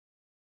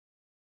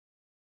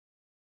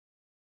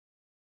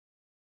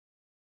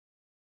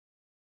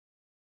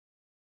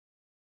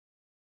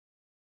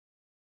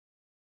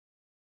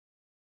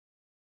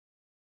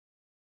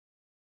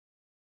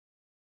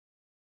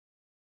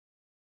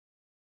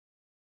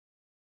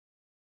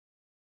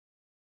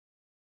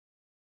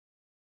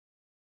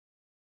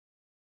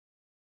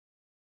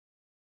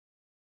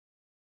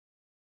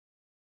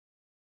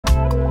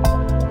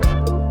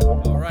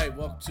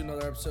to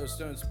another episode of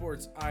Stone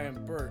Sports. I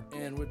am Bert,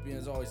 and with me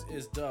as always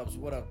is Dubs.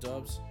 What up,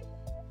 Dubs?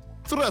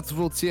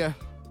 Здравствуйте.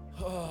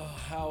 Oh,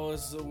 how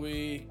has the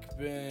week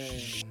been?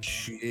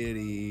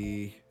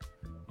 Shitty.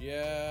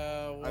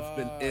 Yeah, why? I've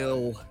been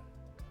ill.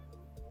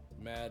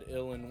 Mad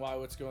ill, and why?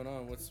 What's going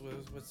on? What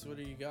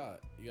do you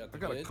got? You got the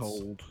I got vids? a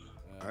cold.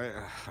 I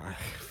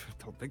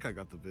don't think I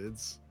got the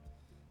vids.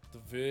 The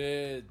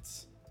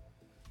vids.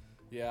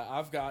 Yeah,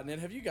 I've gotten it.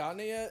 Have you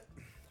gotten it yet?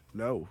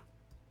 No.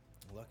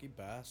 Lucky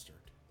bastard.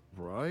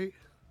 Right?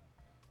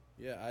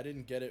 Yeah, I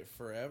didn't get it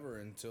forever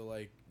until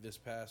like this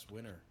past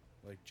winter.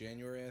 Like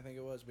January, I think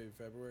it was, maybe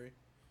February.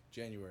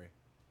 January.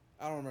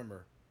 I don't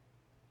remember.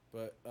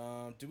 But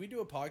did we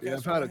do a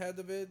podcast when I had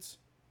the vids?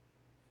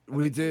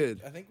 We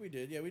did. I think we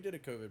did. Yeah, we did a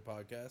COVID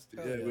podcast.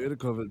 Yeah, we had a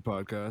COVID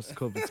podcast,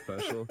 COVID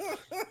special.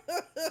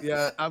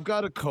 Yeah, I've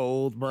got a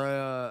cold.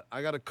 I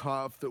got a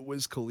cough that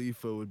Wiz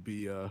Khalifa would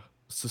be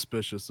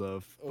suspicious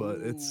of, but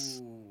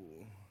it's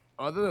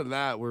other than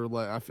that,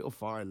 I feel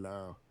fine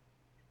now.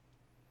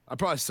 I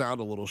probably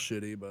sound a little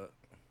shitty, but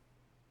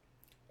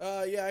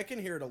yeah, I can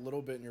hear it a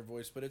little bit in your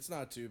voice, but it's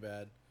not too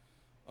bad.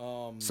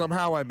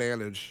 Somehow I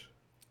manage.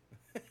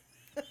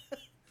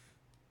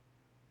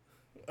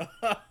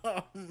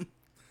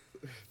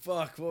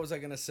 Fuck, what was I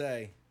gonna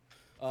say?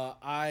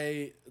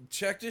 I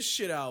checked this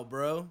shit out,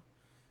 bro.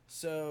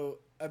 So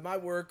at my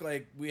work,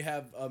 like, we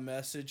have a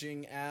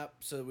messaging app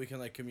so that we can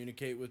like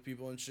communicate with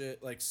people and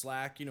shit. Like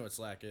Slack, you know what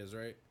Slack is,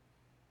 right?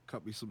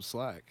 Cut me some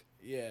slack.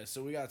 Yeah,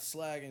 so we got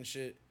Slack and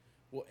shit.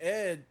 Well,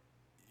 Ed,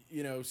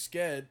 you know,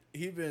 Sked,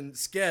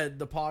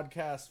 the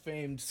podcast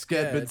famed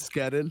Sked been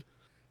skedding.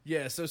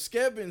 Yeah, so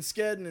Sked been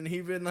skedding, and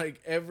he been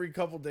like every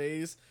couple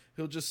days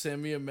he'll just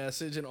send me a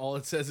message, and all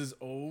it says is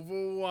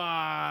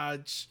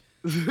Overwatch.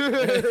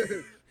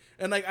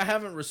 And like I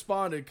haven't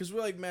responded because we're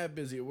like mad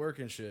busy at work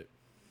and shit.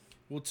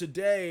 Well,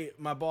 today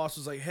my boss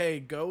was like, "Hey,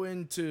 go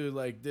into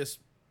like this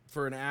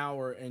for an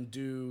hour and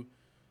do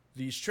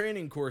these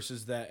training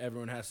courses that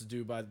everyone has to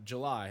do by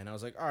July." And I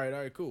was like, all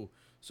right, cool.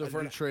 So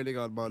for training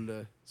on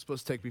Monday, it's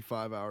supposed to take me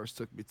 5 hours.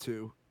 Took me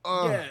 2.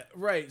 Yeah,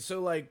 right.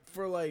 So like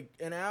for like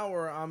an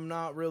hour, I'm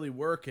not really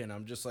working.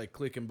 I'm just like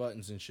clicking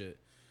buttons and shit.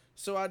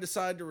 So I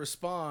decided to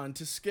respond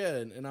to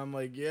Sked, and I'm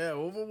like, yeah,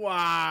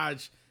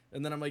 Overwatch.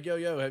 And then I'm like,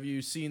 yo, have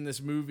you seen this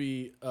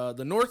movie,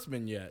 The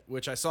Northman, yet?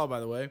 Which I saw,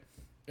 by the way,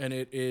 and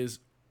it is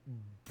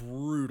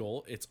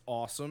brutal. It's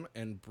awesome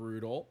and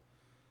brutal.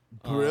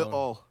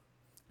 Brutal.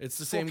 It's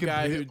the same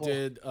guy who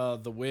did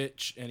The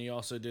Witch, and he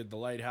also did The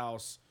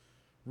Lighthouse.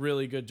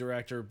 Really good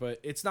director, but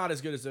it's not as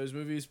good as those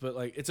movies. But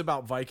like, it's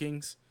about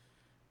Vikings,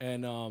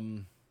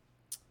 and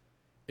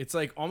it's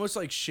like almost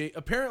like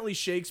apparently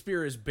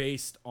Shakespeare is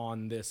based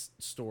on this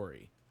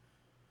story.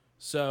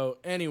 So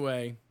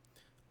anyway,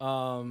 you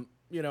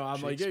know,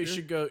 I'm like, yeah, you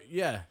should go.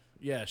 Yeah,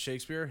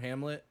 Shakespeare,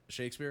 Hamlet,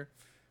 Shakespeare.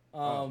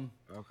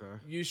 Okay.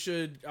 You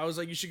should. I was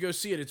like, you should go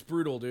see it. It's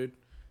brutal, dude.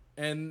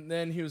 And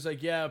then he was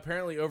like, yeah,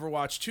 apparently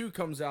Overwatch 2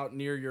 comes out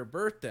near your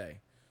birthday.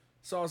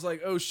 So I was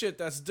like, oh shit,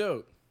 that's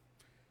dope.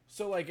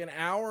 So like an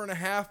hour and a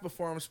half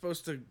before I'm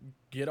supposed to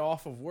get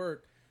off of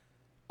work,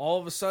 all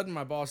of a sudden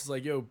my boss is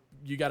like, yo,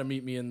 you got to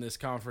meet me in this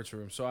conference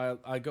room. So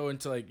I go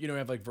into like, you know, we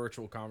have like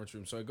virtual conference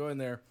rooms. So I go in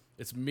there.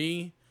 It's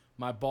me,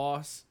 my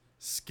boss,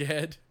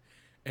 Sked,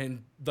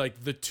 and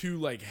like the two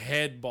like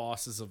head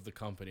bosses of the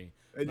company.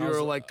 And you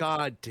were like,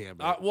 God damn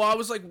it. I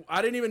was like,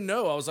 I didn't even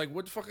know. I was like,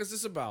 what the fuck is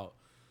this about?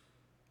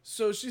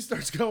 So she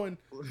starts going,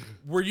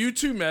 were you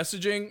two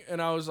messaging?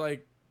 And I was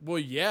like, well,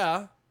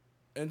 yeah.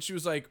 And she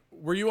was like,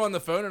 were you on the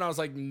phone? And I was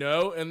like,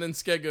 no. And then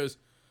Sked goes,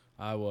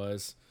 I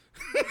was.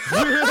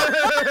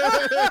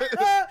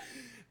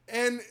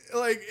 And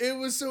like, it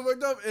was so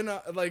fucked up. And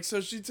like,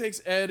 so she takes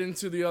Ed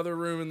into the other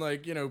room and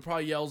like, you know,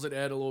 probably yells at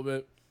Ed a little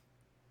bit.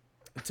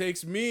 It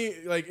takes me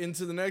like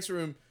into the next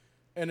room.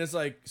 And it's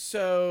like,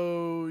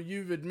 so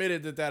you've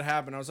admitted that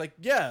happened. I was like,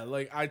 yeah,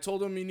 like I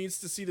told him he needs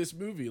to see this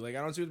movie. Like,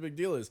 I don't see what the big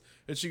deal is.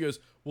 And she goes,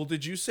 well,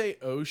 did you say,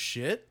 oh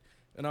shit?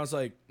 And I was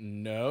like,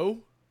 no.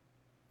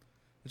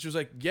 And she was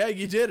like, yeah,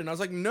 you did. And I was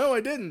like, no,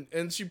 I didn't.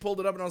 And she pulled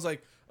it up and I was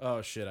like,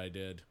 oh shit, I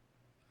did.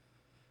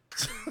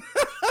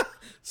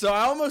 So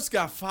I almost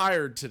got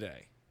fired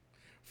today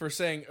for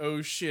saying,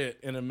 oh shit,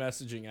 in a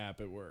messaging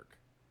app at work.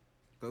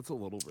 That's a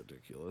little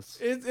ridiculous.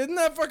 Isn't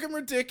that fucking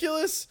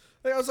ridiculous?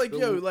 Like, I was like,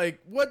 yo, like,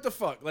 what the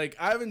fuck? Like,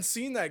 I haven't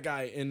seen that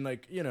guy in,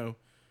 like, you know,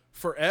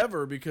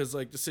 forever because,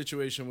 like, the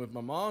situation with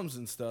my mom's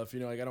and stuff, you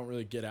know, like, I don't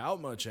really get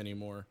out much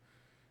anymore.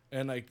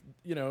 And, like,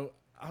 you know,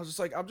 I was just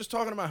like, I'm just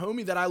talking to my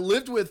homie that I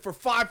lived with for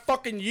 5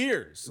 fucking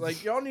years.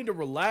 Like, y'all need to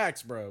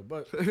relax, bro.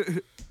 But,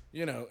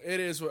 you know, it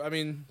is, I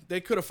mean,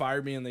 they could have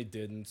fired me and they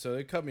didn't. So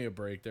they cut me a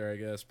break there, I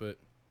guess. But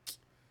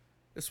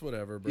it's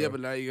whatever, bro. Yeah, but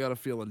now you got to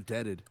feel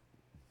indebted.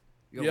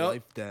 You got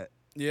life debt.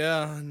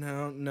 Yeah,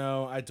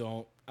 no, I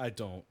don't.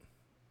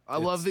 I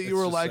love that you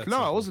were like, no,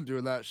 I wasn't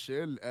doing that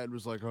shit. And Ed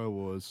was like, I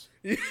was.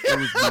 It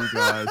was you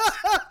guys.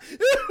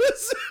 It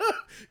was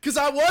because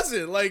I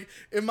wasn't. Like,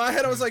 in my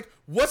head, I was like,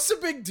 what's the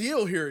big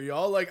deal here,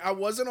 y'all? Like, I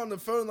wasn't on the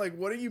phone. Like,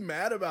 what are you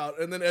mad about?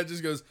 And then Ed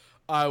just goes,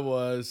 I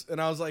was. And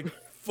I was like,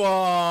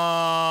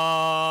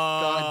 God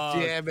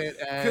damn it,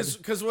 Ed.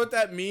 Because what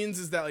that means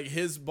is that like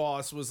his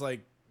boss was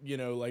like, you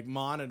know, like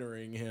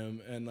monitoring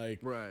him and like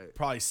Right.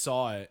 probably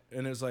saw it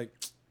and it was like,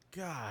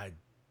 God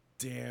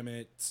damn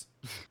it.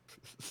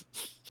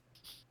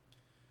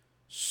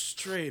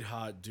 Straight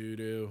hot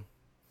doo-doo.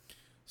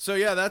 So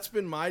yeah, that's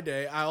been my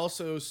day. I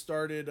also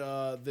started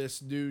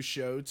this new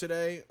show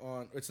today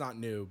on, it's not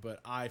new, but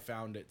I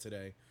found it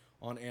today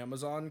on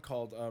Amazon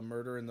called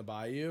Murder in the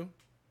Bayou.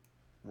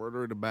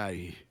 Murder in the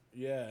Bayou.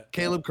 Yeah.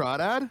 Caleb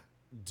Crawdad?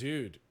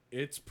 Dude,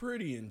 it's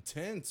pretty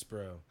intense,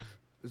 bro.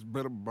 There's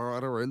been a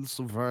murder in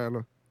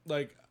Savannah.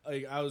 Like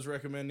I was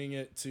recommending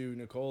it to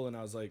Nicole and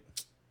I was like,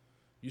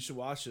 you should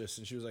watch this.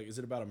 And she was like, is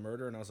it about a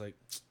murder? And I was like,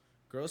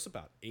 girl, it's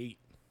about 8.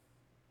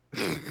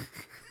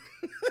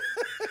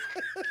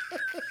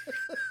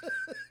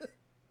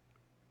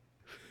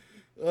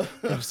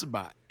 There's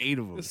about 8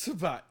 of them. It's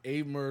about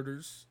 8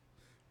 murders.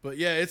 But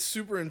yeah, it's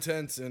super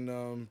intense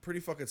and pretty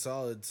fucking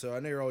solid. So I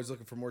know you're always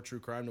looking for more true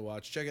crime to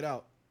watch. Check it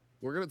out.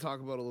 We're going to talk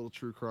about a little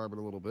true crime in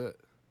a little bit.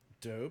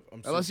 Dope.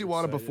 Unless you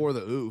want it before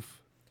the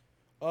oof.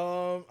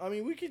 I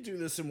mean, we could do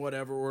this in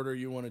whatever order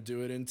you want to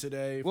do it in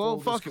today. Well,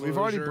 Full fuck it. We've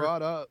already disclosure,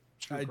 brought up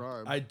true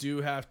crime. I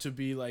do have to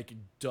be like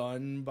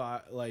done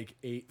by like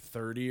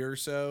 8:30 or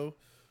so.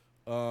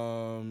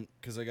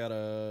 Because I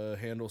gotta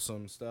handle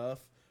some stuff.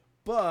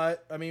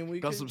 But I mean, we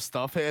got can, some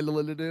stuff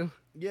handling to do.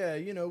 Yeah,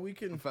 you know, we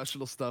can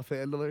Professional stuff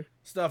handler.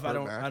 stuff I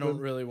don't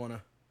really want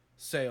to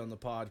say on the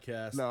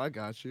podcast. No, I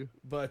got you.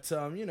 But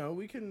you know,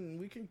 we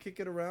can kick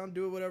it around,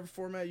 do it whatever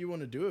format you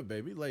want to do it,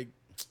 baby. Like,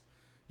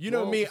 you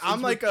know me,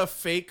 I'm like a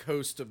fake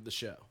host of the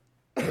show.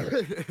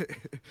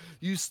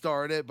 You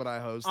start it, but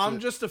I host it. I'm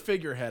just a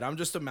figurehead. I'm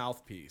just a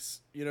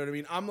mouthpiece. You know what I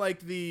mean? I'm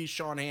like the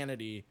Sean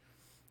Hannity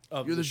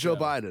of You're the show.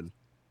 Joe Biden.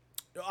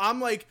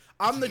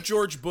 I'm the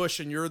George Bush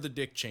and you're the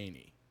Dick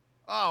Cheney.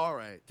 Oh, all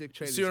right. Dick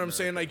Cheney's See what I'm America.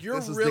 saying? Like, you're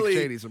this is really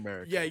Dick Cheney's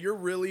America. Yeah, you're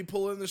really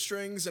pulling the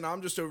strings and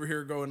I'm just over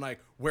here going like,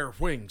 where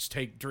wings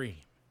take dream.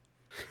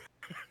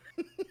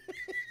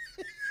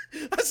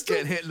 I still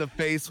get hit in the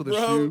face with a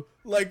shoe.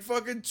 Like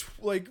fucking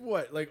like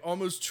what? Like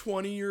almost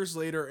 20 years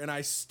later and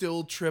I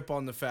still trip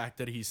on the fact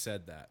that he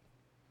said that.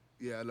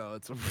 Yeah, no,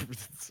 it's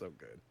so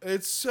good.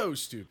 It's so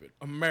stupid.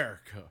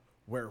 America,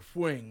 where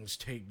wings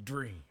take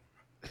dream.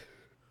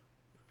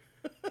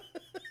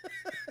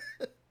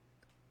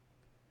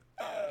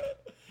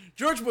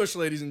 George Bush,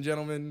 ladies and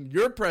gentlemen,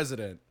 your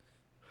president.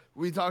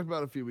 We talked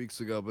about it a few weeks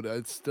ago, but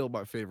it's still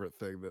my favorite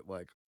thing that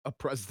like a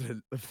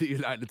president of the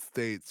United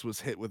States was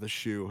hit with a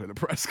shoe in a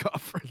press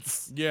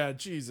conference. Yeah,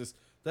 Jesus.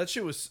 That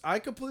shit was, I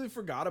completely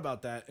forgot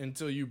about that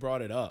until you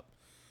brought it up.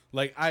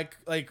 I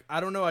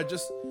don't know,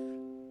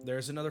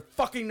 there's another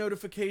fucking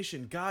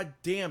notification. God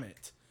damn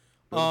it.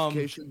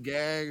 Notification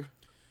gang.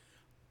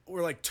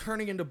 We're like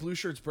turning into Blue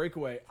Shirts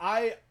Breakaway.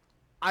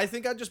 I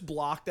think I just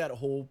blocked that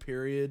whole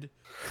period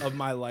of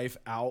my life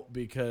out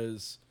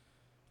because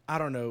I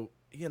don't know,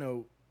 you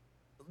know,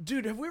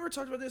 dude, have we ever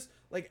talked about this?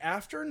 Like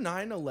after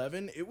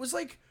 9/11, it was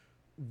like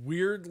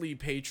weirdly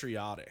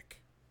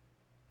patriotic.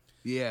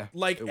 Yeah.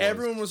 Like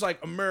everyone was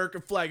like,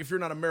 American flag. If you're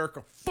not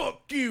America,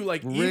 fuck you.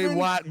 Like red,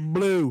 white, and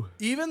blue.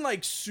 Even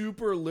like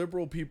super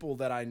liberal people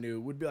that I knew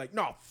would be like,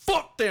 no,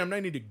 fuck them. They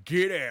need to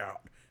get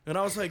out. And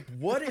I was like,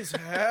 what is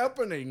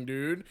happening,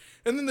 dude?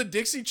 And then the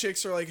Dixie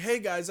Chicks are like, hey,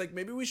 guys, like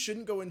maybe we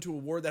shouldn't go into a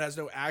war that has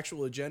no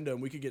actual agenda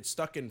and we could get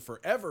stuck in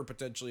forever,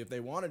 potentially, if they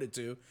wanted it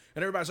to.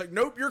 And everybody's like,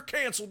 nope, you're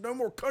canceled. No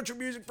more country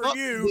music for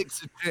you.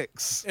 Dixie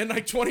Chicks. And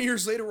like 20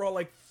 years later, we're all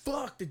like,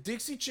 fuck, the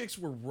Dixie Chicks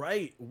were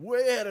right. Way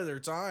ahead of their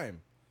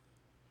time.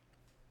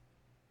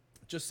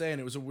 Just saying,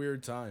 it was a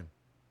weird time.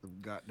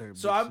 Goddamn.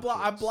 So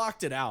I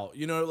blocked it out.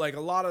 You know, like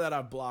a lot of that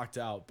I blocked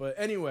out. But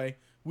anyway,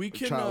 we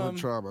can... Childhood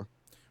trauma.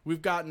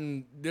 We've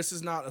gotten, this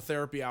is not a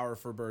therapy hour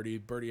for Birdie.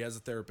 Birdie has a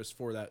therapist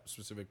for that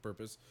specific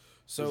purpose.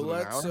 So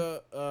let's,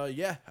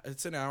 yeah,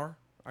 it's an hour.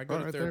 I go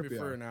to therapy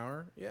for an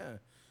hour. Yeah.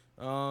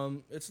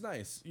 It's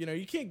nice. You know,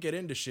 you can't get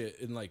into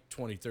shit in like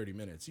 20, 30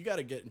 minutes. You got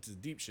to get into the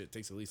deep shit. It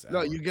takes at least an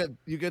hour. No,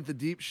 you get the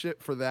deep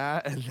shit for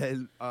that. And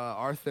then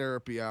our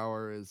therapy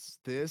hour is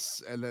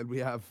this. And then we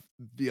have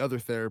the other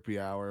therapy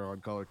hour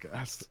on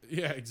Colorcast.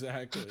 Yeah,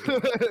 exactly.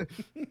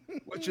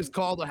 Which is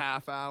called a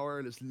half hour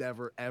and it's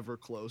never ever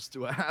close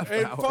to a half hour.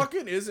 It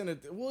fucking isn't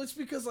it. Well, it's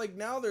because like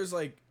now there's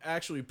like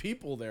actually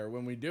people there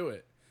when we do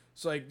it.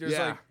 So like there's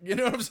like, you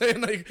know what I'm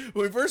saying? Like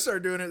when we first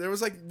started doing it, there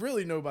was like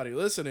really nobody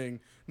listening.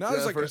 Now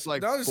there's like first, now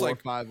there's 4 or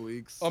 5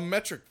 weeks. A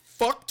metric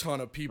fuck ton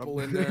of people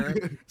in there.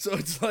 So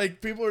it's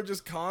like people are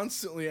just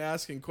constantly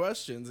asking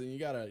questions and you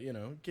gotta, you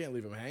know, can't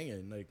leave them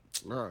hanging. Like,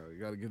 no, you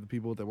gotta give the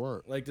people what they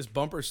want. Like this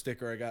bumper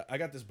sticker I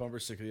got this bumper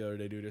sticker the other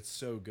day, dude. It's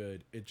so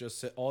good. It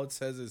just all it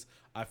says is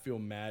I feel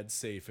mad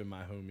safe in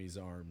my homie's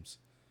arms.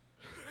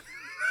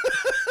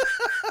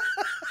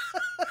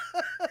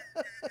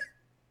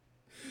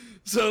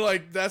 So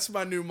like that's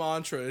my new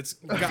mantra. It's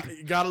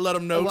gotta let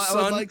them know, I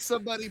son. would like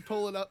somebody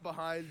pulling up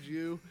behind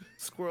you,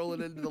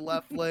 squirreling into the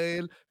left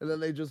lane, and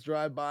then they just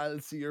drive by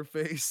and see your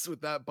face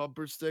with that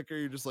bumper sticker.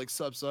 You're just like,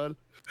 "Sup, son?"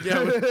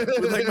 Yeah,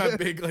 with like my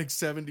big like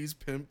 70s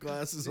pimp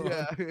glasses on.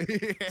 Yeah.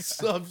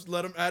 Subs,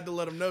 had to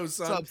let them know,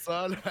 son. Sup,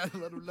 son?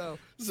 Let them know.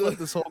 Just let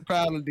this whole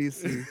crowd in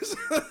DC.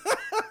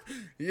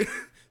 Yeah.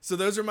 So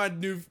those are my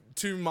new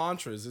 2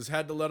 mantras: is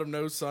had to let them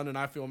know, son, and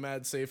I feel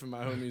mad safe in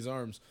my homie's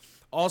arms.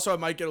 Also, I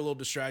might get a little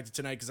distracted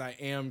tonight because I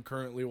am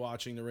currently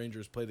watching the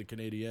Rangers play the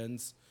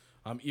Canadiens.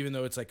 Even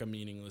though it's like a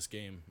meaningless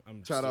game.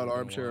 Shout out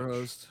armchair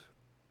host.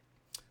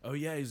 Oh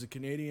yeah, he's a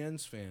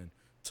Canadiens fan.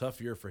 Tough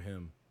year for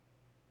him.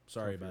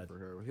 Sorry about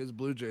it. His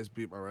Blue Jays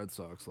beat my Red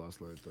Sox last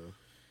night, though.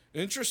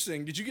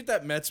 Interesting. Did you get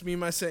that Mets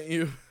meme I sent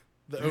you?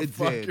 Oh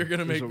fuck, you're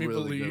gonna make me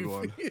really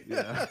believe.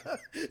 Yeah.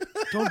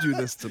 Don't do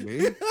this to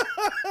me.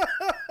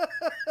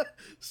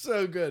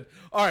 So good.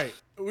 All right,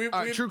 we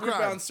crime.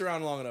 bounced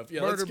around long enough.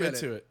 Yeah, let's get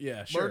to it.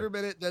 Yeah, sure. Murder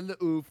minute, then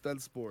the oof, then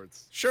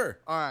sports. Sure.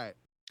 All right,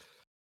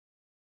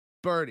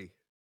 Bernie.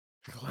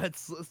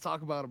 Let's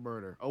talk about a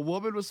murder. A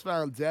woman was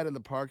found dead in the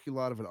parking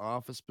lot of an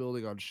office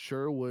building on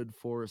Sherwood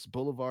Forest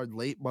Boulevard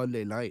late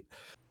Monday night,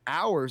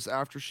 hours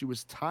after she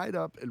was tied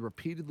up and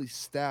repeatedly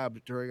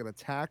stabbed during an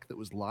attack that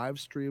was live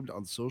streamed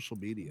on social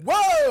media.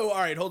 Whoa! All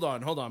right, hold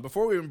on.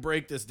 Before we even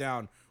break this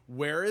down,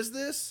 where is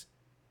this?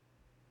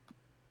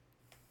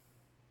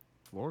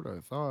 Florida,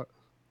 I thought.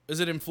 Is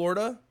it in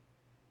Florida?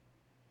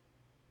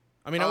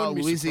 I mean, I wouldn't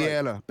be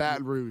Louisiana,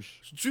 Baton Rouge.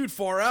 Dude,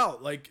 far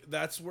out. Like,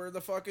 that's where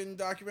the fucking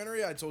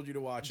documentary I told you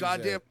to watch is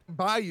Goddamn at.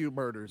 Bayou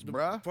murders,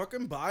 bruh.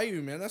 Fucking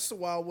Bayou, man. That's the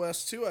Wild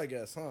West too, I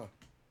guess, huh?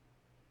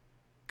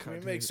 I mean,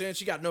 it makes sense.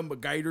 You got nothing but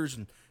gators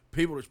and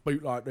people that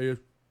speak like this.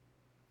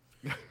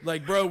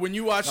 Like, bro, when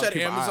you watch that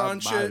Amazon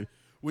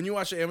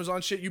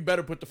shit, you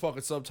better put the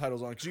fucking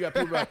subtitles on, because you got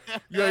people like,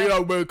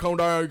 man, come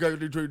down, get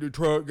the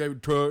truck, go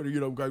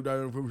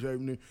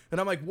down. And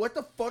I'm like, what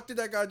the fuck did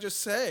that guy just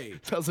say?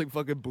 Sounds like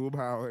fucking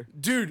Boomhauer.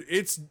 Dude,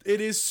 it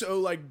is so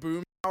like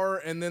Boomhauer,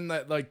 and then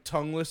that like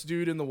tongueless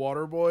dude in The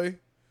Water Boy.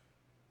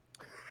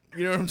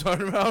 You know what I'm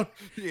talking about?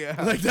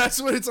 Yeah. Like,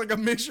 that's what it's like, a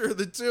mixture of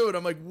the two. And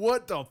I'm like,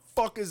 what the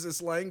fuck is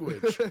this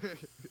language?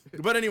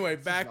 But anyway,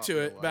 back to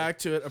it.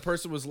 A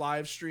person was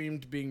live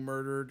streamed being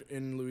murdered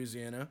in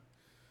Louisiana.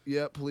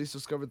 Yep, police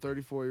discovered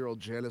 34-year-old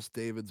Janice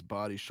David's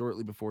body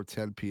shortly before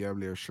 10 p.m.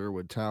 near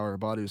Sherwood Tower. Her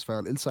body was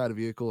found inside a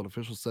vehicle, and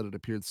officials said it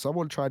appeared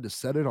someone tried to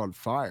set it on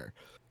fire.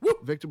 The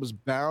victim was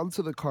bound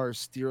to the car's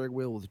steering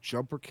wheel with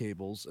jumper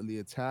cables, and the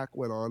attack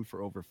went on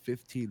for over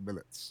 15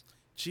 minutes.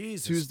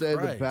 Jesus Tuesday,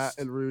 Christ. the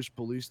Baton Rouge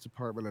Police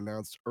Department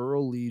announced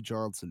Earl Lee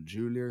Johnson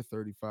Jr.,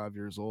 35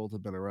 years old,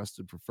 had been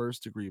arrested for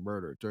first-degree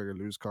murder. During a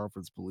news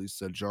conference, police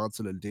said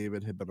Johnson and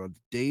David had been on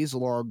a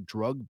days-long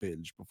drug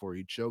binge before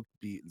he choked,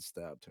 beat, and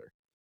stabbed her.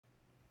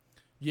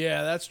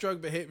 Yeah, that's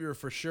drug behavior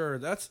for sure.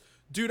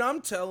 Dude,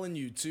 I'm telling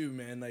you too,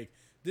 man. Like,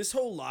 this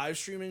whole live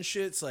streaming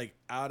shit's like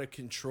out of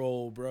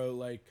control, bro.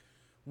 Like,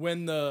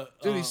 when dude,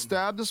 he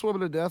stabbed this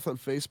woman to death on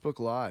Facebook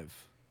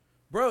Live.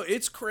 Bro,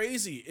 it's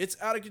crazy. It's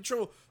out of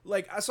control.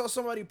 Like, I saw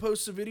somebody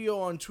post a video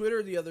on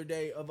Twitter the other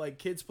day of like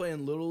kids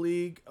playing Little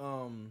League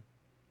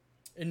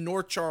in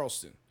North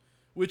Charleston,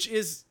 which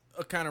is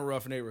a kind of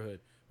rough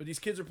neighborhood. But these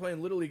kids are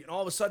playing Little League, and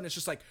all of a sudden it's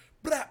just like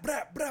brap,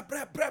 brap, brap,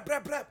 brap, brap,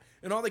 brap, brap.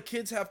 And all the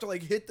kids have to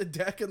like hit the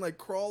deck and like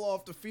crawl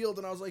off the field.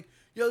 And I was like,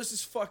 yo, this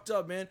is fucked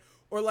up, man.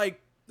 Or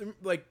like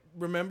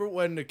remember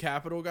when the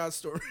Capitol got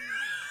stormed?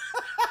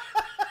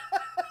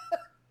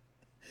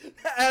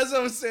 As I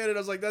was saying it, I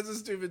was like, that's a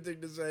stupid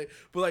thing to say.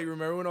 But like,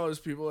 remember when all those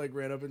people like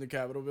ran up in the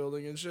Capitol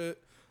building and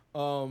shit?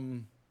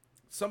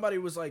 Somebody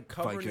was like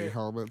covering Viking it.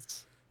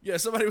 helmets. Yeah,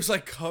 somebody was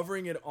like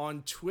covering it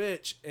on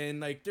Twitch,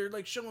 and like they're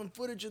like showing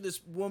footage of this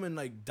woman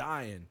like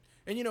dying.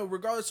 And you know,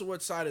 regardless of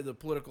what side of the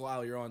political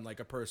aisle you're on, like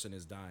a person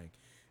is dying.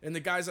 And the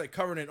guy's like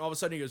covering it, and all of a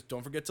sudden he goes,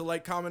 "Don't forget to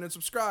like, comment, and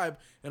subscribe."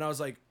 And I was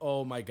like,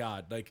 "Oh my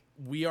god, like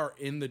we are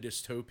in the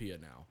dystopia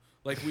now.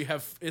 Like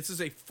this is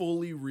a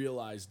fully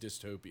realized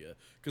dystopia,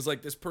 because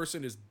like this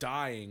person is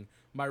dying.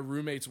 My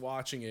roommate's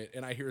watching it,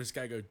 and I hear this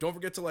guy go, "Don't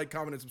forget to like,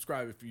 comment, and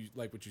subscribe if you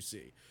like what you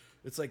see."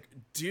 It's like,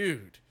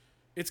 dude,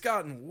 it's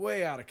gotten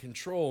way out of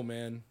control,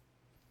 man.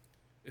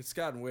 It's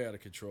gotten way out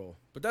of control.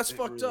 But that's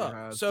fucked really up.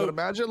 has. So but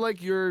imagine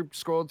like you're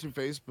scrolling through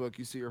Facebook,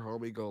 you see your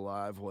homie go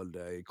live one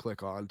day, you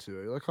click onto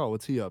it, you're like, oh,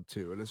 what's he up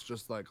to? And it's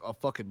just like a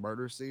fucking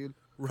murder scene.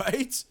 Right?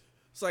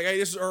 It's like, hey,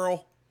 this is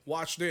Earl.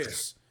 Watch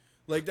this.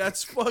 Like,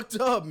 that's fucked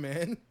up,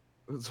 man.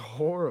 It's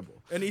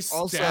horrible. And he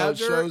stabbed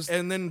her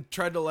and then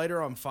tried to light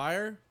her on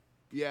fire?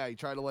 Yeah, he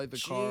tried to light the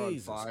car on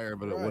fire,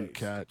 but it wouldn't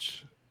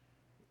catch.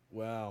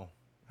 Wow.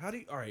 How do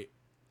you... All right.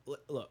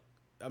 Look.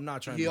 I'm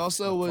not trying he to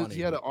also was funny,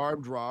 he had an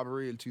armed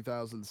robbery in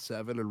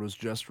 2007 and was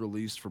just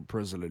released from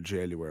prison in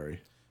January.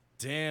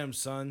 Damn,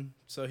 son.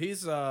 So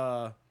he's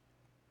what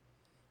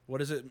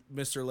is it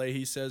Mr.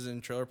 Leahy says in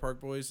Trailer Park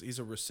Boys? He's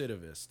a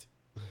recidivist.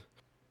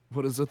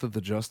 What is it that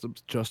the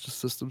justice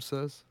system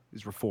says?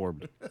 He's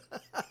reformed.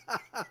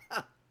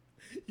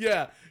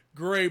 Yeah,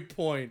 great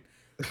point.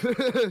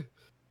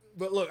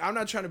 But look, I'm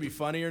not trying to be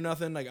funny or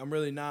nothing. Like, I'm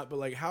really not. But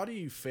like, how do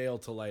you fail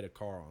to light a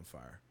car on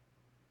fire?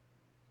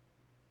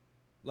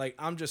 Like,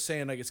 I'm just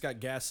saying, like, it's got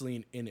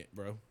gasoline in it,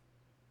 bro.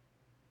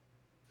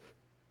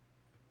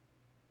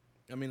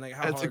 I mean, like,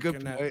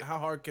 how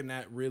hard can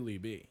that really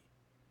be?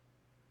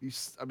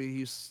 He's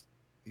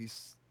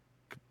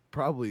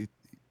probably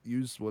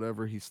used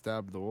whatever he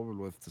stabbed the woman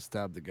with to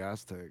stab the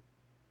gas tank.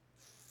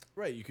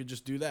 Right, you could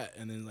just do that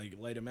and then like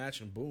light a match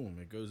and boom,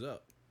 it goes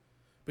up.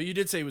 But you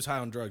did say he was high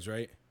on drugs,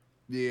 right?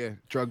 Yeah,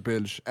 drug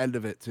binge, end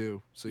of it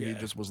too. So Yeah. he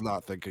just was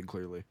not thinking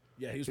clearly.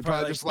 Yeah, he was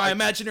probably like, my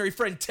imaginary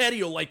friend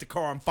Teddy will light the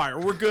car on fire.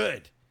 We're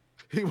good.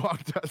 He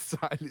walked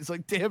outside. He's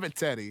like, damn it,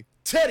 Teddy.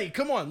 Teddy,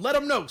 come on, let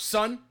him know,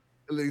 son.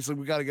 And he's like,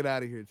 we got to get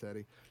out of here,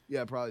 Teddy.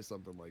 Yeah, probably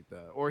something like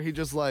that. Or he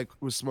just like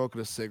was smoking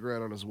a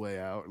cigarette on his way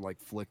out and like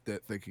flicked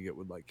it thinking it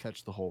would like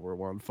catch the whole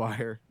room on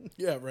fire.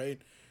 Yeah,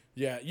 right.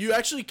 Yeah, you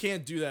actually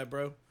can't do that,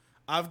 bro.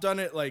 I've done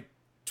it like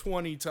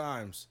 20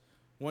 times.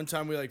 One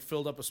time we like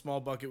filled up a small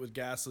bucket with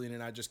gasoline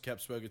and I just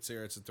kept smoking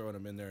cigarettes and throwing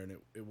them in there and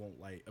it won't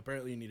light.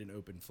 Apparently you need an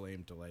open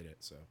flame to light it,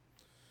 so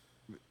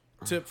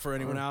tip for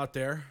anyone out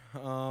there.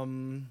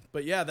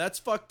 But yeah, that's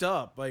fucked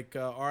up. Like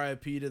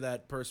RIP to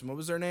that person. What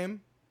was their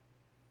name?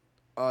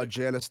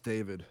 Janice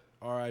David.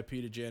 RIP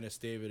to Janice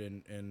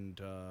David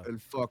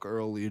and fuck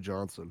Earl Lee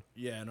Johnson.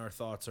 Yeah, and our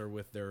thoughts are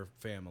with their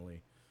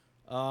family.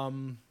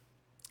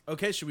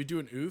 Okay, should we do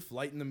an oof?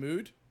 Lighten the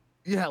mood?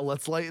 Yeah,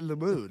 let's lighten the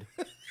mood.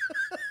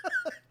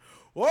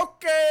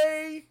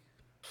 Okay.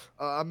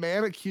 A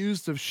man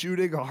accused of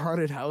shooting a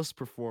haunted house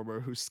performer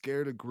who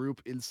scared a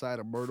group inside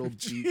a Myrtle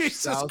Beach,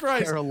 South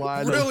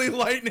Carolina. Really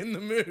lightening the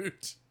mood.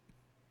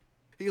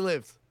 He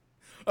lived.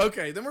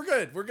 Okay, then we're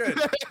good. We're good.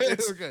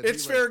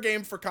 It's fair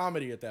game for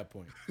comedy at that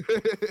point.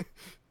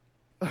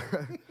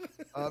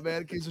 A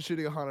man accused of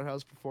shooting a haunted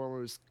house performer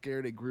who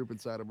scared a group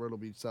inside a Myrtle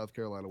Beach, South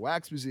Carolina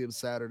wax museum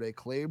Saturday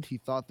claimed he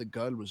thought the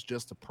gun was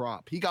just a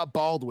prop. He got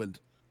Baldwined.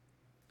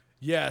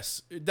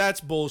 Yes, that's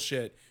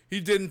bullshit. He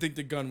didn't think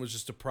the gun was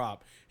just a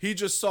prop. He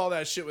just saw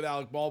that shit with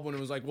Alec Baldwin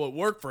and was like, well, it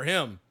worked for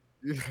him.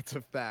 That's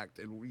a fact.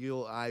 And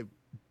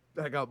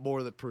I got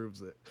more that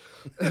proves it.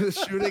 The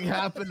shooting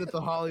happened at the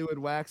Hollywood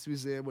Wax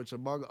Museum, which,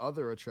 among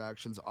other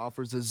attractions,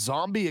 offers a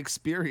zombie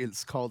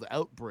experience called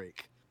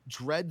Outbreak.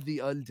 Dread the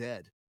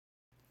Undead.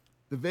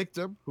 The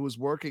victim, who was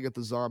working at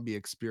the zombie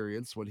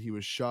experience when he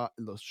was shot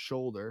in the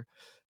shoulder,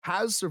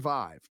 has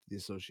survived, the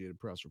Associated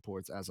Press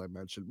reports, as I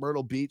mentioned.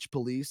 Myrtle Beach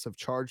police have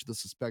charged the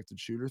suspected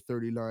shooter,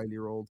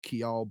 39-year-old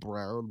Keal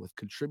Brown, with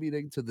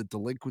contributing to the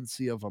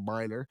delinquency of a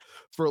minor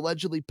for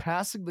allegedly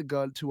passing the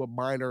gun to a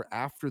minor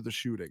after the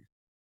shooting.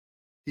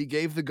 He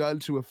gave the gun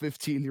to a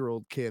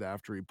 15-year-old kid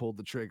after he pulled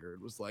the trigger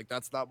and was like,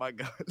 that's not my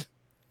gun.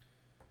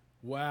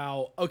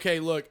 Wow. Okay,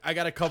 look, I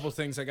got a couple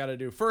things I got to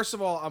do. First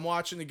of all, I'm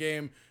watching the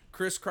game.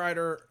 Chris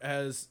Kreider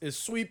is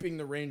sweeping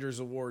the Rangers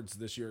awards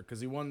this year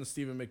because he won the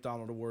Stephen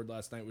McDonald Award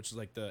last night, which is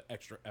like the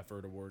extra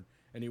effort award,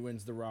 and he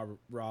wins the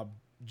Rob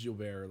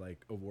Gilbert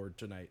like award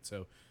tonight.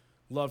 So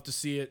love to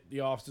see it. The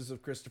offices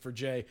of Christopher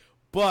J.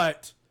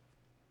 But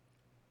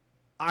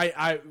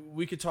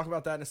we could talk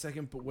about that in a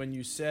second. But when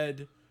you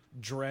said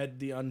Dread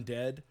the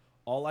Undead,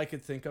 all I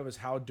could think of is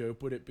how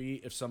dope would it be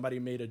if somebody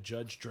made a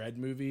Judge Dredd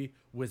movie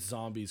with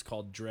zombies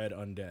called Dread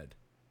Undead.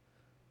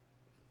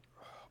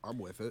 I'm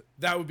with it.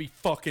 That would be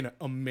fucking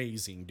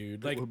amazing,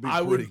 dude. Like would be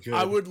I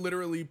good. would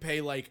literally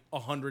pay like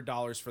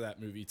 $100 for that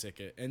movie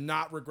ticket and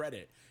not regret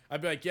it. I'd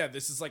be like, yeah,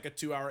 this is like a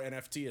 2-hour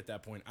NFT at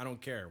that point. I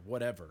don't care,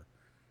 whatever.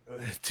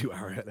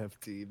 2-hour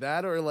NFT.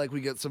 That or like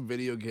we get some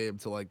video game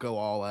to like go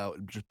all out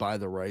and just buy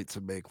the rights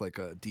and make like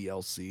a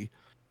DLC.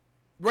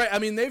 Right. I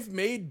mean, they've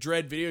made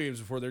Dread video games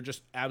before. They're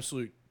just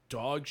absolute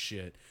dog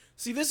shit.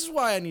 See, this is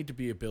why I need to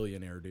be a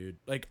billionaire, dude.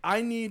 Like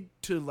I need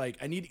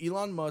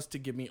Elon Musk to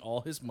give me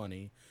all his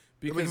money.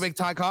 Because, we can make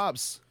Ty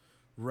Cobbs,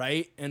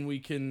 right? And we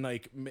can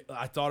like,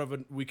 I thought of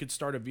we could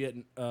start a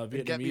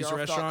Vietnamese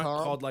restaurant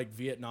called like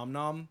Vietnam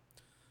Nam.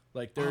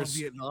 Like there's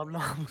Vietnam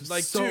Nam,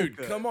 like so dude,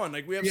 good. Come on,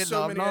 like we have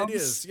so many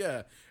ideas,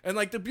 yeah. And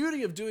like the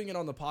beauty of doing it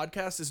on the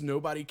podcast is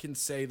nobody can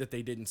say that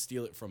they didn't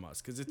steal it from us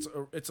because it's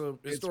a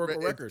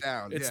historical record.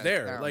 It's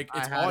there, down. Like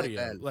it's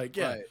audio, like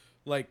yeah. Right.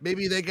 Like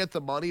maybe they get the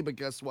money, but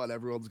guess what?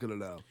 Everyone's gonna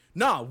know.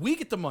 Nah, we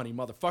get the money,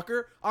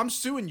 motherfucker. I'm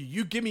suing you.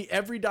 You give me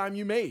every dime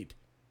you made.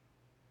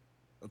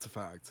 That's a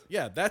fact.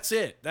 Yeah, that's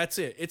it.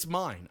 It's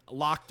mine.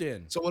 Locked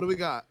in. So what do we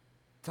got?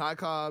 Ty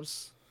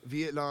Cobbs,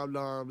 Vietnam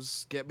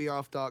Noms,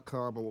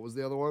 GetMeOff.com, and what was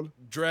the other one?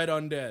 Dread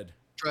Undead.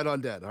 Dread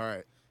Undead. All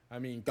right. I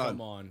mean, done.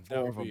 Come on.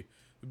 That would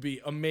be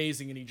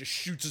amazing. And he just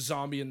shoots a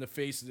zombie in the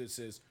face and it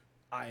says,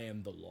 I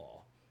am the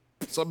law.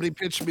 Somebody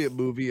pitched me a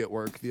movie at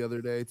work the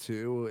other day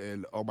too,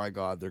 and oh my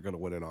god, they're gonna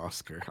win an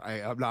Oscar.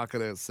 I'm not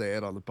gonna say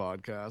it on the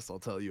podcast. I'll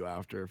tell you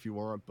after if you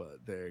want, but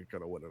they're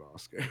gonna win an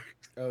Oscar.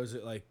 Oh, is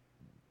it like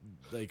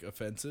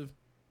offensive?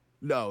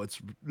 No,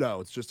 it's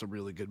just a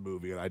really good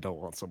movie, and I don't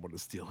want someone to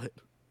steal it.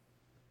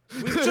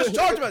 We just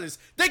talked about this.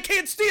 They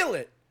can't steal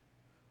it.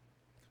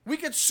 We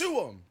could sue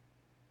them.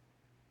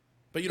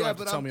 But you don't have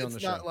to tell me on the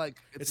show.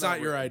 It's not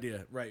your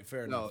idea, right?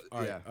 Fair enough.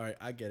 All right,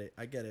 I get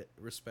it.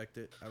 Respect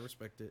it. I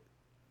respect it.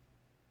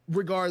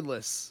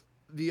 Regardless,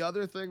 the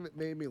other thing that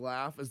made me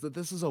laugh is that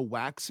this is a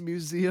wax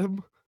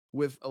museum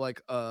with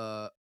like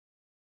a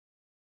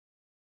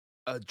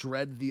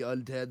Dread the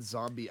Undead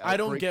zombie I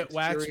don't outbreak get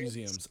wax experience.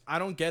 museums. I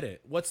don't get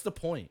it. What's the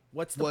point?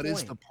 What's the What point?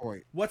 is the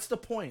point? What's the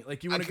point?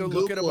 Like, you I want to go can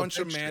look at a Google a bunch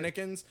of picture.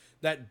 mannequins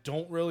that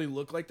don't really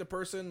look like the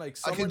person? Like,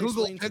 I someone can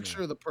Google a explain to me.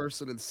 picture of the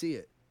person and see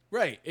it.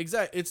 Right,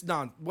 exactly. It's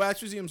non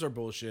wax museums are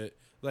bullshit.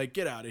 Like,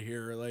 get out of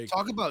here. Like,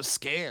 Talk about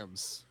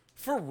scams.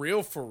 for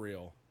real, for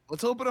real.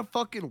 Let's open a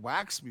fucking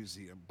wax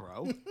museum,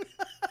 bro.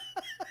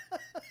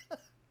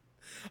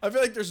 I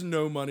feel like there's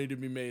no money to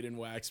be made in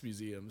wax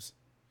museums.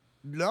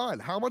 None.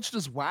 How much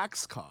does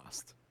wax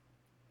cost?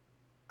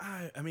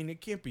 I mean,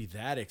 it can't be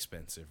that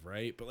expensive,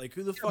 right? But like,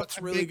 who the Yeah, but fuck's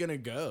I really mean- gonna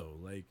go?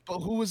 Like, But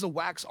who is a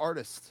wax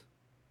artist?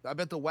 I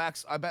bet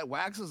wax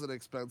isn't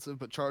expensive,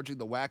 but charging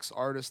the wax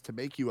artist to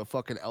make you a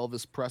fucking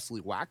Elvis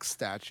Presley wax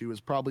statue is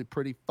probably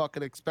pretty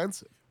fucking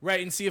expensive. right?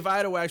 And see, if I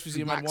had a wax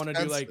museum, I'd Wax want to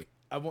do expensive.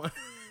 like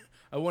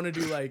I want to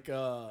do like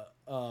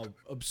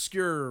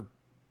obscure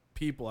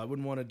people. I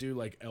wouldn't want to do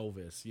like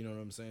Elvis. You know what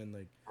I'm saying?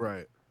 Like,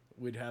 Right.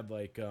 we'd have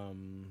like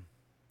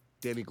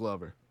Danny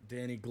Glover.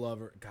 Danny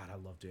Glover. God, I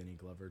love Danny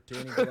Glover.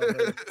 Danny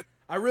Glover.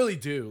 I really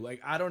do.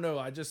 Like, I don't know.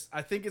 I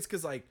think it's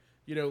because, like,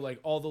 you know, like,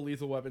 all the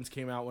Lethal Weapons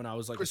came out when I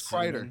was like Chris a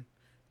seaman. Kreider.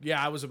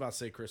 Yeah, I was about to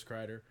say Chris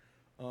Kreider.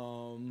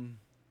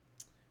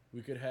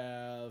 We could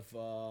have.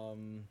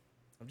 I'm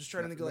just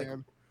trying to think of, like,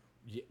 Man.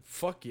 yeah,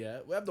 fuck yeah.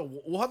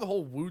 We'll have the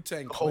whole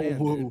Wu-Tang Oh, Clan.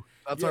 woo. Dude.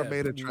 That's Yeah, our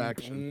main boom,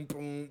 attraction.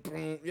 boom, boom,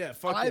 boom. Yeah,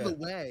 fuck By yeah. the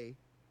way,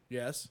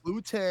 Yes.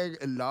 Wu-Tang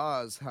and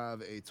Nas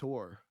have a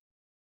tour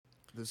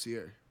this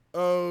year.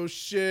 Oh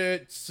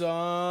shit,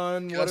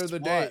 son. What Guess are the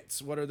what?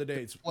 dates? What are the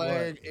dates?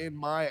 Playing What? in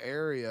my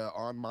area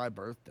on my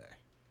birthday.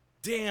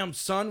 Damn,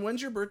 son.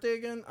 When's your birthday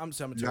again? I'm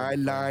cemetery.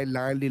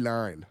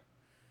 9999.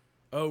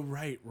 Oh,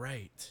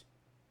 right.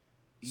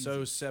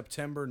 So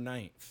September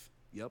 9th.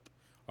 Yep.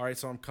 All right,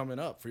 so I'm coming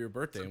up for your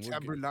birthday. And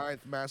September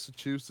 9th,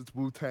 Massachusetts,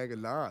 Wu-Tang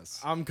and Nas.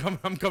 I'm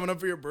coming up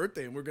for your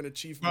birthday, and we're gonna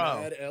chief Bro,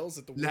 mad L's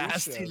at the Woo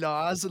Nasty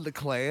show. Nas and the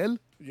Clan?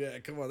 Yeah,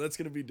 come on, that's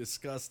gonna be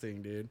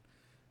disgusting, dude.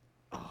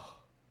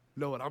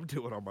 Know what I'm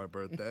doing on my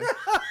birthday.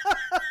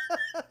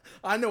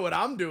 I know what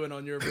I'm doing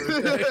on your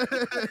birthday.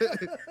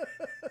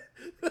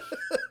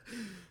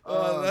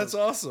 That's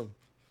awesome.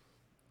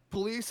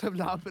 Police have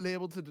not been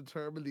able to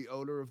determine the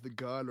owner of the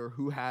gun or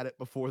who had it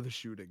before the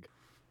shooting.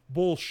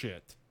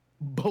 Bullshit.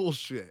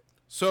 Bullshit.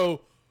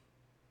 So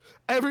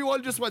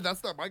Everyone just went,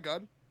 that's not my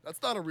gun.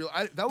 That's not a real...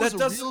 that was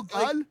That a real doesn't,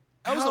 like, gun?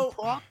 That was how- a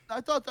prop?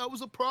 I thought that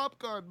was a prop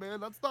gun,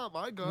 man. That's not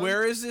my gun.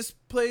 where is this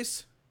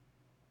place?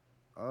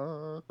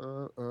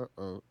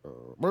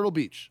 Myrtle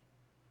Beach.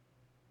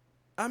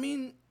 I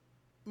mean,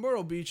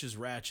 Myrtle Beach is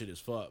ratchet as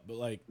fuck, but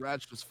like,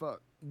 Ratchet as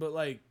fuck.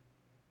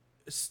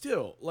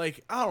 still,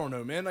 like, I don't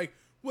know, man. Like,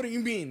 what do you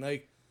mean?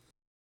 Like,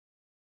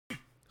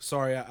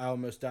 sorry, I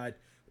almost died.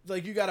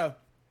 Like, you gotta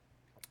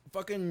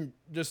fucking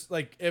just,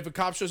 like, if a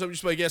cop shows up, you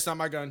just be like, yeah, it's not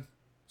my gun.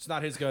 It's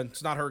not his gun.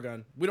 It's not her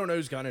gun. We don't know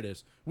whose gun it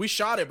is. We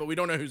shot it, but we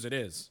don't know whose it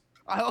is.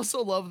 I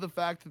also love the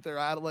fact that they're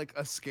at like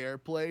a scare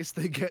place.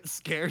 They get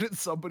scared and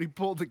somebody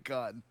pulled a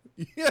gun.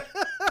 Yeah.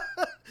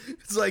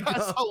 It's like,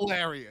 That's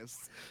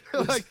hilarious.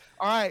 Like,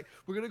 all right,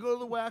 we're gonna go to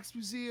the wax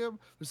museum.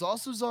 There's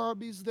also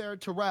zombies there.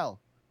 Terrell,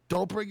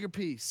 don't bring your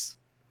piece.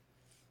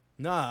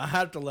 nah, I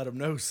have to let him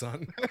know,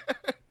 son.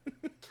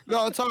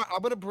 No, it's all right.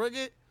 I'm gonna bring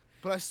it,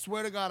 but I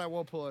swear to God, I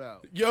won't pull it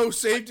out. Yo,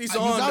 safety's You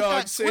on, got dog. that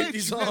twitch,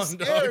 Safety's you get on,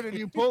 scared dog. and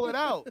you pull it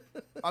out.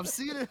 I'm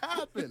seeing it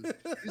happen.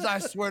 He's like, I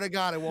swear to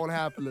God, it won't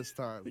happen this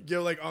time.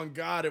 Yo, like, on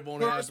God, it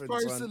won't First happen,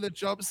 person son. that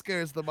jump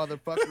scares the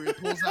motherfucker. He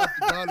pulls out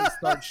the gun and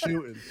starts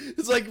shooting.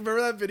 It's like,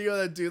 remember that video of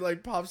that dude,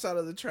 like, pops out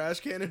of the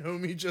trash can and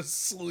homie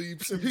just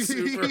sleeps him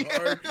super Yeah.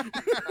 hard?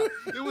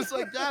 It was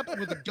like that, but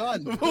with a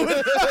gun.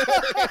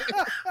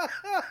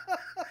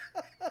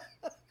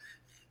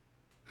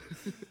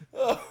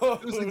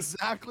 It was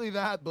exactly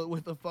that, but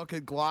with a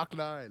fucking Glock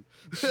 9.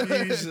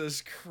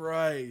 Jesus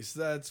Christ,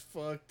 that's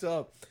fucked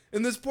up.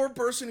 And this poor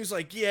person who's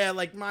like, yeah,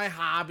 like, my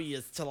hobby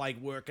is to, like,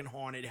 work in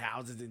haunted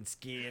houses and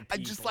scare people. I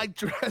just like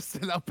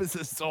dressing up as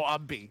a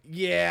zombie.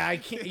 Yeah, I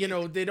can't, you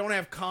know, they don't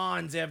have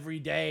cons every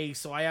day,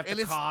 so I have And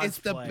to it's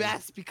the cosplay.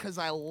 best because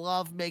I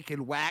love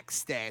making wax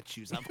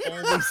statues. I've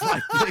always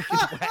liked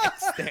making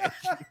wax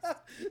statues.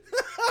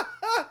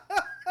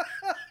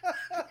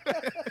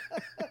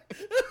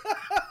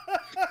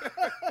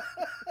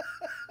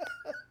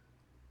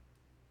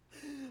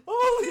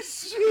 Holy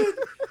shit!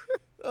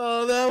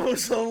 Oh, that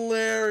was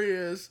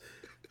hilarious.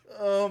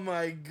 Oh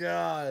my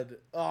god.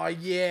 Oh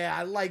yeah,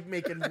 I like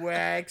making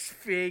wax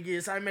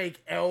figures. I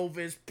make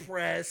Elvis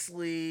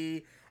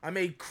Presley. I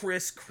made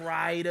Chris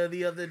Kreider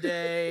the other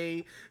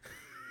day.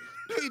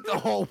 Made the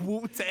whole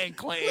Wu-Tang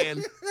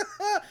Clan.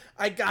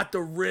 I got the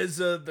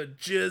RZA, the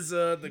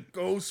Jizza, the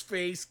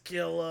Ghostface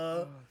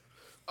Killer.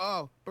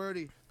 Oh,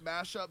 Birdie,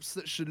 mashups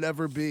that should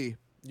never be.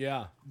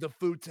 Yeah. The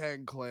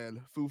Wu-Tang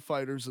Clan, Foo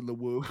Fighters and the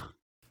Wu.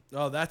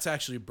 Oh, that's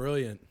actually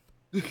brilliant.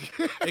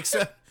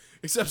 Except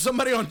Except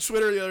somebody on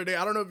Twitter the other day,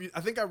 I don't know if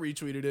I think I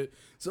retweeted it.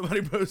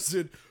 Somebody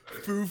posted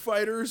Foo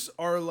Fighters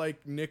are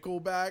like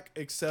Nickelback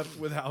except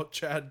without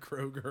Chad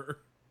Kroger.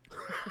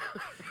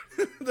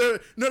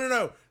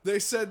 No. They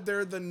said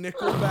they're the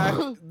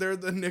Nickelback. They're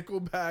the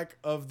Nickelback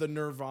of the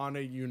Nirvana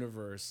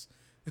universe.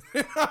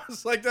 I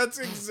was like, that's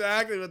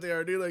exactly what they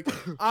are, dude. Like,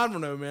 I don't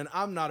know, man.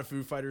 I'm not a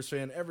Foo Fighters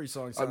fan. Every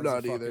song sounds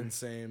the fucking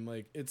same.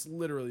 Like, it's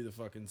literally the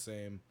fucking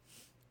same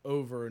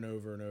over and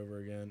over and over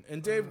again.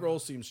 And Dave Grohl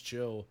seems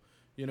chill,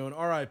 you know, and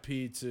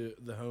R.I.P. to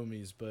the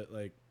homies, but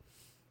like,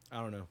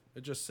 I don't know.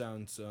 It just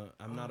sounds,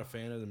 I'm not a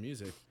fan of the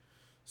music.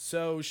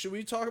 So, should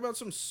we talk about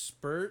some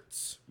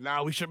spurts?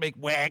 Now we should make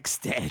wax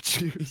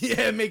statues.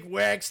 Yeah, make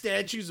wax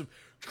statues of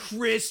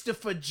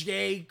Christopher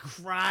J.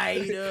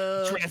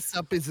 Kreider. Dress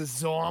up as a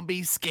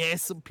zombie, scare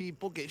some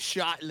people, get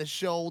shot in the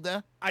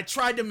shoulder. I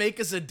tried to make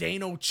a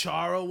Zdeno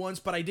Chara once,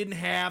 but I didn't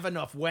have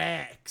enough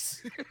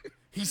wax.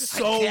 He's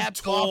so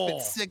tall.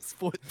 At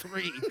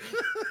 6'3".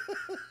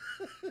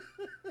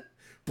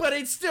 But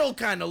it still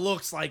kind of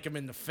looks like him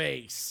in the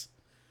face.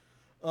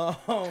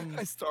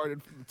 I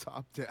started from the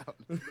top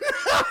down.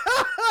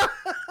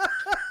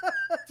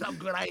 That's how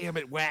good I am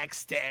at wax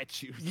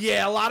statues.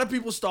 Yeah, a lot of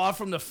people start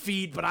from the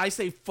feet, but I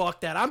say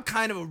fuck that. I'm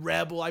kind of a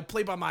rebel. I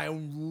play by my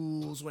own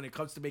rules when it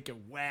comes to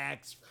making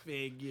wax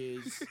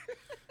figures.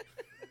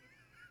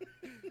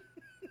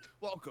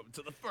 Welcome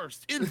to the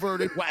first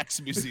inverted wax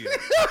museum.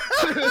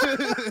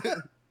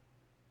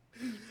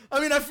 I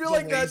mean, I feel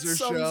like that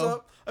sums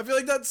up. I feel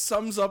like that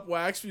sums up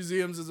wax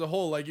museums as a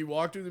whole. Like, you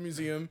walk through the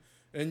museum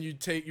and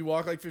you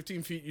walk like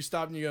 15 feet, you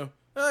stop and you go,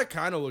 that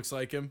kind of looks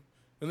like him.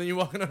 And then you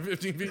walk another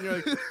 15 feet and you're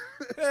like,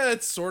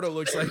 it sort of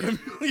looks like him.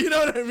 You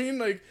know what I mean?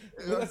 Like,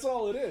 that's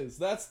all it is.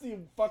 That's the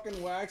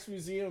fucking wax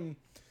museum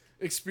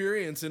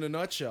experience in a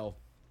nutshell.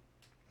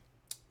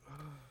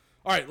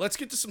 All right, let's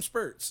get to some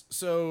spurts.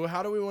 So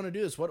how do we want to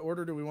do this? What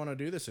order do we want to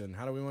do this in?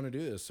 How do we want to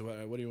do this? So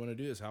what do you want to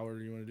do this? How order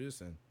do you want to do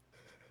this in?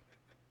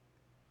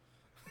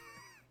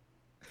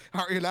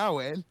 How are you now,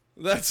 Wayne?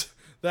 That's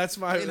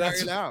my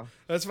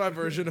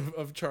version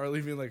of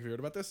Charlie being like, have you heard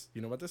about this?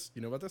 You know about this?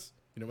 You know about this?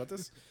 You know about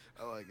this?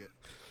 I like it.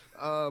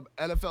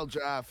 NFL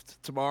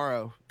draft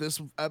tomorrow.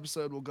 This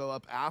episode will go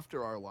up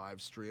after our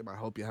live stream. I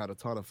hope you had a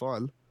ton of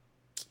fun.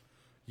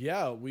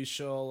 Yeah, we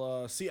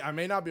shall see. I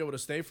may not be able to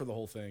stay for the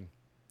whole thing.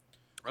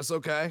 That's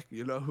okay.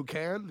 You know who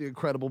can? The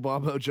incredible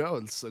Bobo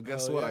Jones. So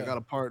guess what? Yeah. I got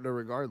a partner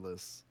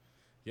regardless.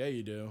 Yeah,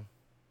 you do.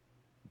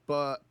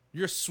 But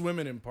you're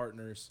swimming in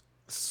partners.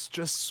 It's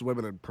just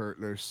swimming in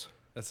partners.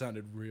 That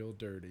sounded real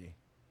dirty.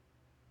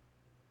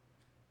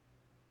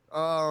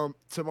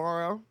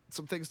 Tomorrow,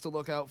 some things to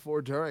look out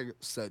for during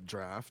said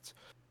draft.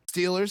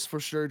 Steelers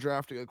for sure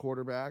drafting a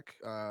quarterback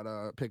at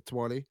pick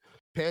 20.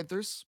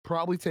 Panthers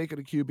probably taking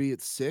a QB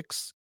at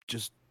 6.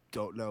 Just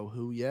don't know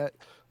who yet.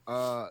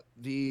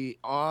 The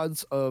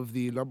odds of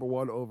the number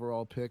 1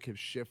 overall pick have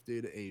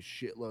shifted a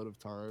shitload of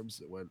times.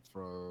 It went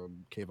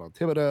from Kayvon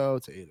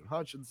Thibodeau to Aiden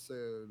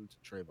Hutchinson to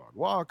Trayvon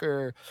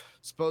Walker.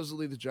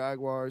 Supposedly the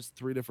Jaguars,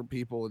 3 different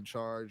people in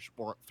charge,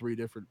 want 3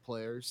 different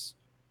players.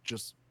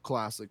 Just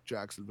classic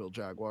Jacksonville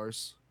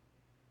Jaguars.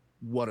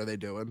 What are they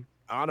doing?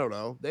 I don't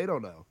know. They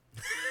don't know.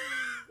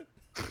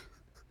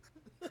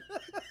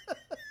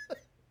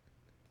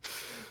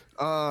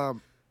 A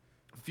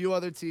few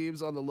other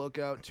teams on the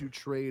lookout to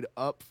trade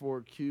up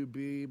for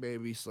QB,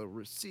 maybe some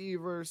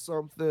receiver,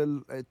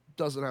 something. It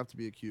doesn't have to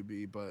be a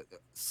QB, but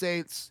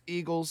Saints,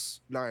 Eagles,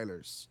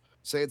 Niners.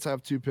 Saints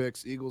have 2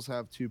 picks, Eagles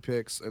have 2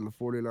 picks, and the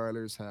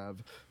 49ers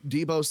have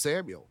Deebo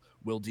Samuel.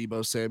 Will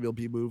Deebo Samuel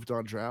be moved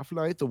on draft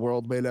night? The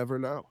world may never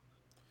know.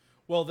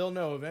 Well, they'll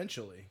know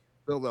eventually.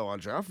 They'll know on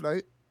draft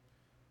night.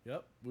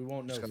 Yep, we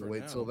won't know. Just gotta for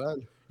wait now. till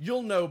then.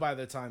 You'll know by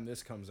the time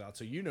this comes out,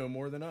 so you know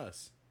more than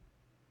us.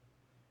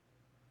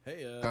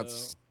 Hey,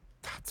 that's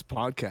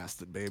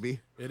podcasting,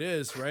 baby. It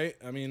is, right?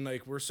 I mean,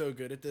 like, we're so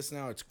good at this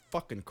now, it's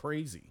fucking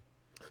crazy.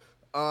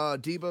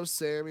 Deebo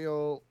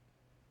Samuel,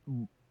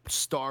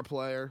 star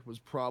player, was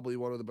probably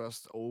one of the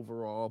best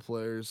overall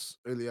players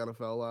in the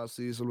NFL last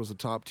season, was a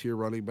top-tier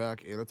running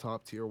back and a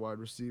top-tier wide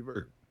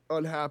receiver.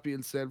 Unhappy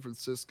in San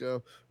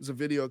Francisco. There's a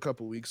video a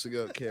couple weeks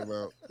ago. It came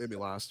out maybe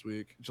last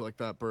week. Did you like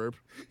that burp?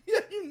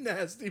 Yeah, you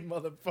nasty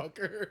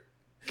motherfucker.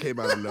 Came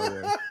out of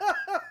nowhere.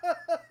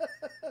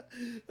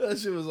 That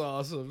shit was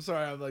awesome.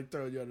 Sorry, I'm like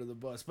throwing you under the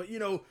bus. But you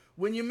know,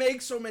 when you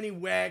make so many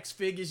wax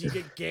figures, you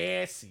get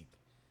gassy.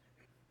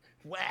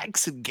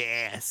 Wax and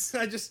gas.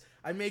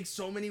 I make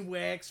so many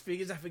wax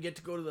figures, I forget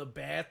to go to the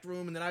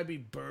bathroom, and then I'd be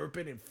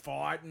burping and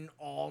farting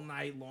all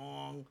night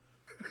long.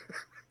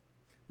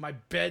 My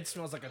bed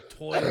smells like a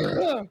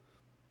toilet.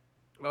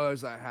 Oh,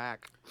 there's that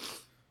hack.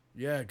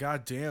 Yeah,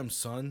 goddamn,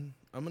 son.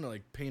 I'm gonna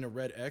like paint a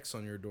red X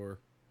on your door.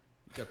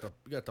 You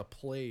got the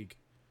plague.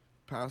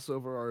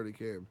 Passover already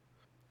came.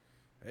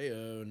 Hey,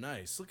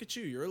 nice. Look at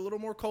you. You're a little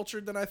more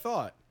cultured than I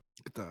thought.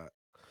 Look at that.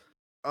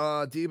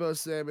 Deebo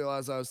Samuel,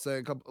 as I was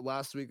saying,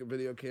 last week a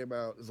video came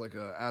out. It was like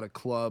at a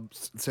club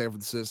in San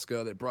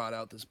Francisco. They brought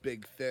out this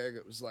big thing.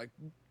 It was like,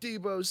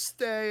 Deebo's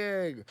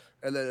staying.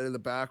 And then in the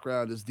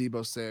background is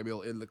Deebo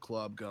Samuel in the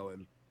club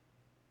going,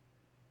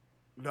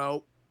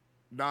 No,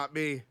 not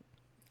me.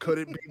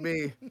 Couldn't be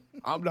me.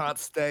 I'm not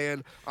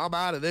staying. I'm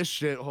out of this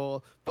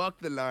shithole. Fuck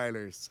the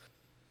Niners.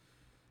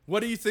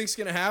 What do you think's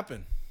gonna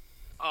happen?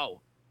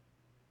 Oh,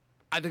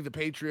 I think the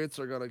Patriots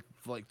are gonna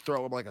like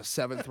throw him like a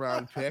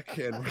 7th-round pick,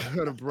 and we're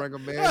gonna bring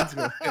him in. He's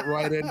gonna fit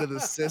right into the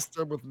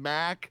system with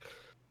Mac.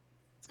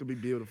 It's gonna be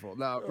beautiful.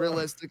 Now,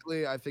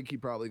 realistically, I think he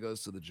probably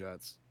goes to the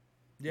Jets,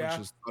 Yeah.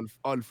 which is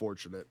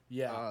unfortunate.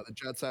 Yeah. The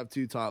Jets have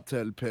 2 top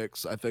 10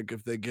 picks. I think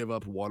if they give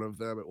up one of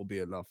them, it will be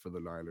enough for the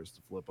Niners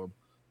to flip them.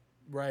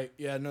 Right.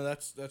 Yeah. No,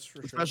 that's for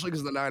sure. Especially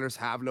because the Niners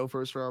have no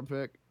 1st-round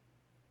pick.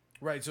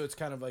 Right. So it's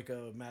kind of like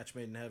a match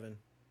made in heaven.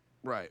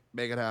 Right.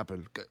 Make it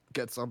happen.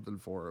 Get something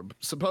for him.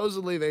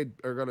 Supposedly they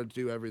are going to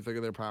do everything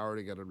in their power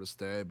to get him to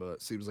stay, but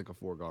it seems like a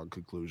foregone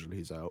conclusion.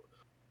 He's out.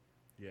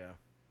 Yeah.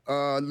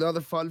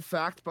 Another fun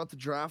fact about the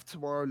draft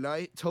tomorrow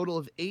night. Total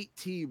of 8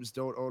 teams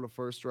don't own a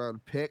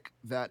 1st-round pick.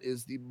 That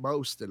is the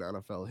most in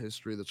NFL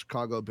history. The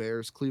Chicago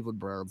Bears, Cleveland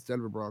Browns,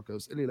 Denver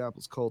Broncos,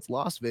 Indianapolis Colts,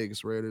 Las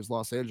Vegas Raiders,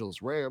 Los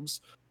Angeles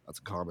Rams. That's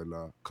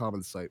a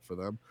common sight for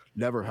them.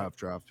 Never have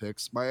draft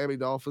picks. Miami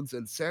Dolphins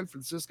and San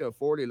Francisco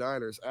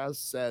 49ers, as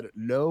said,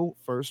 no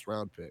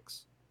 1st-round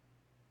picks.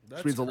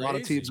 That's Which means crazy. a lot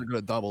of teams are going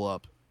to double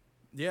up.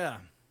 Yeah.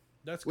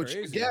 That's Which,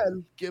 crazy.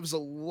 again, gives a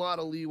lot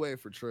of leeway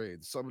for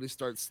trades. Somebody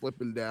starts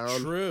slipping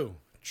down.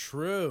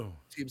 True.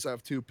 Teams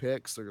have 2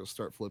 picks. They're going to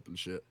start flipping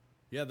shit.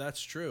 Yeah,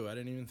 that's true. I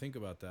didn't even think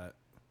about that.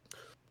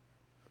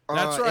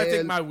 That's where I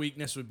think my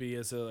weakness would be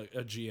as a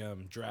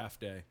GM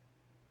draft day.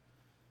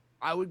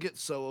 I would get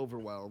so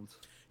overwhelmed.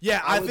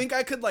 Yeah, I think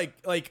I could like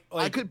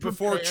I could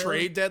before prepare.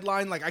 trade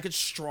deadline, like I could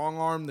strong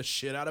arm the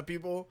shit out of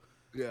people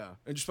Yeah.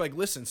 and just be like,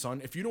 listen,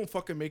 son, if you don't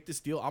fucking make this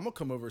deal, I'm gonna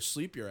come over and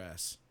sleep your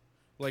ass.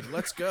 Like,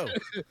 let's go.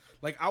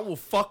 Like, I will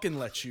fucking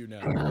let you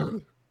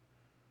know.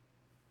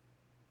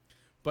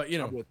 But you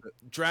know,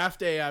 draft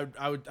day,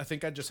 I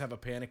think I'd just have a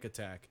panic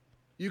attack.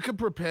 You can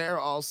prepare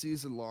all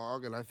season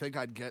long, and I think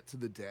I'd get to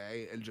the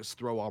day and just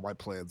throw all my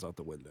plans out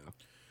the window.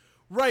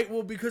 Right.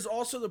 Well, because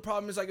also the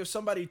problem is like if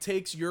somebody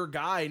takes your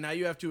guy, now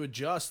you have to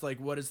adjust like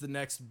what is the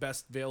next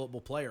best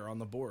available player on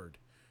the board.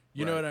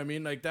 You know what I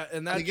mean? Like that,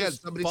 and that again,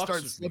 just somebody fucks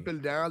starts with slipping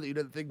me. down that you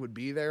didn't think would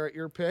be there at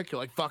your pick. You're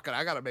like, fuck it,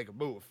 I gotta make a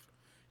move.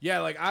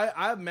 Yeah, like I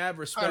have mad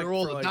respect. I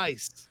roll for, the like,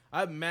 dice. I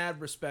have mad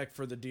respect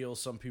for the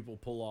deals some people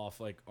pull off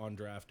like on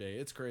draft day.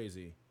 It's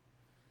crazy.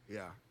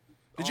 Yeah.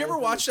 Did you ever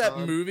watch that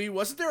movie?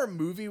 Wasn't there a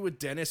movie with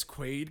Dennis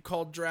Quaid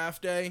called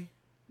Draft Day?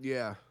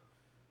 Yeah.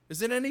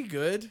 Is it any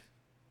good?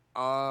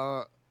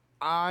 That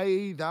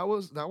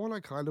one I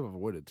kind of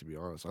avoided, to be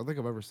honest. I don't think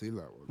I've ever seen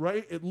that one.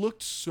 Right? It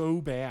looked so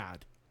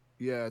bad.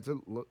 Yeah, it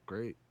didn't look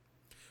great.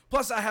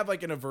 Plus, I have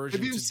like an aversion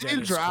If to you've seen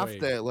Dennis Draft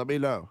Quaid. Day, let me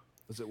know.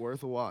 Is it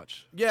worth a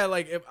watch? Yeah,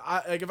 like if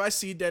I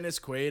see Dennis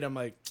Quaid, I'm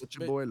like, Let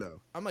your boy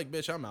know. I'm like,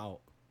 bitch, I'm out.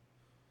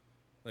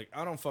 Like,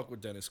 I don't fuck with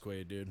Dennis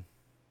Quaid, dude.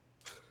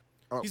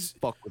 I don't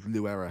fuck with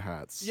New Era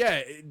hats.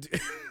 Yeah,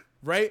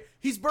 right?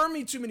 He's burned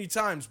me too many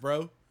times,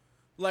 bro.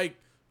 Like,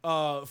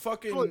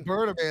 fucking. He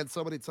burned a man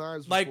so many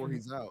times before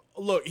he's out.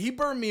 Look, he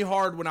burned me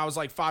hard when I was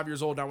like 5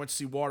 years old and I went to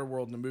see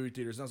Waterworld in the movie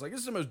theaters. And I was like,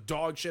 this is the most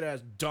dog shit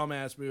ass,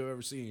 dumbass movie I've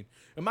ever seen.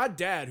 And my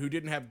dad, who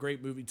didn't have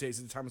great movie taste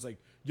at the time, was like,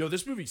 yo,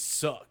 this movie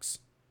sucks.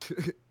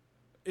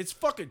 It's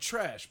fucking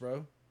trash,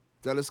 bro.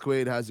 Dennis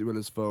Quaid has you in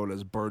his phone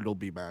as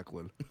Bartleby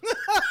Macklin.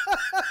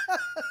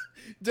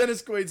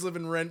 Dennis Quaid's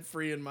living rent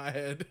free in my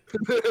head.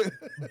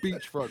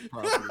 Beachfront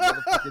property.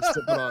 Motherfucker's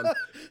sipping on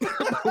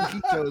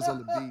mojitos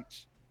on the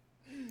beach.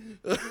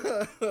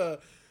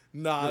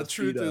 Nah, the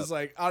truth feet is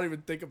like I don't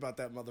even think about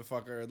that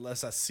motherfucker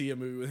unless I see a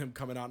movie with him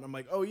coming out and I'm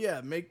like, oh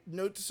yeah, make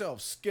note to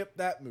self, skip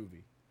that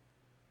movie.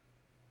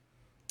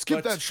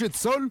 Skip that shit,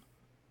 son.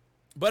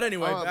 But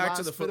anyway, back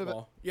to the last bit of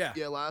football. Yeah.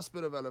 Yeah, last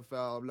bit of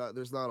NFL.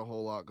 There's not a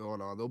whole lot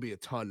going on. There'll be a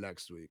ton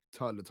next week.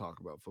 Ton to talk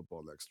about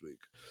football next week.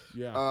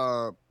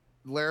 Yeah.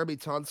 Laramie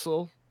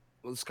Tunsil.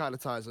 This kind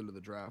of ties into the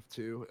draft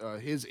too.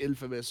 His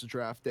infamous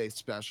draft day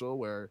special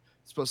where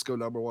he's supposed to go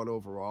number 1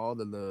 overall.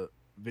 Then the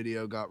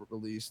video got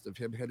released of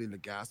him hitting the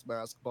gas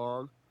mask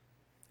bong.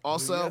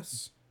 Also,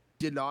 yes.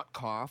 did not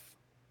cough.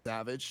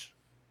 Savage.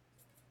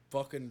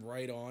 Fucking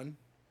right on.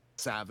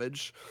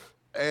 Savage.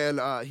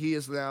 And he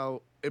is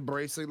now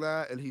embracing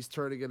that, and he's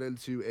turning it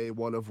into a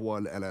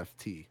 1-of-1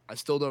 NFT. I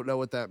still don't know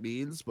what that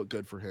means, but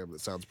good for him. That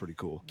sounds pretty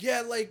cool.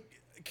 Yeah, like,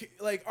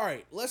 all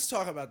right, let's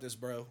talk about this,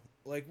 bro.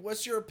 Like,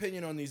 what's your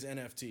opinion on these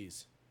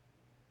NFTs?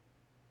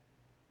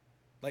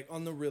 Like,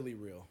 on the really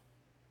real.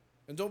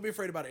 And don't be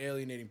afraid about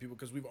alienating people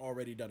because we've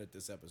already done it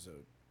this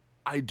episode.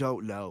 I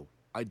don't know.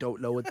 I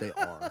don't know what they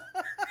are.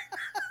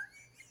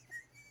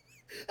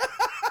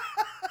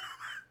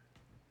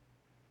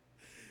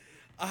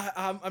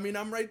 I mean,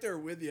 I'm right there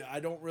with you. I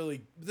don't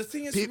really. The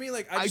thing is, for me,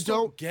 like, I just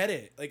don't don't get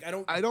it. Like, I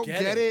don't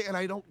get it, and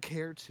I don't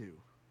care to.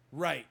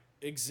 Right.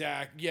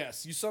 Exact.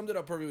 Yes, you summed it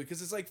up perfectly.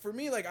 Because it's like, for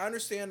me, like, I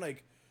understand,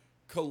 like,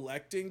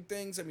 collecting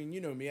things. I mean, you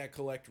know me, I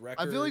collect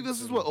records. I feel like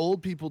this is what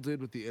old people did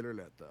with the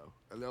internet, though.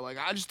 And they're like,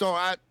 I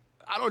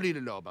don't need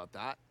to know about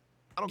that.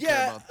 I don't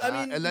care about that.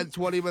 I mean, and then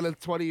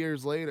 20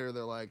 years later,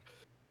 they're like,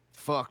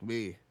 fuck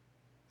me.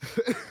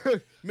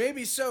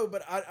 Maybe so,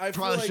 but I feel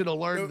Probably like should have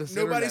learned this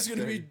nobody's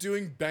internet going to be thing.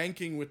 doing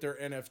banking with their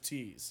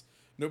NFTs.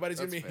 Nobody's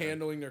going to be That's fair.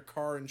 handling their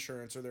car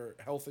insurance or their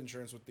health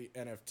insurance with the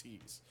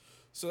NFTs.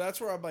 So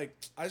that's where I'm like,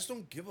 I just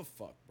don't give a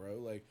fuck, bro.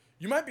 Like,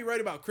 you might be right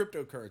about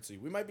cryptocurrency.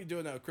 We might be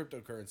doing that with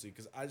cryptocurrency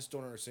because I just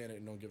don't understand it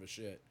and don't give a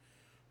shit.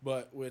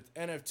 But with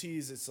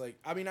NFTs, it's like,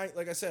 I mean,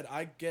 like I said,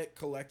 I get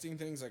collecting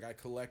things. Like, I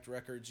collect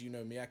records. You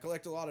know me. I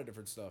collect a lot of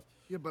different stuff.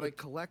 Yeah, but I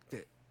collect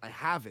it. I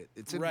have it.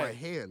 It's in my Right.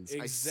 hands.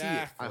 I see it.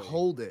 Exactly. I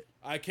hold it.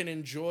 I can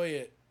enjoy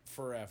it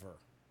forever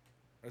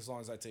as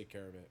long as I take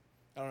care of it.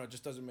 I don't know. It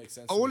just doesn't make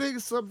sense. to me. Owning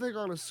something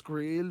on a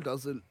screen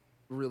doesn't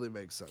really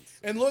make sense.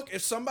 And look,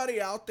 if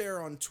somebody out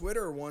there on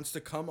Twitter wants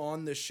to come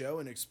on this show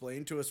and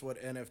explain to us what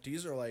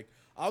NFTs are like,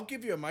 I'll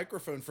give you a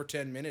microphone for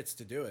 10 minutes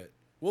to do it.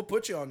 We'll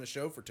put you on the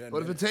show for 10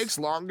 But minutes. if it takes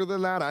longer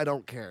than that, I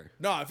don't care.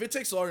 No, if it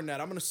takes longer than that,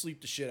 I'm going to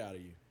sleep the shit out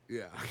of you.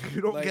 Yeah,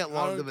 you don't Like, get I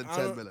longer don't- than I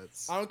 10 don't-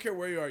 minutes. I don't care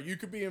where you are. You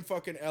could be in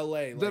fucking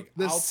LA. Like,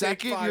 The I'll take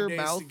second 5 your days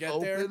mouth to get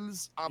there.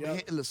 opens, I'm Yep.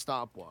 hitting the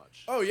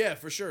stopwatch. Oh yeah,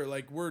 for sure.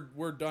 Like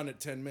we're done at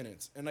 10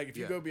 minutes. And like if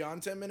you Yeah. go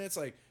beyond 10 minutes,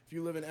 like if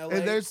you live in LA,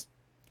 And there's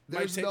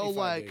might take no me 5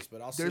 like days,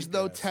 but I'll there's sleep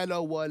no your ass.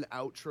 10:01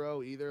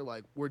 outro either.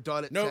 Like we're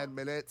done at Nope. 10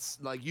 minutes.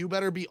 Like you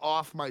better be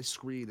off my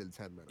screen in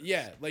 10 minutes.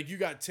 Yeah, like you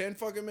got 10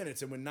 fucking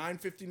minutes, and when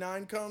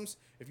 9:59 comes,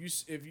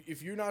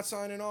 if you're not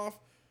signing off,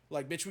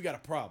 like bitch, we got a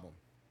problem,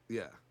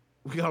 Yeah.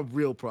 We got a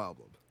real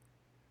problem.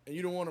 and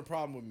you don't want a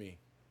problem with me.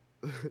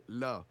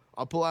 No.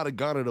 I'll pull out a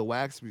gun at a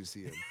wax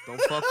museum. Don't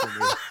fuck with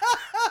me.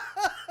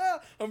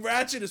 I'm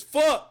ratchet as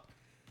fuck.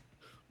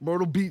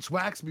 Myrtle Beach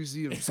Wax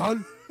Museum,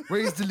 son.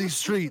 Raised in these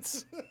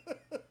streets.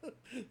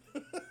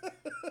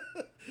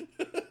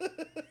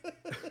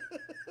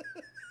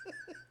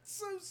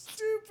 So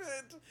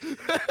stupid.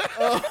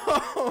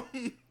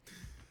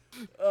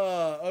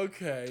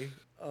 Okay.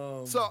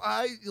 So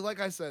like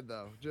I said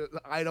though,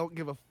 I don't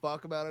give a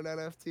fuck about an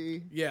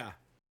NFT. Yeah.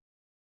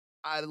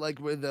 I like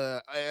with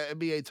the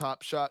NBA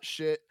Top Shot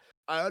shit.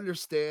 I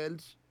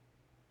understand,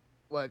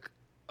 like,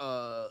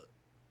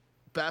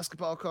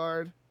 basketball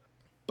card,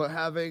 but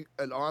having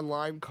an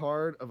online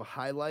card of a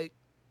highlight,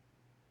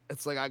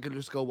 it's like I could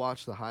just go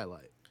watch the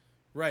highlight.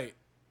 Right.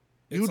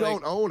 You It's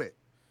don't like- own it.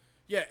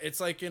 Yeah, it's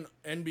like an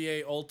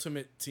NBA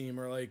Ultimate Team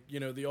or like, you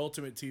know, the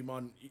Ultimate Team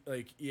on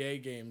like EA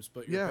games,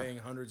 but you're Yeah. paying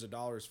hundreds of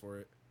dollars for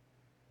it.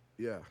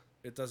 Yeah.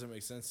 It doesn't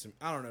make sense to me.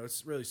 I don't know.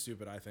 It's really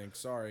stupid, I think.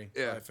 Sorry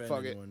Yeah, if I offend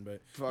fuck it. anyone.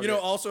 But, Fuck you know,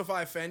 it. also if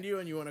I offend you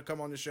and you want to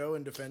come on the show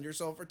and defend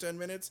yourself for 10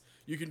 minutes,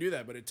 you can do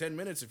that. But at 10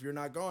 minutes, if you're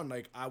not gone,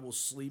 like, I will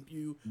sleep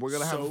you We're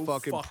gonna have a so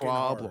fucking hard.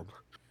 problem.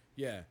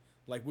 Yeah.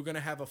 Like, we're going to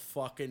have a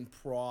fucking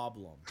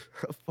problem.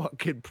 A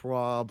fucking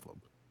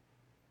problem.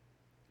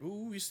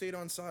 Ooh, we stayed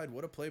on side.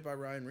 What a play by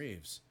Ryan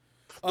Reeves.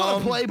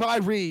 Play by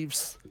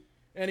Reeves.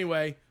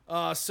 Anyway,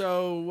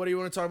 so what do you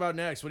want to talk about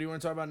next? What do you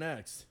want to talk about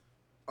next?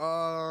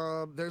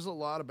 There's a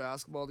lot of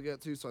basketball to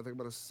get to, so I think I'm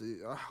gonna see.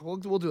 We'll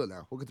do it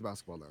now. We'll get to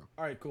basketball now.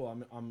 All right, cool.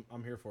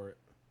 I'm here for it.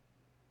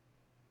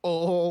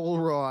 All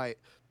right.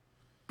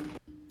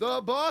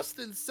 The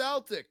Boston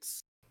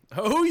Celtics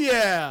Oh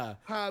yeah.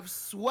 have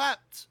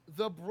swept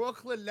the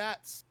Brooklyn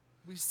Nets.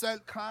 We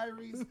sent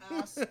Kyrie's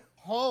ass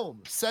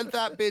home. Sent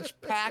that bitch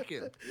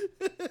packing.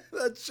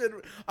 That shit.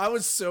 I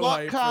was so Fuck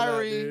hyped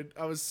Kyrie. for that, dude.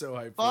 I was so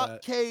hyped for Fuck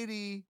that.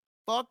 Katie.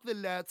 Fuck the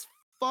Nets.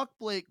 Fuck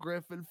Blake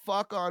Griffin.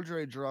 Fuck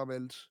Andre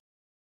Drummond.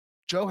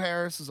 Joe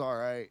Harris is all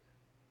right.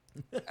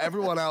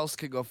 Everyone else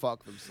can go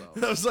fuck themselves.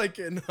 That was like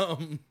in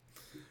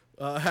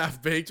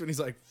Half Baked when he's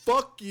like,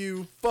 "Fuck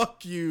you,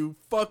 fuck you,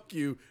 fuck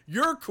you.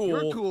 You're cool.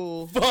 You're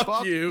cool.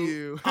 Fuck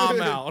you. I'm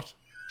out."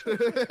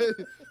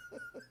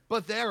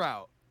 But they're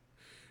out.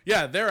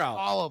 Yeah, they're out.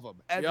 All of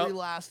them. Every Yep.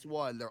 last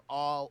one. They're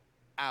all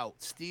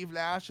out. Steve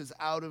Nash is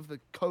out of the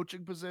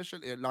coaching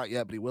position. Not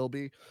yet, but he will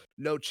be.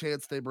 No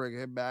chance they bring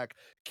him back.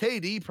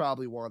 KD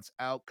probably wants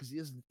out because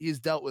he's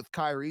dealt with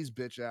Kyrie's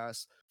bitch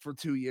ass for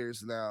 2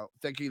 years now,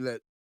 thinking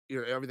that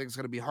everything's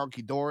gonna be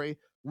hunky dory.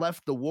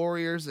 Left the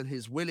Warriors and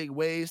his winning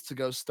ways to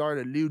go start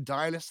a new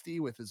dynasty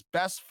with his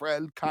best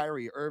friend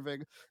Kyrie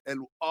Irving,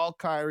 and all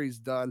Kyrie's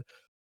done,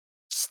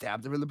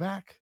 stabbed him in the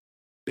back.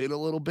 Been a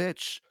little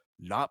bitch.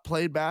 Not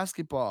played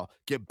basketball,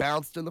 get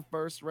bounced in the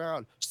first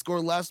round,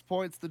 score less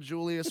points than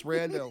Julius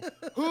Randle,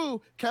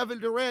 who Kevin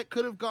Durant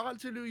could have gone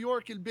to New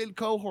York and been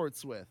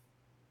cohorts with.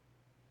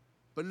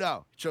 But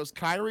no, he chose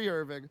Kyrie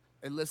Irving,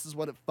 and this is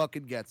what it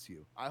fucking gets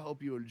you. I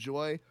hope you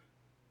enjoy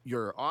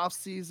your off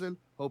season.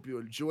 Hope you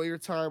enjoy your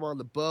time on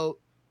the boat,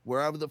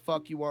 wherever the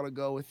fuck you want to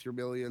go with your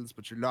millions,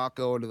 but you're not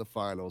going to the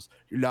finals.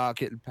 You're not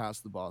getting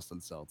past the Boston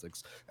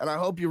Celtics. And I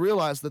hope you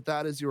realize that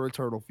that is your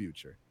eternal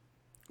future.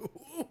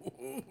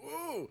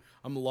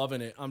 I'm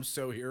loving it. I'm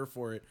so here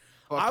for it.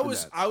 Fuck I the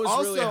was Nets. really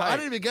also, I hyped.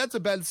 didn't even get to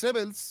Ben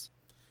Simmons.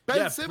 Ben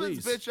Yeah,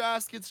 Simmons' please. bitch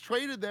ass gets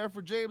traded there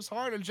for James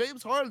Harden.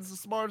 James Harden's the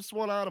smartest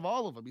one out of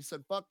all of them. He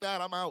said, "Fuck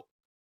that, I'm out.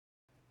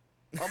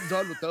 I'm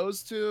done with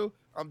those two.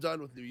 I'm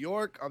done with New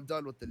York. I'm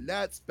done with the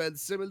Nets. Ben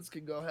Simmons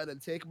can go ahead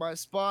and take my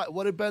spot."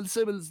 What did Ben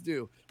Simmons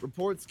do?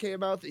 Reports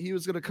came out that he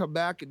was going to come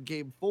back in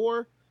Game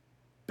 4.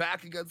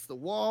 back against the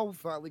wall. We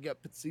finally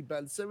get to see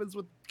Ben Simmons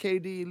with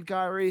KD and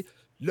Kyrie.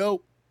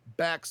 Nope,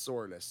 back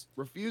soreness.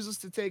 Refuses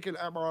to take an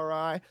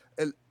MRI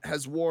and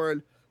has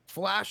worn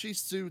flashy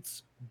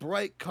suits,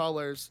 bright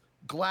colors,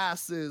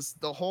 glasses,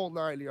 the whole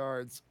 9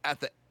 yards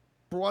at the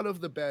front of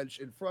the bench,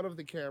 in front of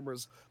the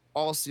cameras,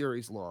 all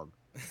series long.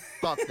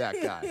 Fuck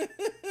that guy.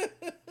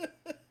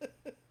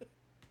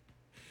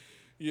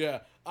 Yeah,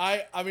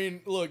 I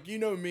mean, look, you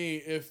know me.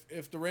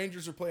 If the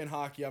Rangers are playing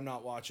hockey, I'm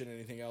not watching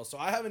anything else. So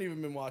I haven't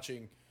even been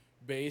watching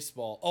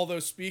baseball. Although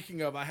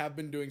speaking of, I have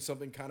been doing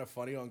something kind of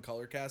funny on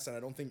Colorcast, and I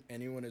don't think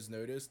anyone has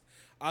noticed.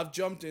 I've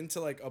jumped into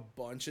like a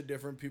bunch of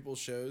different people's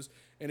shows,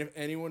 and if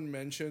anyone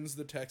mentions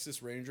the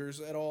Texas Rangers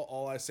at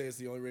all I say is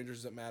the only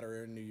Rangers that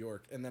matter are in New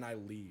York, and then I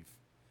leave.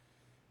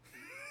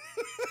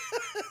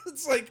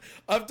 It's like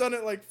I've done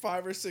it like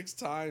 5 or 6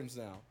 times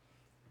now.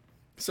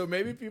 So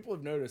maybe people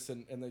have noticed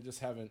and they just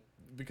haven't,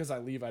 because I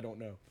leave. I don't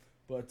know,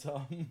 but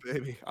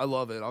Baby, I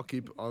love it. I'll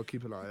keep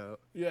an eye out.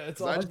 yeah,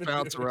 it's all I I've just been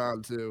bounce doing.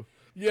 around too.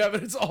 Yeah,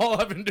 but it's all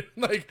I've been doing.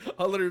 Like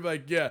I'll literally be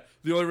like, yeah,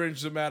 the only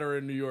Rangers that matter are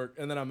in New York,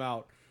 and then I'm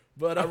out.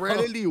 But I ran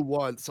into you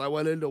once. I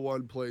went into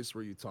one place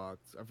where you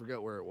talked. I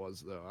forget where it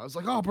was though. I was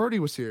like, oh, Birdie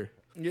was here.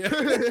 yeah,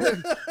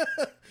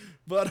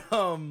 but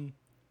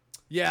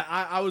yeah,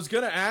 I was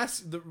gonna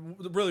ask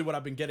really what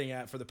I've been getting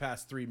at for the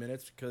past 3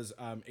 minutes, because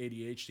I'm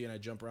ADHD and I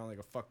jump around like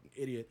a fucking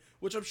idiot,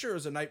 which I'm sure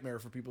is a nightmare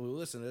for people who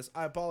listen to this.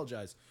 I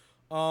apologize.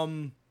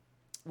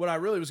 What I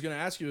really was gonna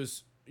ask you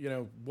is, you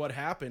know, what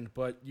happened,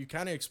 but you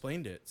kind of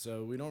explained it,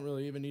 so we don't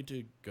really even need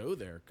to go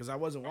there because I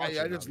wasn't watching.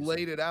 I just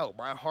laid it out.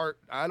 My heart.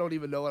 I don't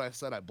even know what I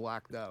said. I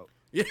blacked out.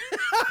 Yeah.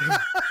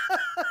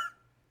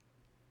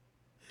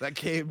 That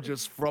came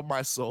just from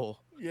my soul.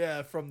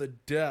 Yeah, from the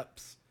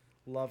depths.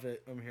 Love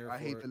it. I'm here. I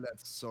for hate it. the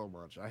Nets so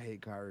much. I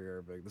hate Kyrie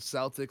Irving. The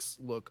Celtics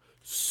look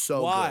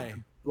so Why?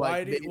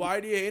 good. Why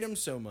do you hate him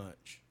so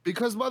much?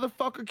 Because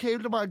motherfucker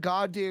came to my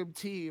goddamn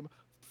team,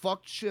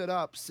 fucked shit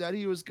up, said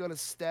he was gonna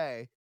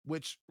stay,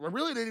 which I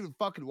really didn't even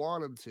fucking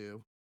want him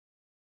to.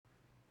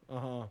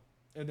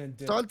 And then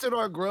Stunted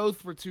our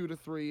growth for 2 to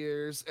 3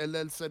 years, and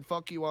then said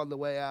fuck you on the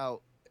way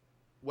out.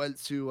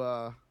 Went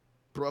to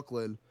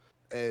Brooklyn,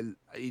 and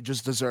he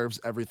just deserves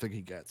everything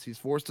he gets. He's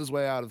forced his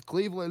way out of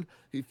Cleveland.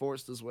 He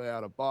forced his way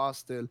out of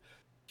Boston.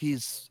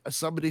 He's,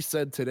 somebody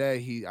said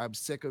today, I'm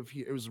sick of,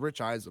 it was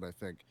Rich Eisen, I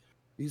think.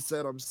 He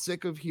said, I'm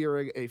sick of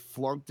hearing a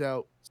flunked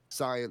out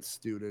science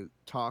student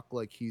talk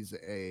like he's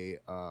a,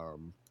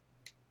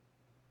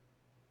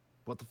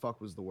 what the fuck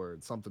was the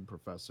word? Something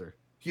professor.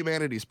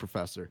 Humanities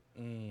professor.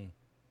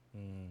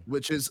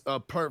 Which is a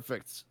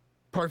perfect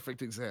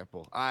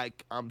example.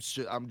 I'm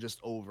just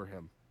over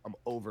him. I'm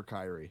over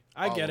Kyrie.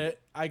 I get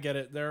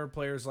it. There are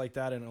players like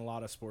that in a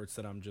lot of sports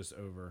that I'm just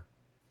over.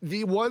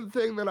 The one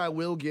thing that I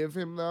will give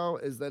him, though,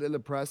 is that in the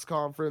press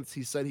conference,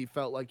 he said he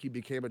felt like he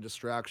became a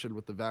distraction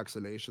with the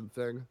vaccination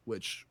thing,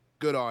 which,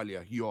 good on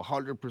you. You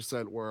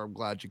 100% were. I'm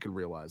glad you can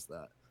realize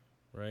that.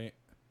 Right?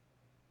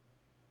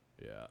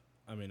 Yeah.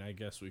 I mean, I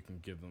guess we can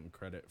give them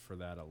credit for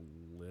that a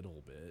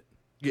little bit.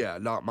 Yeah,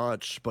 not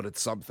much, but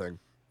it's something.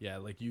 Yeah,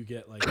 like you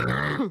get like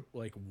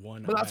like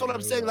one. But that's what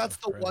I'm saying. iota That's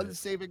of the credit. one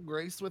saving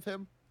grace with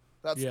him.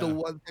 That's the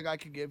one thing I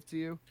can give to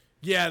you.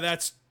 Yeah,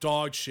 that's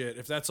dog shit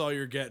if that's all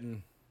you're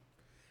getting.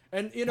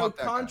 And, you know, Fuck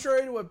that guy.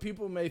 contrary to what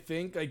people may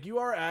think, like, you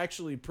are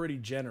actually pretty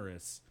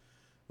generous.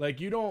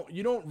 Like, you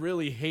don't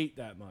really hate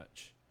that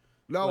much.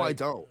 No, Like, I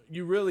don't.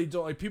 You really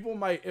don't.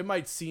 Like, it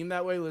might seem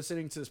that way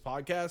listening to this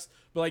podcast,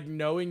 but, like,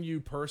 knowing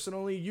you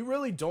personally, you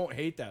really don't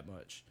hate that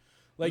much.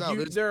 Like,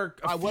 No, there are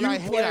a few when I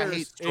hate, players. I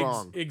hate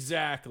strong.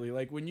 Exactly.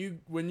 Like, when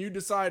you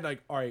decide,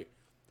 like, all right,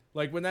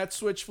 like, when that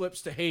switch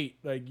flips to hate,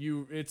 like,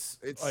 it's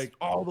like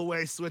all the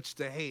way switched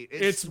to hate.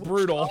 It's switched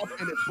brutal. off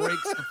and it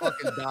breaks the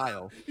fucking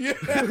dial. yeah,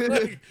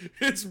 like,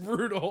 it's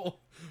brutal.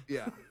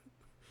 Yeah.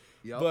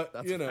 Yep, But,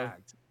 that's you a know,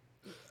 fact.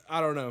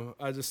 I don't know.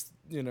 I just,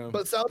 you know.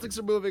 But Celtics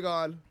are moving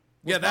on.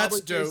 Yeah, that's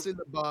probably dope. facing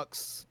the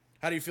Bucks.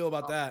 How do you feel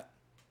about that?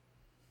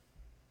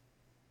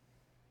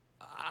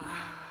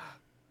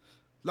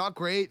 Not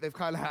great. They've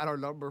kind of had our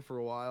number for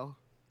a while.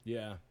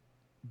 Yeah.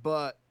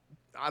 But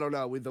I don't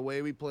know. With the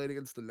way we played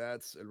against the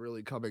Nets and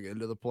really coming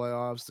into the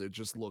playoffs, it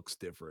just looks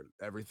different.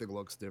 Everything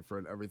looks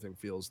different. Everything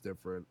feels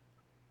different.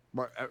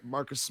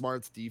 Marcus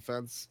Smart's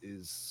defense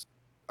is,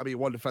 I mean,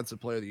 one defensive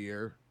player of the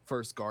year,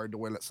 first guard to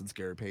win it since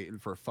Gary Payton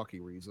for a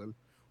fucking reason.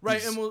 Right,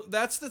 He's and well,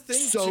 that's the thing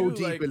so too.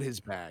 deep Like, in his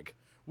bag.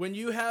 when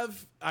you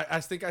have, I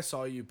think I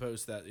saw you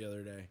post that the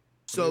other day. Or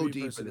So maybe you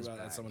deep posted in his about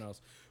that bag. someone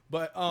else.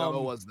 But No,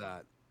 it was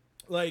that.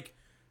 like,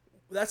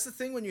 that's the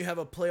thing when you have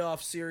a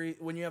playoff series,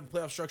 when you have a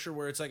playoff structure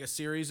where it's like a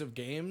series of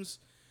games.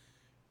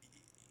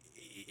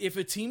 If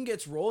a team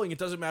gets rolling, it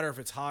doesn't matter if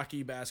it's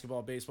hockey,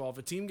 basketball, baseball. If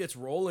a team gets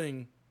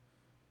rolling,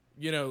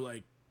 you know,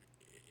 like,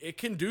 it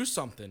can do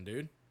something,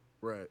 dude.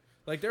 Right.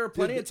 Like, there are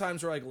plenty of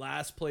times where, like,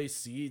 last place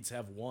seeds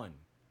have won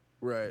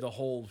Right. the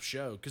whole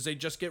show because they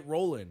just get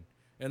rolling.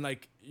 And,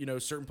 like, you know,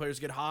 certain players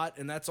get hot,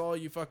 and that's all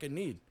you fucking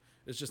need.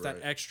 It's just that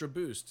Right. extra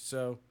boost.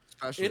 So,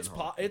 especially in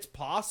hockey. it's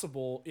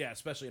possible, yeah,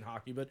 especially in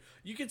hockey, but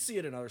you can see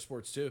it in other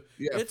sports too.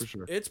 Yeah, it's for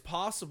sure. it's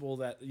possible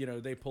that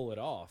they pull it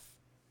off.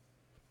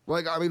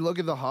 Like, I mean, look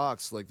at the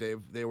Hawks. Like,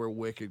 they were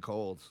wicked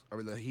cold. I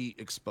mean, the Heat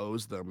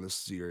exposed them this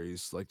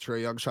series. Like,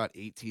 Trae Young shot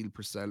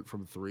 18%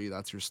 from three.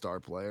 That's your star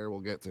player.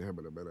 We'll get to him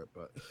in a minute.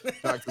 But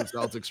back to the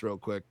Celtics real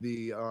quick.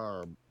 The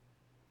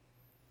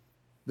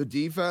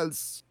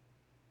defense,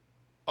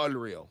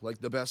 unreal.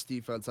 Like, the best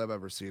defense I've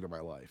ever seen in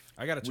my life.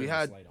 I gotta turn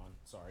this light on.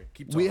 Sorry,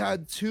 keep talking. We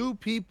had two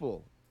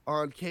people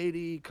on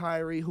KD,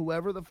 Kyrie,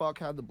 whoever the fuck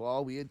had the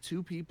ball. We had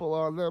two people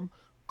on them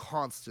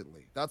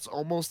constantly. That's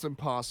almost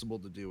impossible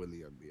to do in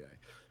the NBA.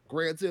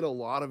 Granted, a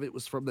lot of it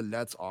was from the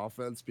Nets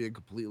offense being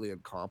completely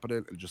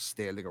incompetent and just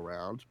standing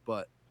around,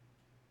 but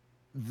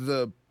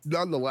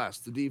nonetheless,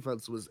 the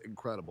defense was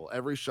incredible.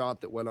 Every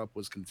shot that went up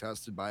was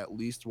contested by at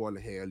least one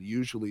hand,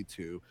 usually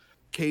two.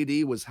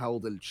 KD was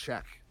held in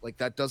check. Like,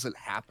 that doesn't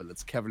happen.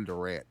 It's Kevin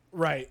Durant.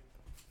 Right.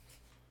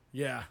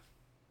 Yeah.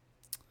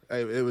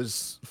 It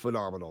was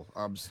phenomenal.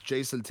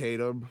 Jason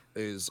Tatum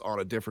is on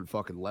a different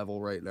fucking level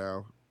right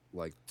now.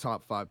 Like,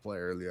 top 5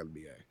 player in the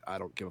NBA. I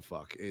don't give a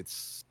fuck.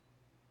 It's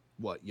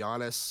what,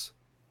 Giannis,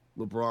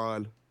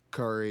 LeBron,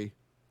 Curry,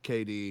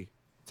 KD,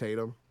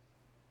 Tatum.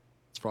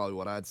 It's probably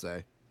what I'd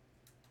say.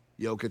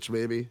 Jokic,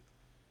 maybe.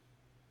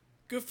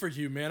 Good for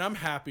you, man. I'm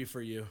happy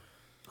for you.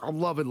 I'm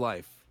loving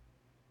life.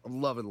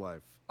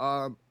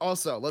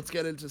 Also, let's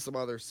get into some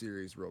other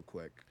series real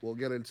quick. We'll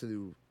get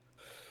into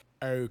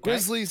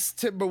Grizzlies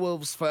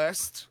Timberwolves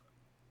first.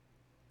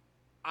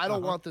 I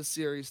don't want this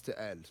series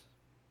to end.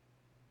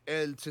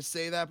 And to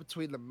say that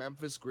between the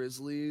Memphis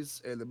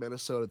Grizzlies and the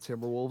Minnesota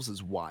Timberwolves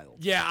is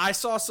wild. Yeah, I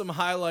saw some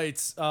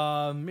highlights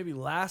maybe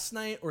last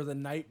night or the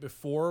night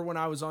before when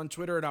I was on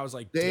Twitter, and I was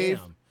like,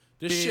 damn,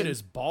 this shit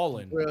is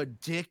balling.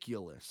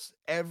 Ridiculous.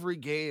 Every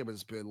game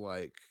has been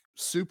like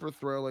super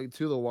thrilling,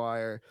 to the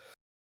wire.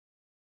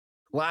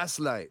 Last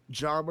night,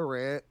 Ja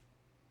Morant,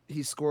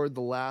 he scored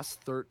the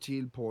last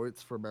 13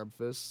 points for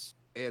Memphis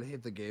and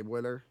hit the game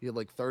winner. He had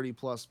like 30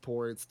 plus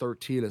points,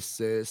 13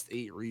 assists,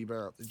 8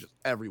 rebounds, just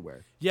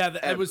everywhere. Yeah,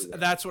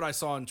 that's what I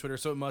saw on Twitter.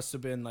 So it must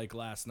have been like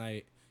last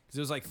night because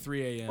it was like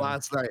 3 a.m.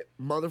 Last night,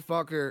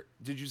 motherfucker.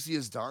 Did you see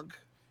his dunk?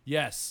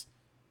 Yes,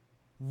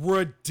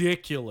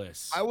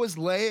 ridiculous. I was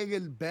laying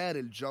in bed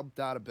and jumped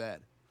out of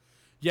bed.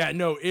 Yeah,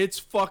 no, it's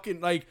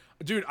fucking like,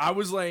 dude. I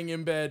was laying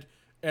in bed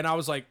and I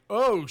was like,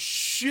 oh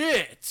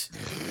shit,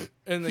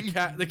 and the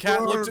cat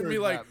looked at me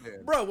like,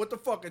 bro, what the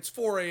fuck? It's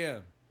 4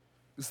 a.m.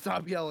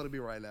 Stop yelling at me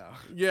right now.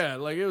 Yeah,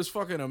 like it was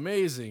fucking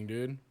amazing,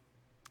 dude.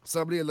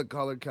 Somebody in the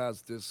Color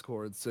Cast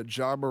Discord said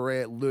Ja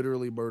Morant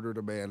literally murdered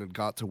a man and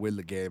got to win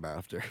the game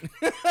after.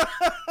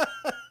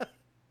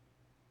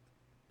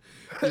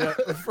 Yeah,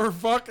 for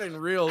fucking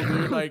real,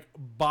 dude. Like,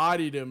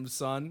 bodied him,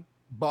 son.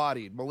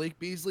 Bodied. Malik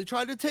Beasley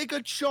tried to take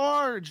a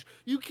charge.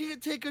 You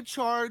can't take a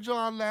charge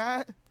on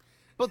that.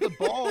 But the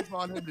ball's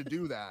on him to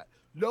do that.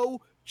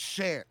 No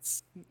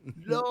chance.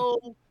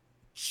 No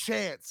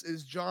chance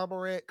is Ja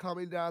Morant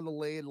coming down the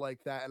lane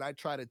like that, and I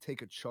try to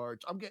take a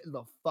charge. I'm getting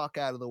the fuck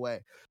out of the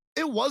way.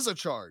 It was a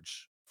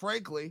charge,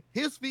 frankly.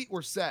 His feet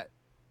were set.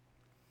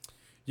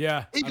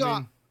 Yeah, he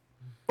got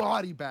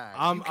body bag.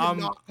 You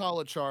cannot call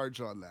a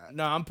charge on that.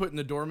 No, I'm putting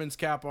the doorman's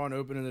cap on,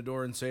 opening the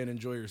door, and saying,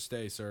 "Enjoy your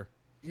stay, sir."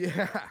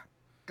 Yeah,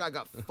 guy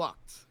got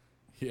fucked.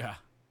 Yeah,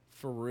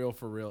 for real,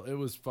 for real. It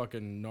was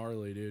fucking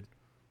gnarly, dude.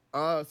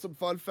 Some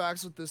fun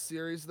facts with this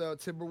series, though.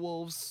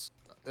 Timberwolves,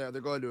 they're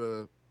going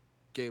to a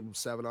Game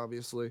 7,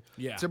 obviously.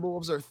 Yeah.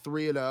 Timberwolves are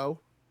 3-0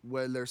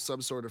 when there's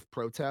some sort of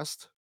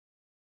protest.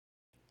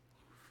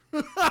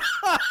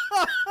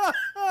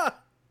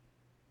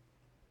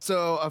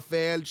 So a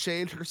fan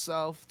chained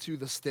herself to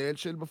the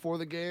stanchion before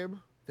the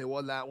game. They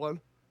won that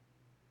one.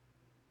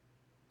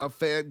 A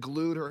fan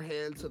glued her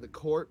hand to the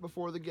court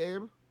before the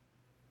game.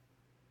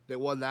 They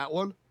won that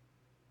one.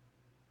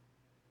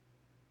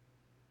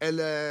 And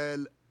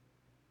then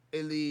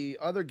in the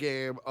other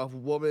game, a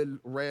woman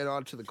ran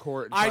onto the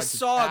court. And I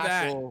saw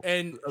that,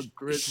 and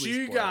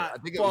she got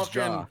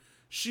fucking.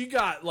 She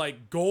got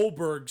like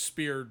Goldberg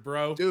speared,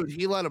 bro. Dude,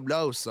 he let him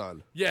know,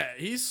 son. Yeah,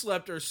 he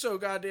slept her so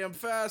goddamn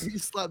fast. He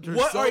slept her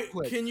so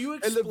quick. Can you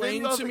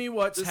explain to me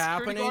what's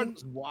happening? The security guard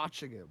was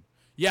watching him.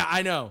 Yeah,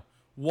 I know.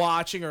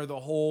 Watching her the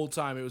whole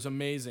time. It was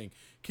amazing.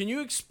 Can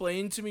you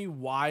explain to me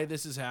why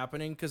this is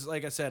happening? Because,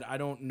 like I said, I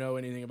don't know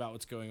anything about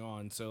what's going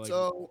on.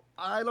 So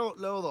I don't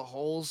know the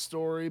whole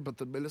story, but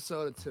the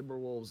Minnesota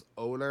Timberwolves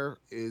owner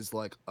is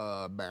like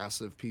a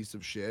massive piece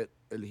of shit,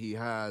 and he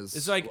has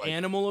it's like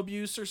animal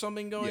abuse or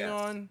something going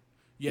on.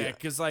 Yeah,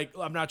 because like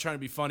I'm not trying to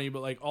be funny,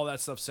 but like all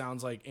that stuff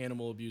sounds like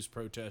animal abuse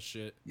protest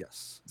shit.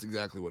 Yes, it's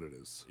exactly what it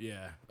is.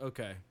 Yeah.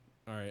 Okay.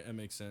 All right, that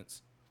makes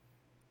sense.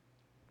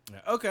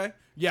 Yeah. Okay.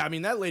 Yeah, I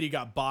mean that lady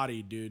got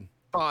bodied, dude.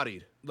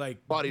 Bodied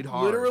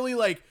hard. Literally,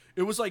 like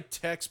it was like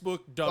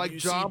textbook WCW.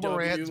 Like Ja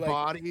Morant's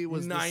body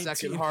was the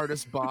second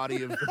hardest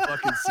body of the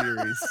fucking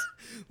series.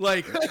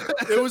 Like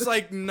it was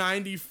like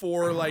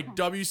 94, like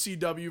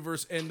WCW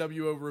versus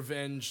NWO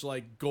Revenge,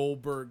 like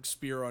Goldberg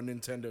spear on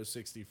Nintendo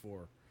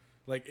 64.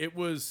 Like it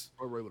was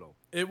Or Ray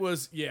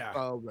yeah,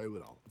 Oh, Ray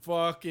Woodall.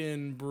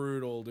 fucking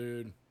brutal,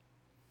 dude.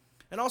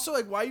 And also,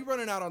 like, why are you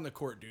running out on the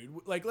court, dude?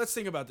 Like, let's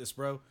think about this,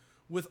 bro.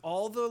 With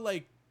all the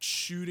like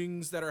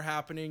shootings that are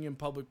happening in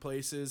public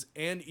places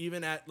and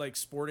even at like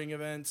sporting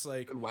events,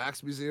 like And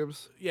wax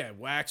museums. yeah,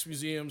 wax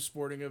museums,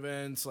 sporting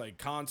events, like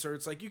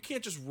concerts, like you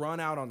can't just run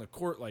out on the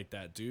court like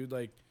that, dude.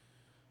 Like,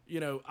 you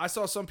know, I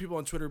saw some people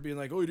on Twitter being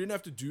like, "Oh, you didn't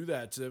have to do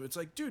that to them." It's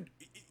like, dude,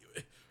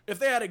 if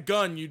they had a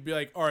gun, you'd be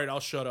like, "All right, I'll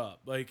shut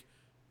up." Like,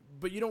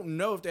 but you don't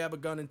know if they have a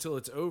gun until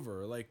it's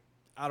over. Like,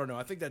 I don't know.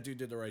 I think that dude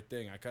did the right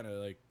thing. I kind of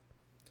like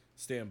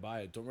stand by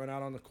it. Don't run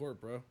out on the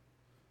court, bro.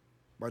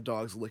 My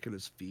dog's licking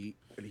his feet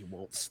and he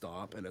won't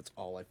stop, and it's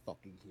all I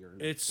fucking hear.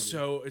 It's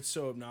so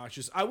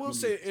obnoxious. I will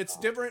say it's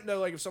different though.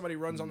 Like if somebody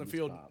runs on the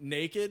field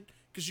naked,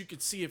 because you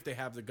could see if they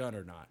have the gun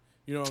or not.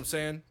 You know what I'm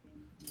saying?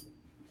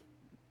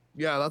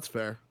 Yeah, that's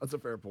fair. That's a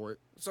fair point.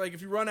 So like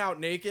if you run out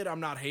naked,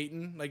 I'm not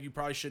hating. Like you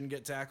probably shouldn't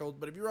get tackled.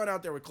 But if you run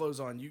out there with clothes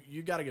on,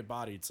 you got to get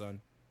bodied,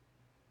 son.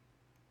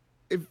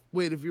 If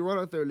you run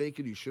out there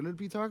naked, you shouldn't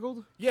be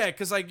tackled. Yeah,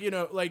 because like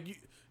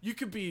you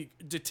could be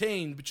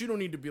detained, but you don't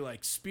need to be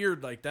like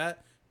speared like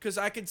that. Because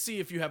I can see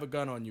if you have a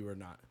gun on you or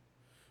not.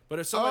 But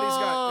if somebody's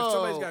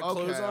got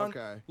clothes on,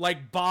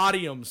 like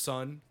body them,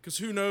 son. Because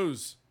who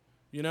knows?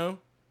 You know?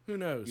 Who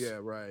knows? Yeah,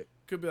 right.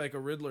 Could be like a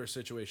Riddler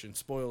situation.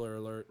 Spoiler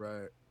alert.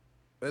 Right.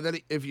 And then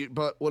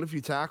what if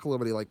you tackle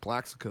him and he like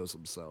Plaxicos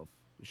himself?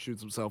 He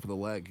shoots himself in the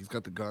leg. He's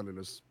got the gun in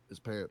his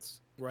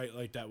pants. Right,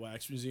 like that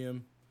wax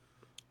museum.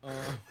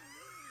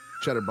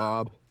 Cheddar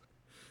Bob.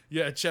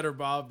 Yeah, Cheddar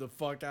Bob the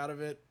fuck out of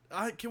it.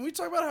 Can we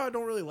talk about how I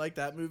don't really like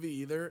that movie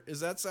either?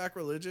 Is that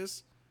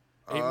sacrilegious?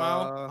 8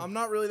 Mile? I'm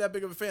not really that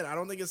big of a fan. I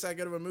don't think it's that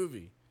good of a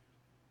movie.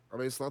 I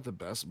mean, it's not the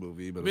best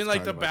movie, but I mean,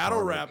 like the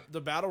battle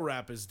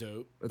rap is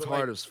dope. It's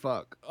hard as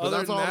fuck. But Other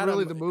that's than all that,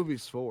 really the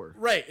movie's for.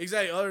 Right,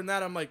 exactly. Other than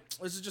that, I'm like,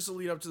 this is just a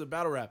lead up to the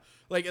battle rap.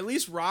 Like, at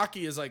least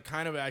Rocky is like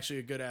kind of actually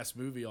a good ass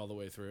movie all the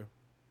way through.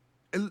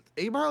 And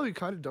 8 Mile, you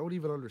kind of don't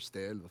even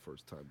understand the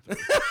first time through.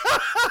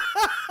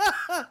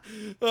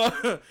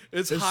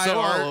 It's high so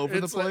art. all over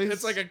the place.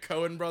 It's like a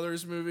Coen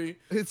Brothers movie.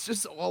 It's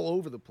just all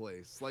over the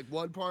place. Like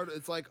one part,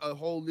 it's like a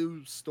whole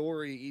new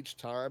story each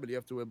time, and you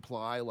have to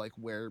imply like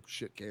where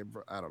shit came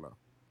from. I don't know.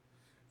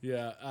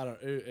 Yeah, I don't.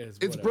 It's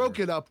whatever.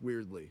 Broken up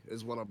weirdly,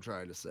 is what I'm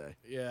trying to say.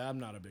 Yeah, I'm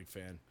not a big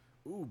fan.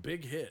 Ooh,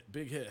 big hit.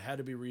 Had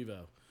to be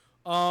Revo.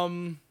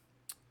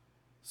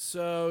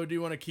 So do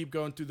you want to keep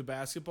going through the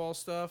basketball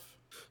stuff?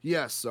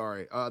 Yes,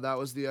 sorry. That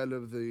was the end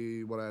of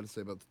what I had to say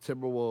about the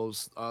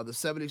Timberwolves. The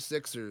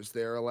 76ers,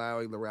 they're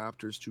allowing the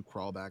Raptors to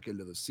crawl back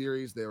into the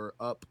series. They were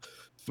up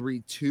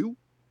 3-2.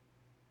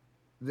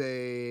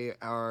 They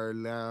are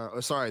now...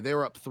 they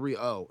were up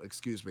 3-0.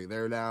 Excuse me.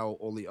 They're now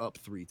only up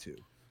 3-2.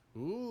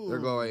 Ooh. They're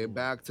going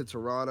back to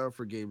Toronto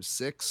for Game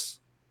 6.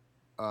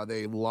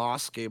 They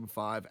lost Game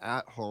 5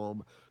 at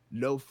home.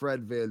 No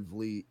Fred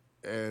VanVleet,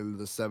 and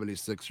the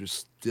 76ers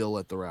still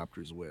let the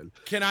Raptors win.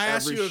 Can I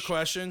ask you a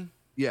question?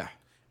 Yeah.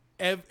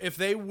 If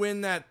they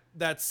win that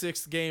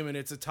 6th game and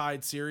it's a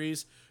tied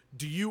series,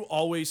 do you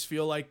always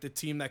feel like the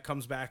team that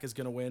comes back is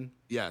going to win?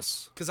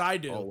 Yes. Because I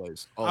do.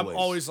 Always. I'm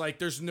always like,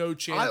 there's no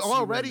chance. I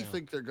already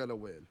think they're going to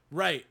win.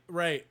 Right.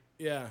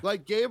 Yeah.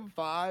 Like Game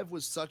 5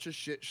 was such a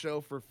shit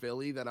show for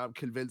Philly that I'm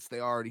convinced they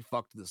already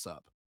fucked this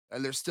up.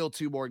 And there's still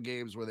 2 more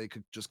games where they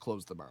could just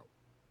close them out.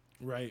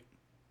 Right.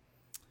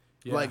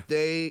 Yeah.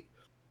 Like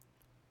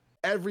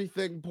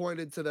everything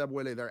pointed to them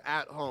winning. They're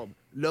at home.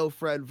 No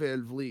Fred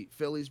VanVleet.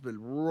 Philly's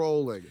been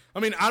rolling.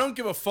 I mean, I don't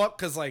give a fuck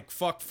because, like,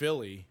 fuck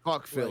Philly.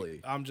 Fuck Philly.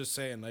 Like, I'm just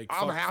saying, like,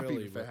 I'm fuck happy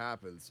Philly, if it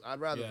happens. I'd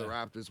rather the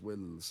Raptors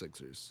win than the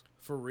Sixers.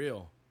 For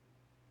real.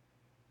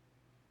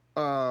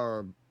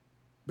 But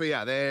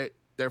yeah,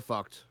 they're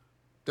fucked.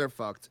 They're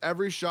fucked.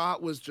 Every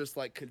shot was just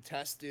like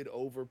contested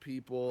over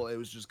people. It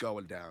was just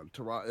going down.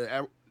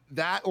 Toronto,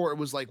 that or it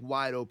was like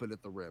wide open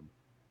at the rim.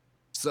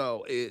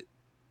 So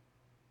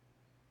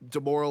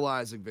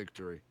demoralizing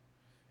victory.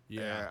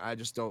 Yeah, I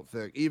just don't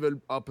think,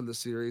 even up in the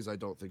series, I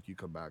don't think you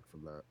come back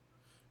from that.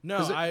 No,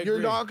 I agree.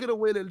 You're not gonna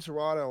win in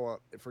Toronto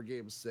for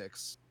Game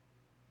 6.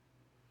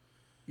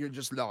 You're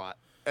just not,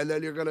 and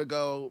then you're gonna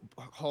go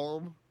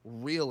home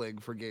reeling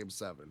for Game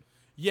 7.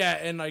 Yeah,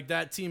 and like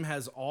that team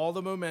has all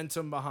the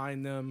momentum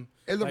behind them,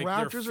 and the like,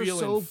 Raptors are feeling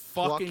so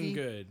fucking plucky.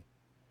 good.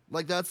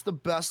 Like that's the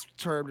best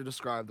term to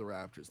describe the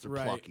Raptors. They're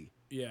plucky.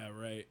 Yeah,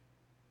 right.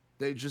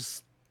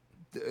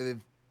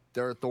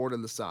 They're a thorn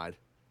in the side.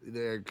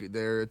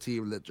 They're a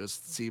team that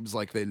just seems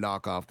like they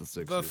knock off the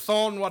Sixers. The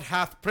thorn what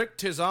hath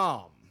pricked his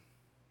arm.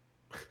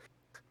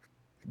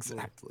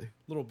 Exactly.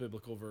 Little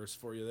biblical verse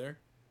for you there.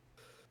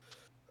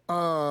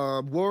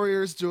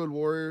 Warriors doing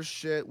Warriors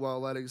shit while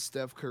letting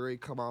Steph Curry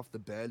come off the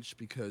bench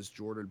because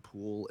Jordan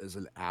Poole is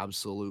an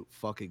absolute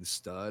fucking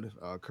stud.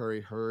 Curry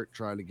hurt,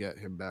 trying to get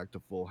him back to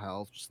full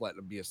health, just letting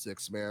him be a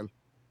 6-man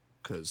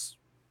because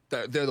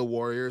they're the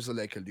Warriors and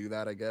they can do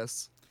that, I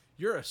guess.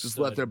 You're a just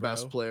stud, let their bro.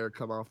 best player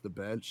come off the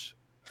bench.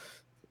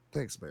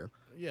 Thanks, man.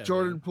 Yeah,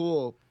 Jordan man.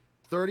 Poole,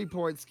 30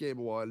 points game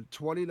 1,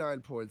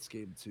 29 points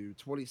game 2,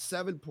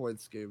 27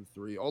 points game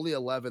 3, only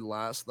 11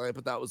 last night,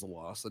 but that was a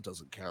loss. That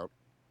doesn't count.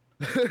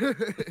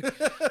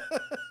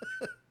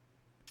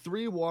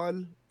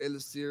 3-1 in the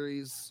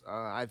series.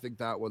 I think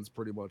that one's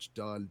pretty much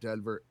done.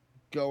 Denver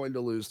going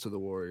to lose to the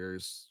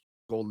Warriors.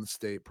 Golden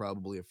State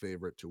probably a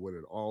favorite to win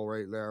it all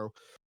right now.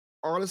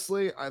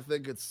 Honestly, I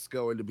think it's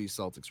going to be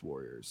Celtics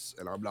Warriors,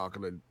 and I'm not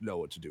going to know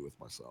what to do with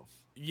myself.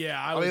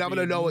 Yeah, I mean, I'm going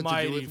to know what to do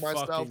mighty with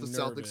myself. fucking The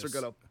Celtics nervous. are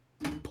going to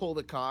pull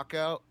the cock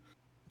out,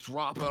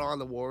 drop it on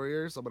the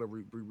Warriors. I'm going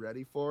to be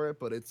ready for it,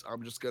 but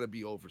I'm just going to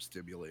be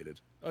overstimulated.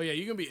 Oh yeah,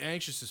 you're gonna be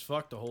anxious as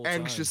fuck the whole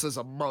time. Anxious as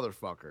a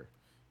motherfucker.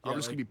 I'm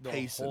just like, going to be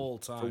pacing whole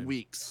for time.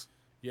 weeks.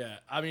 Yeah,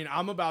 I mean,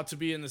 I'm about to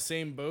be in the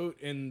same boat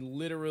in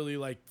literally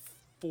like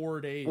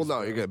 4 days. Well, no,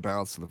 bro. you get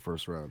bounced in the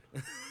first round.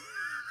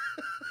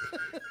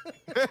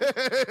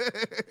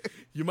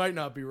 You might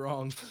not be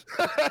wrong.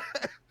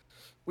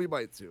 We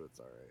might too. It's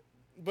all right.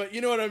 But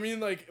you know what I mean?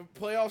 Like,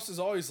 playoffs is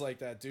always like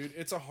that, dude.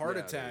 It's a heart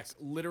Yeah, it attack. is.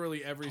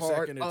 Literally every Heart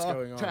second it's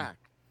going on. attack.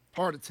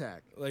 Heart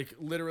attack. Like,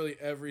 literally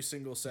every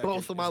single second.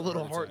 Both of my is a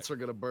little heart hearts attack. are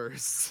gonna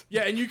burst.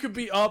 Yeah, and you could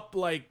be up,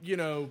 like, you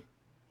know,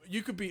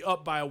 you could be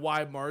up by a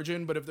wide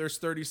margin, but if there's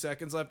 30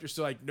 seconds left, you're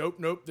still like,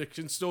 nope, this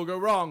can still go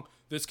wrong.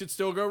 This could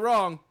still go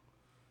wrong.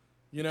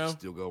 You know?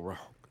 Still go wrong.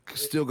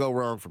 Still go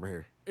wrong from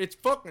here. It's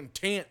fucking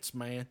tense,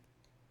 man.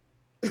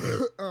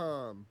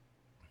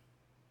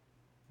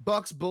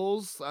 Bucks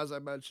Bulls, as I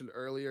mentioned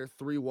earlier,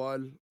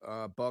 3-1.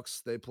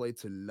 Bucks, they play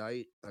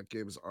tonight. That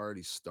game has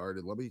already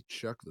started. Let me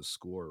check the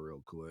score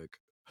real quick.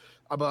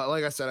 But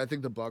like I said, I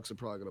think the Bucks are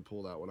probably gonna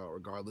pull that one out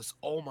regardless.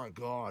 Oh my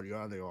god,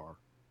 yeah, they are.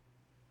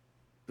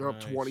 They're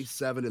up Nice.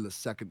 27 in the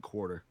second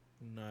quarter.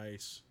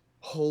 Nice.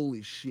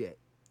 Holy shit.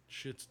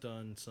 Shit's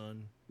done,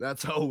 son.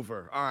 That's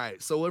over. All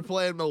right, so we're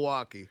playing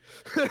Milwaukee.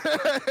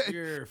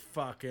 You're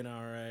fucking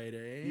alright,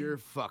 eh? You're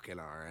fucking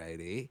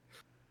alrighty.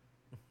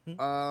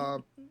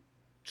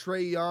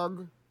 Trae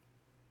Young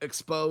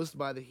exposed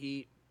by the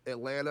Heat.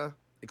 Atlanta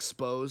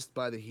exposed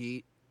by the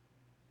Heat.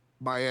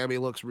 Miami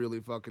looks really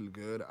fucking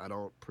good. I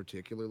don't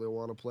particularly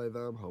want to play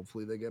them.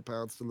 Hopefully they get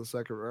pounced in the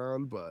second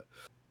round, but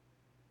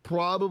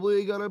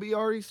probably gonna be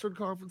our Eastern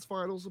Conference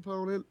Finals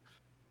opponent.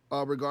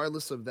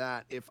 Regardless of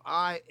that, if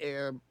I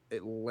am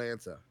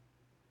Atlanta,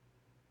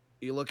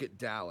 you look at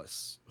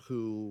Dallas,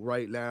 who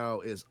right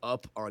now is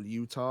up on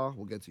Utah.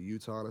 We'll get to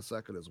Utah in a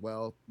second as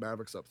well.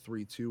 Mavericks up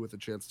 3-2 with a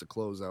chance to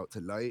close out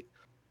tonight.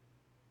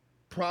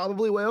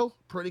 Probably will.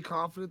 Pretty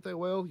confident they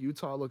will.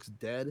 Utah looks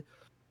dead.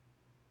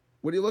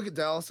 When you look at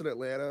Dallas and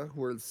Atlanta,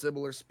 we're in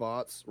similar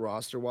spots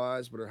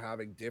roster-wise, but are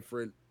having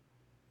different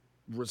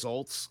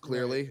results,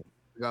 clearly. Right.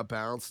 We got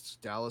bounced.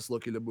 Dallas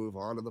looking to move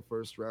on in the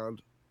first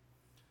round.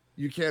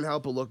 You can't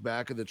help but look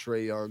back at the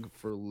Trae Young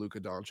for Luka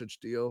Doncic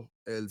deal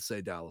and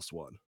say Dallas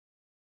won.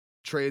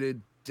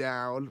 Traded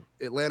down.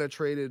 Atlanta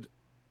traded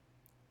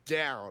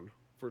down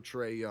for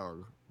Trae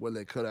Young when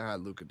they could have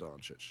had Luka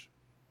Doncic.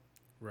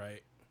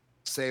 Right.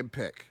 Same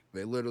pick.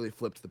 They literally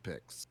flipped the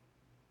picks.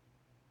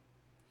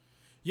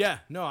 Yeah,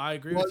 no, I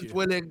agree with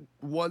you.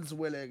 One's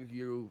winning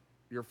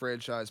your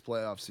franchise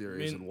playoff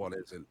series, and one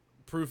isn't.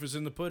 Proof is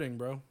in the pudding,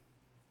 bro.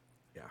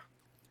 Yeah.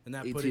 And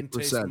that pudding 18%.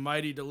 tastes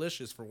mighty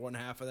delicious for one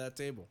half of that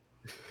table.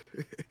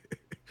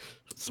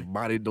 Some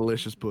mighty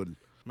delicious pudding.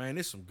 Man,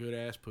 it's some good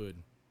ass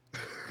pudding.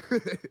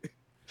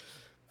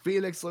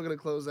 Phoenix looking to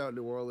close out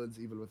New Orleans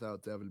even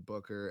without Devin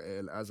Booker.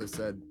 And as I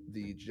said,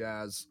 the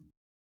Jazz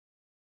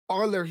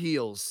on their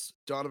heels.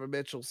 Donovan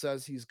Mitchell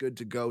says he's good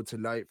to go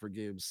tonight for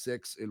game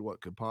 6 in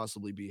what could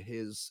possibly be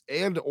his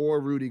and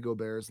or Rudy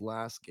Gobert's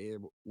last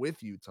game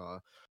with Utah.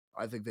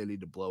 I think they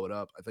need to blow it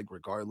up. I think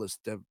regardless,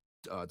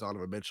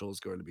 Donovan Mitchell is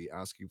going to be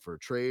asking for a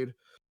trade.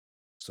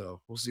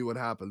 So we'll see what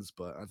happens,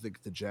 but I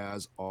think the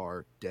Jazz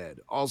are dead.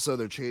 Also,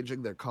 they're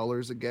changing their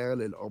colors again,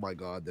 and oh my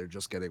god, they're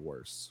just getting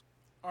worse.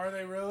 Are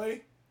they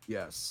really?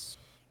 Yes.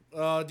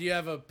 Do you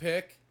have a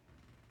pick?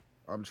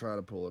 I'm trying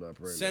to pull it up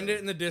right now. Send it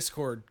in the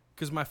Discord,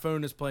 because my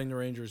phone is playing the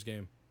Rangers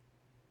game.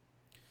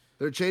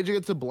 They're changing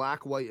it to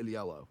black, white, and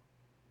yellow.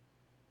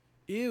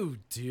 Ew,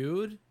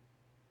 dude.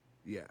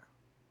 Yeah.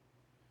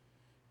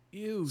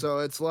 Ew, So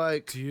it's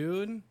like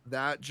dude.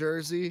 that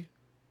jersey,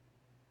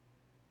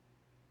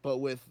 but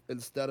with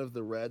instead of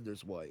the red,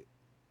 there's white.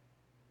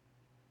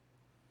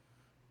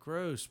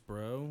 Gross,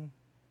 bro.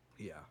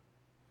 Yeah.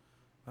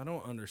 I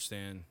don't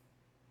understand.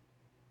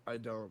 I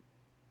don't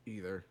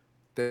either.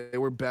 They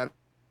were better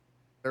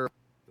in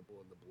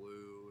the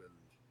blue and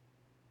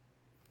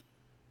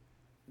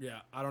Yeah,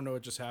 I don't know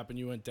what just happened.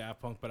 You went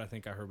Daft Punk, but I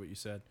think I heard what you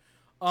said.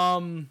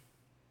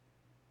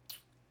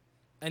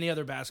 Any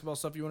other basketball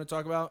stuff you want to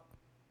talk about?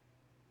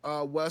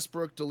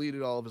 Westbrook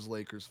deleted all of his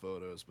Lakers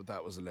photos, but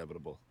that was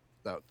inevitable.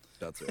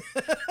 That's it.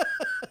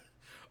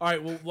 All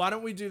right, well, why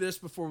don't we do this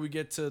before we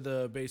get to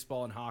the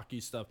baseball and hockey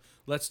stuff?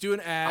 Let's do an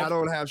ad. I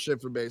don't have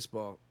shit for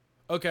baseball.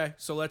 Okay,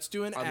 so let's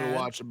do an ad. I've been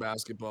watching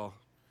basketball.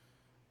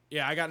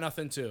 Yeah, I got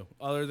nothing too,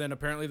 other than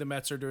apparently the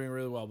Mets are doing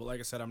really well. But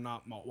like I said, I'm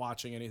not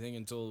watching anything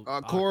until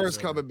Cora's hockey's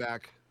over. coming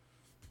back.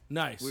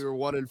 Nice. We were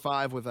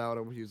 1-5 without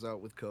him. He was out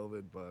with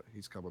COVID, but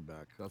he's coming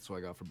back. That's what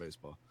I got for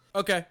baseball.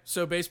 Okay,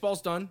 so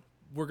baseball's done.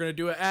 We're gonna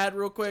do an ad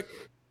real quick,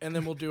 and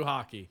then we'll do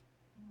hockey.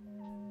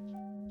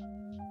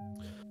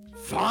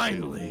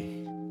 Finally!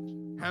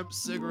 Hemp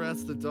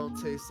cigarettes that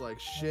don't taste like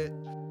shit.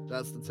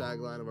 That's the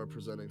tagline of our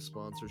presenting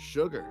sponsor,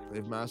 Sugar.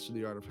 They've mastered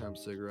the art of hemp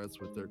cigarettes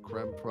with their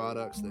creme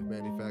products. They've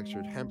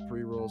manufactured hemp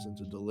pre-rolls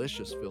into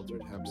delicious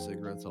filtered hemp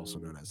cigarettes, also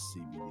known as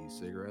CBD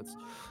cigarettes.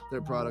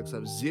 Their products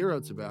have zero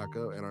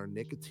tobacco and are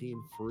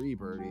nicotine-free,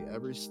 Bernie.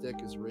 Every stick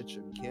is rich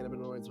in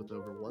cannabinoids with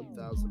over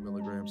 1,000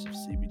 milligrams of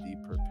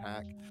CBD per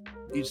pack.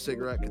 Each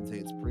cigarette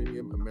contains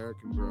premium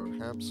American-grown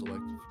hemp,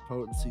 selected for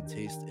potency,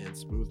 taste, and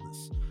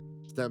smoothness.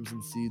 Stems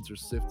and seeds are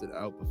sifted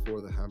out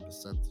before the hemp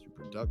is sent to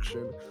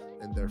production,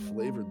 and their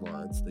flavored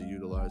lines they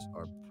utilize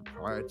are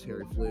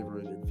proprietary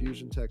flavoring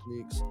infusion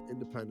techniques.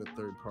 Independent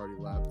third-party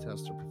lab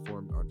tests are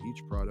performed on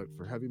each product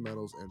for heavy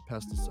metals and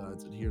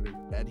pesticides,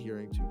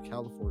 adhering to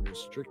California's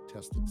strict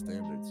testing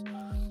standards.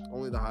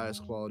 Only the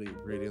highest quality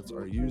ingredients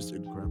are used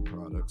in creme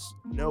products.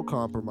 No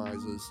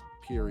compromises,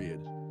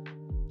 period.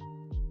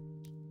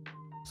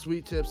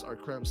 Sweet tips are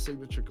Creme's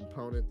signature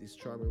component. These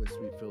charmingly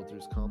sweet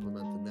filters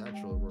complement the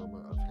natural aroma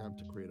of hemp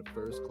to create a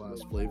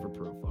first-class flavor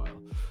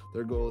profile.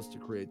 Their goal is to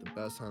create the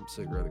best hemp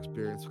cigarette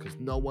experience because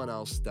no one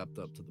else stepped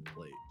up to the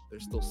plate. They're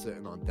still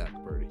sitting on deck,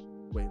 Birdie,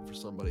 waiting for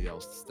somebody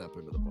else to step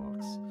into the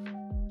box.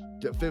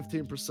 Get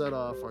 15%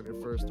 off on your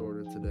first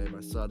order today by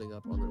signing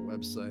up on their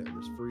website, and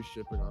there's free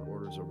shipping on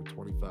orders over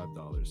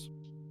 $25.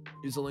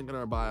 Use the link in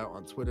our bio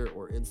on Twitter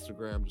or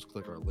Instagram. Just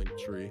click our link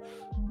tree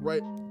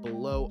right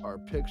below our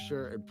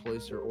picture and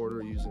place your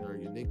order using our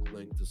unique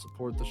link to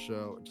support the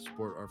show and to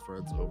support our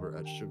friends over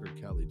at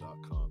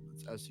sugarcali.com.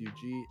 That's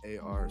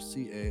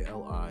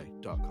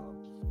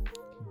SUGARCALI.com.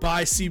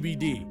 Buy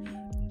CBD.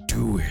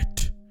 Do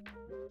it.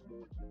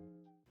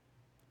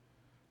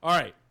 All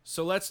right,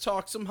 so let's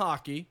talk some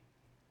hockey.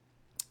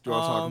 Do you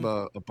want to talk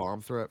about a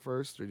bomb threat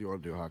first, or do you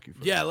want to do hockey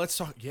first? Yeah, let's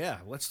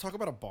talk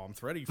about a bomb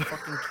threat. Are you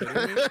fucking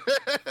kidding me?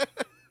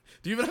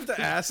 Do you even have to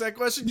ask that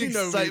question? You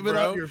know me,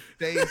 bro. On your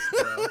face,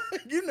 bro.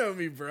 You know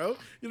me, bro.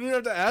 You don't even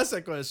have to ask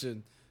that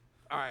question.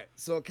 All right,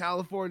 so a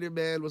California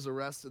man was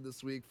arrested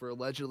this week for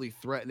allegedly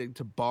threatening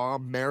to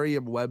bomb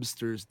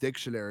Merriam-Webster's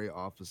dictionary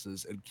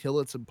offices and kill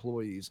its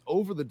employees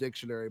over the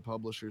dictionary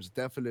publisher's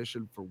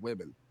definition for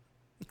women.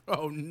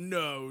 Oh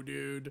no,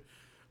 dude.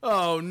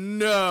 Oh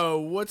no.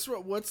 What's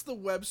the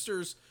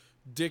Webster's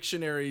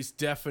Dictionary's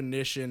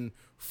definition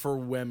for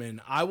women?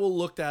 I will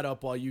look that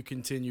up while you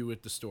continue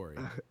with the story.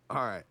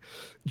 All right.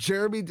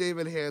 Jeremy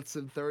David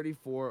Hansen,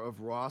 34, of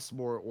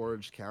Rossmore,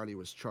 Orange County,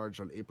 was charged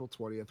on April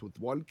 20th with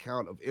one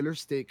count of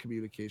interstate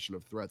communication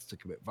of threats to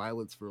commit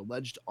violence for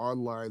alleged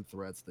online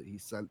threats that he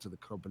sent to the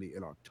company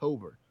in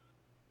October.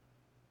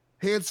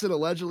 Hansen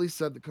allegedly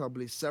sent the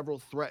company several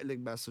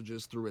threatening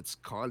messages through its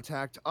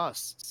Contact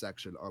Us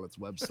section on its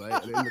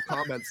website and in the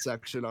comments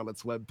section on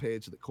its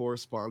webpage that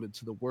corresponded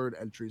to the word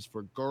entries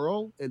for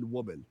girl and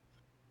woman.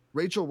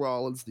 Rachel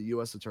Rollins, the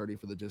U.S. Attorney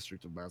for the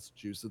District of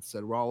Massachusetts,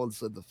 said Rollins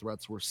said the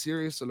threats were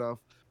serious enough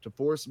to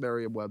force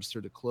Merriam-Webster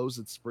to close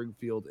its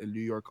Springfield and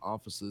New York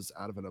offices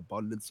out of an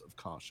abundance of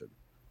caution.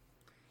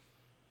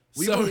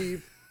 We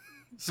believe...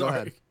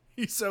 Sorry.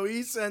 So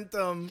he sent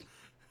them...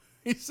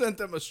 He sent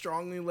them a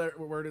strongly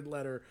worded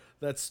letter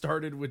that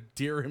started with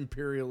 "Dear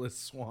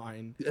Imperialist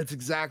Swine." That's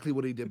exactly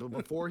what he did. But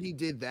before he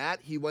did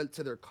that, he went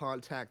to their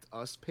Contact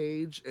Us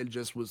page and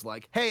just was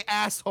like, "Hey,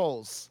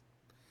 assholes."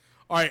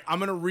 All right, I'm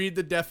going to read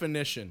the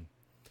definition.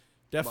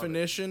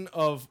 Definition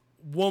of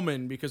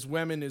woman, because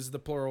women is the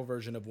plural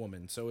version of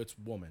woman, so it's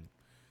woman.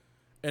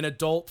 An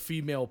adult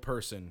female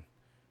person.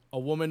 A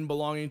woman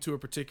belonging to a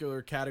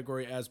particular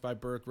category as by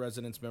birth,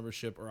 residence,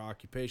 membership, or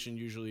occupation,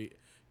 usually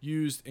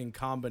used in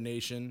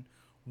combination.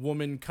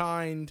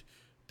 Womankind,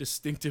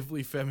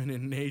 distinctively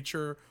feminine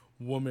nature,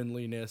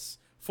 womanliness.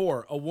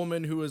 4, a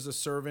woman who is a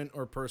servant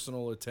or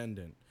personal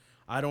attendant.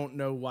 I don't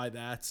know why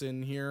that's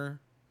in here.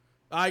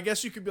 I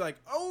guess you could be like,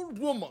 old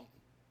woman.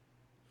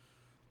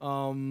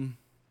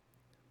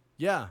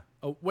 Yeah.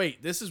 Oh,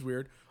 wait, this is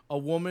weird. A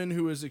woman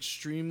who is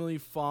extremely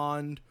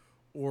fond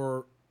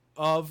or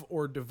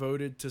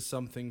devoted to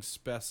something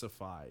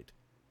specified.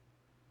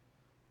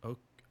 Okay,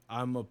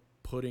 I'm a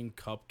pudding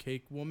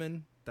cupcake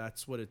woman.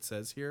 That's what it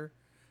says here.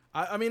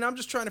 I mean, I'm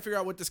just trying to figure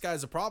out what this guy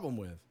has a problem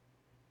with.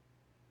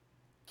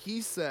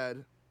 He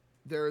said,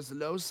 "There is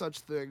no such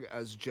thing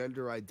as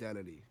gender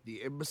identity.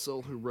 The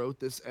imbecile who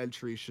wrote this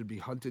entry should be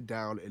hunted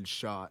down and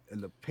shot,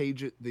 and the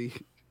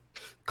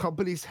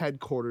company's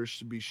headquarters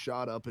should be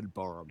shot up and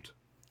bombed."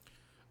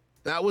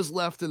 That was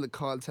left in the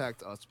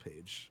Contact Us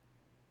page.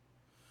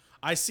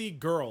 I see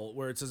girl,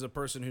 where it says a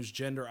person whose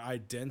gender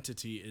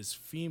identity is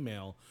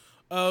female.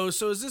 Oh,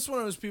 so is this one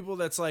of those people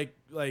that's like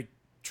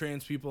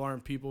trans people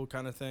aren't people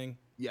kind of thing?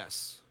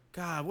 Yes.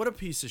 God, what a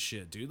piece of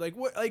shit, dude. Like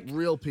what? Like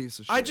real piece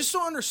of shit. I just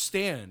don't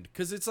understand,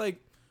 because it's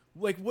like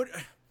what?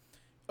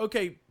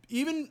 Okay,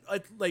 even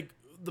like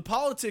the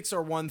politics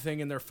are one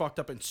thing and they're fucked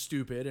up and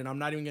stupid, and I'm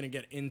not even gonna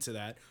get into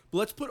that. But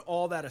let's put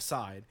all that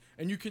aside,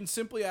 and you can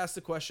simply ask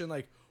the question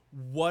like,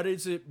 what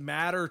does it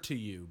matter to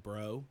you,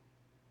 bro?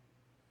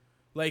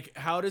 Like,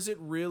 how does it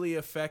really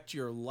affect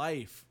your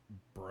life,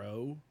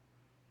 bro?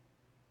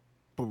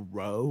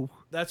 Bro.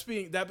 That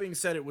being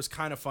said, it was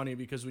kind of funny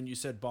because when you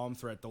said bomb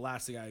threat, the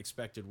last thing I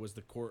expected was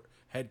the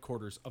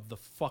headquarters of the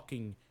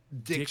fucking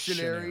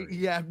dictionary.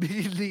 Yeah,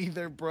 me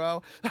neither,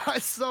 bro. I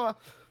saw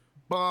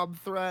bomb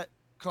threat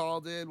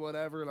called in,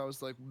 whatever, and I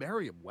was like,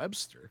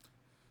 Merriam-Webster.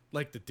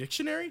 Like the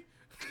dictionary?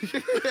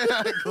 Yeah,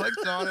 I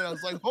clicked on it. I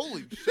was like,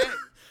 holy shit.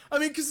 I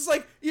mean, because it's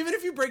like, even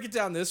if you break it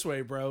down this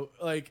way, bro,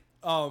 like,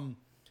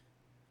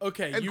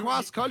 okay. And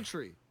cross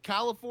country,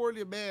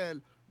 California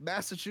man,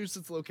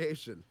 Massachusetts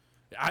location.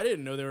 I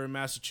didn't know they were in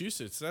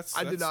Massachusetts.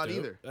 I did not dope.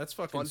 either. That's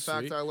fucking fun sweet.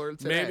 fact I learned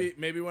today.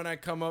 Maybe when I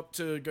come up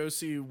to go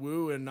see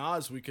Woo and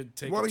Nas, we could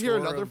take. Want a to hear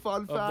tour another of,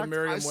 fun fact? of the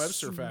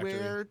Merriam-Webster factory. I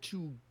swear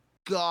to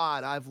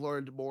God, I've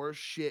learned more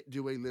shit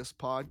doing this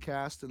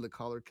podcast and the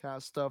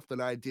Colorcast stuff than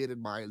I did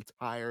in my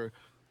entire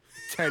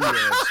tenure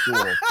at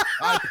school.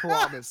 I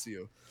promise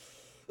you.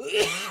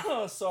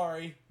 Oh,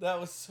 sorry, that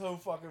was so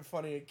fucking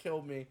funny. It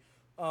killed me.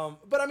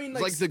 But I mean,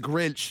 like the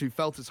Grinch who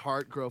felt his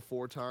heart grow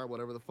 4 times,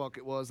 whatever the fuck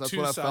it was. That's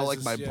what I felt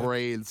like my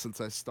brain since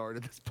I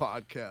started this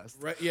podcast.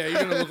 Right? Yeah,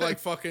 you're gonna look like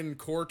fucking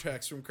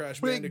Cortex from Crash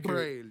Bandicoot. Big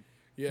brain.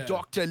 Yeah.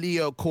 Dr.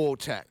 Neo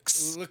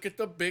Cortex. Look at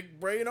the big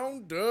brain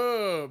on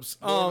Dubs.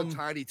 More of a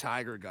tiny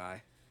tiger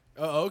guy.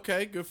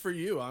 Okay, good for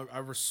you. I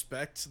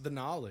respect the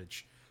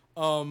knowledge.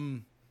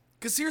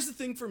 Because here's the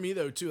thing for me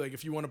though too. Like,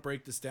 if you want to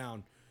break this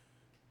down,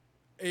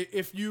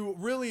 if you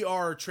really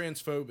are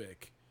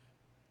transphobic,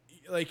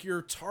 like,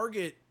 your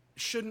target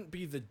shouldn't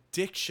be the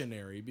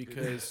dictionary,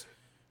 because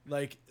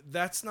like,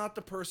 that's not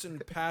the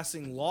person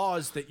passing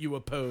laws that you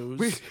oppose.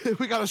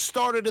 We got to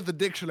start it at the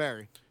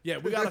dictionary. Yeah,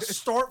 we got to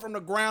start from the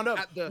ground up.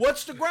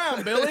 What's the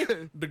ground, Billy?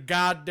 The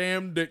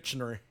goddamn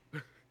dictionary.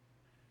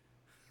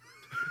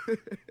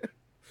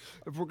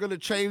 If we're going to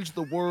change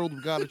the world,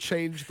 we got to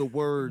change the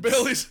words.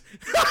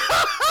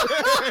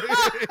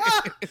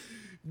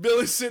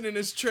 Billy's sitting in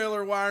his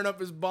trailer wiring up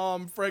his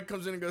bomb. Fred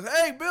comes in and goes,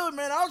 "Hey, Billy,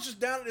 man, I was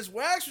just down at this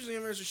wax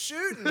museum. There's a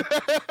shooting.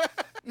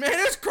 Man,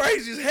 it's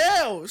crazy as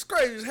hell. It's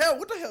crazy as hell.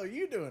 What the hell are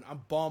you doing?"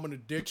 "I'm bombing a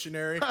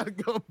dictionary." I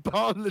go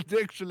bomb the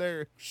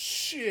dictionary.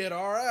 Shit,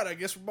 all right. I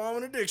guess we're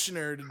bombing a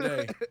dictionary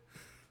today.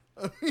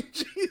 I mean,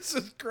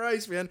 Jesus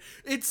Christ, man.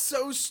 It's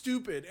so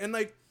stupid. And,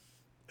 like,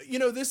 you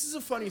know, this is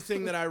a funny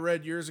thing that I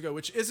read years ago,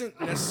 which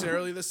isn't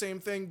necessarily the same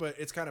thing, but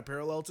it's kind of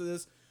parallel to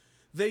this.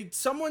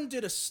 Someone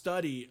did a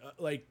study,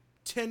 like,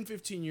 10,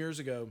 15 years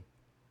ago,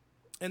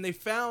 and they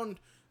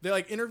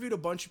interviewed a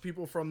bunch of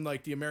people from,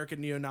 like, the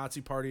American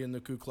Neo-Nazi Party and the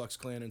Ku Klux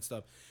Klan and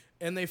stuff,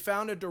 and they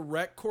found a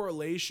direct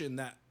correlation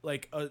that,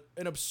 like,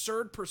 an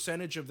absurd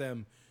percentage of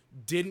them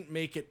didn't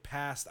make it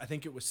past, I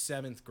think it was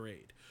 7th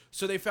grade.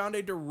 So they found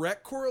a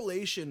direct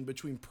correlation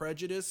between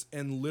prejudice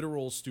and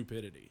literal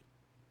stupidity.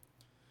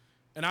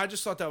 And I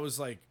just thought that was,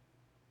 like,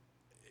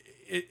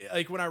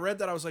 like, when I read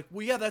that, I was like,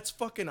 well, yeah, that's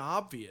fucking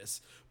obvious,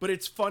 but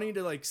it's funny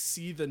to, like,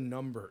 see the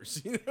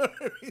numbers. You know what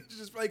I mean? It's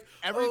just like,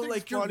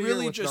 like, you're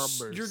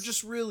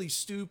just really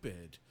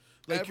stupid.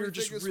 Like, you're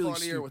just really funnier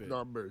stupid with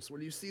numbers.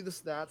 When you see the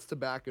stats to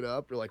back it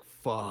up, you're like,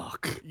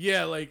 fuck.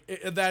 Yeah,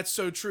 like, that's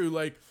so true.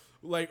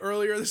 Like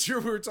earlier this year,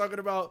 we were talking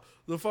about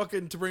the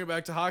fucking, to bring it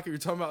back to hockey, we were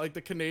talking about, like,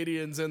 the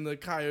Canadians and the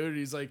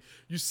Coyotes. Like,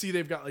 you see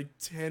they've got, like,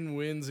 10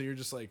 wins, and you're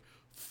just like,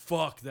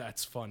 fuck,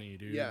 that's funny,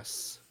 dude.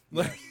 Yes.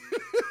 Like,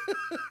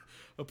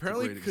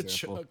 apparently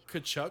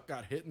Kachuk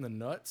got hit in the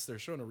nuts. They're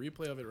showing a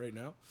replay of it right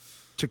now.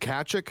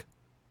 Tkachuk?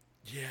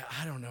 Yeah,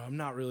 I don't know. I'm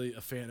not really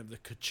a fan of the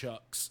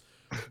Kachucks.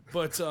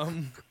 But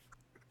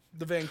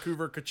the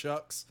Vancouver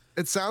Kachucks.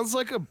 It sounds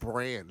like a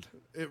brand.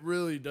 It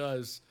really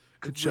does.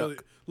 Kachuk. Really,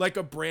 like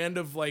a brand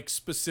of, like,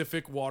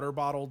 specific water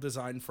bottle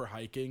designed for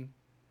hiking.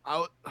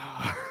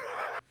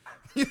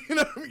 You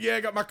know, yeah, I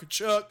got my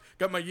Kachuk,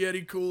 got my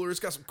Yeti cooler. It's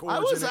got some coolers. I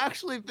was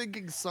actually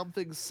thinking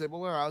something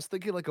similar. I was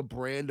thinking like a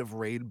brand of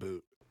rain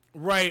boot.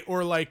 Right,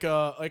 or like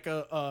a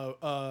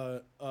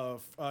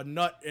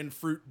nut and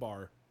fruit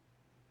bar.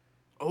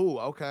 Oh,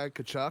 okay,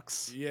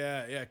 Kachucks.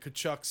 Yeah,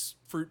 Kachuk's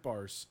fruit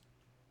bars.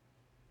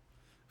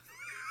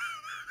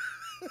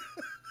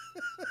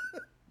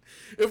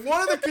 If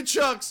one of the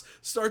Kachucks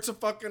starts a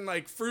fucking,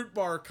 like, fruit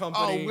bar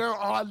company, we're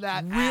on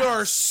that. We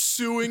are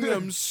suing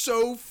them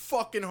so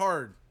fucking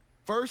hard.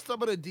 First, I'm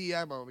gonna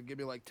DM him and give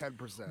me like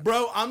 10%.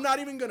 Bro, I'm not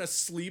even gonna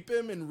sleep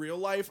him in real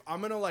life. I'm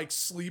gonna, like,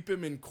 sleep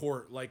him in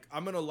court. Like,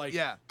 I'm gonna, like,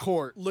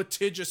 court,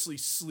 litigiously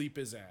sleep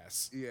his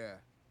ass. Yeah.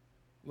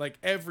 Like,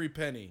 every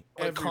penny.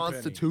 Like,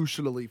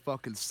 constitutionally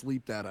fucking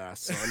sleep that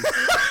ass, son.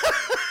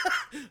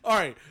 All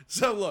right,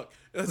 so look,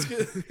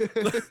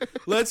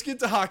 let's get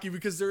to hockey,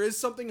 because there is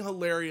something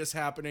hilarious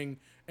happening,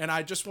 and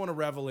I just want to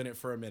revel in it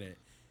for a minute.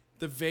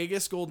 The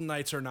Vegas Golden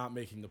Knights are not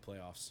making the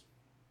playoffs.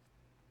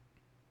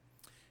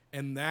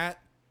 And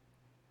that,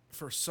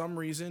 for some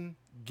reason,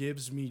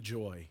 gives me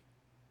joy.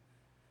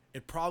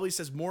 It probably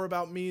says more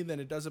about me than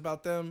it does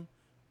about them,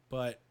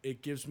 but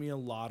it gives me a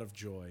lot of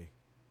joy.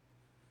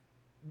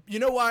 You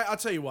know why? I'll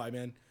tell you why,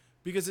 man.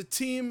 Because a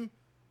team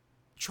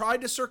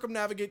tried to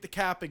circumnavigate the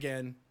cap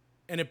again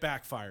and it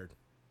backfired.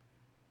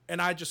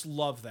 And I just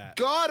love that.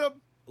 Got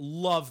him.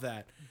 Love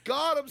that.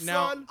 Got him,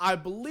 Now, son. I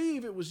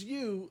believe it was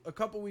you a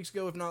couple weeks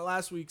ago, if not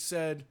last week,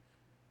 said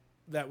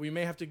that we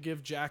may have to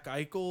give Jack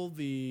Eichel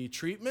the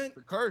treatment.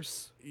 The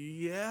curse.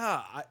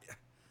 Yeah.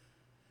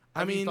 I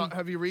Have mean,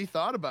 you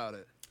rethought about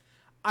it?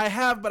 I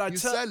have, but You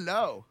said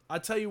no. I'll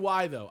tell you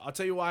why, though. I'll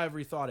tell you why I've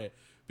rethought it.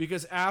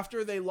 Because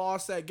after they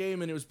lost that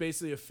game and it was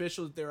basically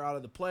official that they were out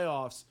of the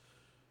playoffs,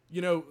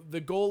 you know,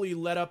 the goalie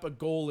let up a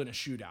goal in a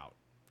shootout.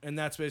 And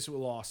that's basically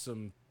what lost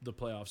them the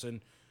playoffs.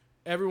 And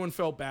everyone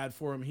felt bad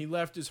for him. He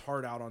left his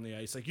heart out on the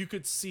ice. Like, you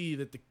could see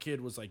that the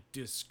kid was, like,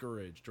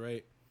 discouraged,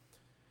 right?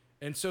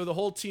 And so the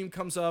whole team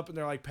comes up and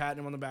they're, like, patting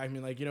him on the back and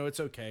being like, you know, it's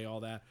okay,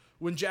 all that.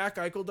 When Jack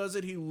Eichel does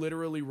it, he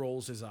literally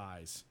rolls his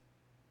eyes.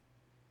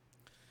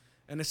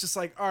 And it's just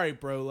like, all right,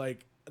 bro,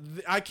 like,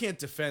 I can't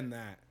defend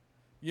that.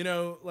 You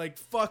know, like,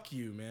 fuck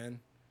you, man.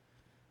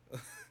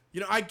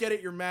 You know, I get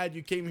it. You're mad.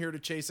 You came here to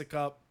chase a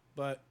cup.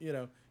 But, you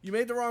know, you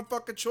made the wrong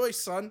fucking choice,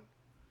 son.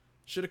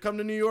 Should have come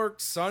to New York,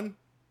 son.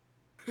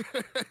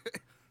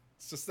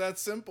 It's just that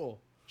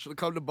simple. Should have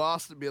come to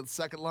Boston, be on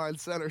second line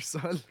center,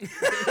 son.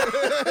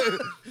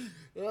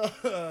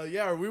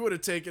 Yeah, or we would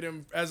have taken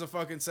him as a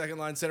fucking second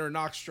line center and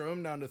knocked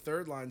Strome down to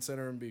third line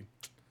center and be...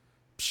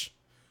 Psh.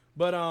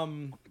 But,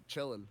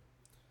 Chilling.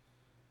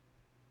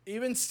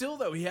 even still,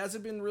 though, he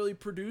hasn't been really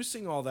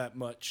producing all that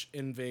much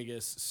in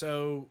Vegas.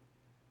 So,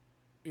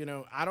 you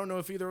know, I don't know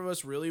if either of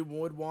us really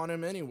would want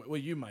him anyway. Well,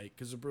 you might,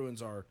 because the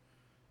Bruins are...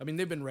 I mean,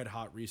 they've been red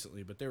hot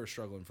recently, but they were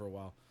struggling for a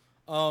while.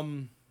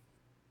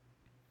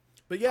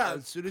 But yeah.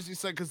 As soon as you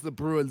said because the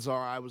Bruins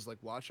are, I was like,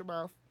 watch your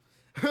mouth.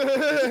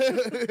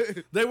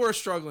 They were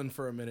struggling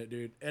for a minute,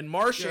 dude. And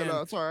Marchand, Yeah,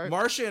 no, it's all right.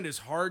 Marchand is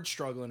hard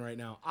struggling right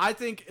now. I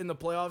think in the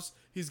playoffs,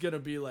 he's going to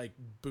be, like,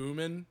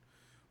 booming.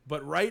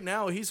 But right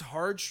now, he's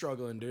hard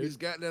struggling, dude. He's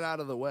getting it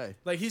out of the way.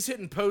 Like, he's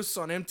hitting posts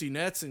on empty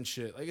nets and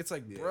shit. Like, it's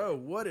like, bro,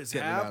 what is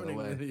Getting it out of the happening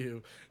way. with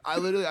you?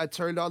 I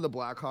turned on the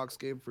Blackhawks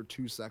game for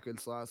 2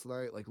 seconds last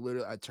night. Like,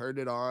 literally, I turned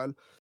it on,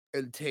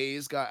 and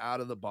Taze got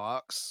out of the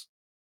box.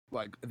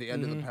 Like, at the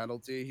end of the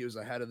penalty, he was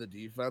ahead of the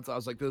defense. I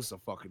was like, this is a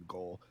fucking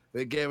goal.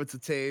 They gave it to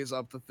Taze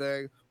up the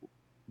thing.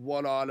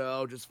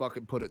 1-0, just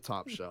fucking put it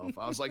top shelf.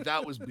 I was like,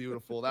 that was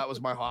beautiful. That was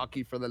my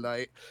hockey for the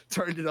night.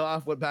 Turned it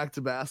off, went back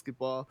to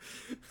basketball.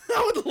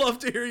 I would love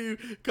to hear you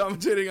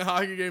commentating a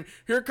hockey game.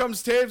 Here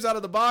comes Taves out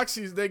of the box.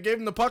 They gave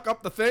him the puck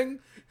up the thing.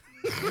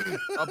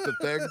 Up the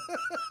thing.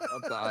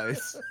 Up the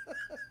ice.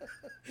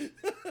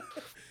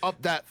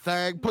 Up that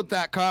thing. Put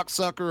that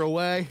cocksucker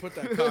away. Put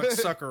that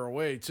cocksucker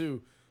away,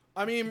 too.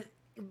 I mean,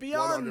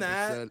 beyond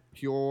that... 100%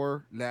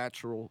 pure,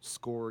 natural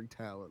scoring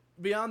talent.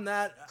 Beyond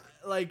that,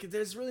 like,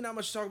 there's really not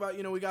much to talk about.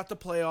 You know, we got the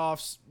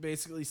playoffs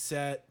basically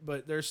set,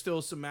 but there's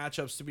still some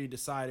matchups to be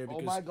decided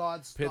because Oh my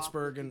God! Stop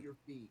Pittsburgh looking and at your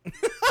feet.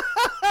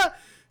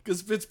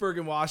 because Pittsburgh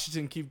and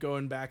Washington keep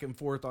going back and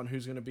forth on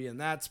who's going to be in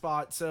that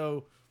spot.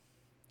 So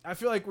I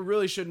feel like we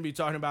really shouldn't be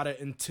talking about it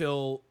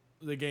until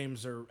the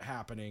games are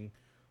happening.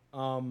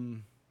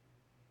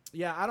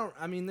 Yeah,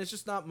 I mean, there's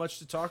just not much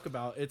to talk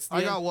about. It's the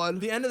I got one.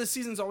 The end of the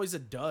season's always a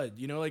dud.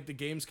 You know, like, the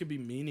games could be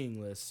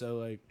meaningless. So,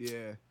 like,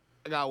 Yeah,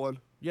 I got one.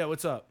 yeah,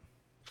 what's up?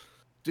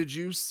 Did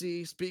you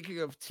see?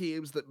 Speaking of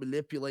teams that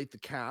manipulate the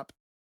cap,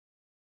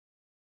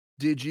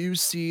 did you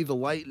see the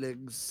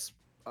Lightning's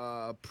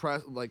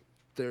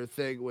their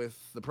thing with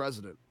the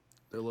president,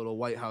 their little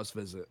White House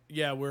visit?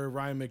 Yeah, where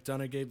Ryan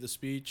McDonough gave the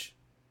speech.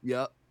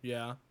 Yep.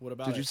 Yeah, what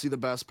about Did it? you see the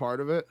best part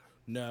of it?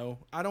 No,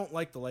 I don't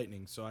like the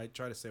Lightning, so I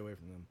try to stay away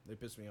from them. They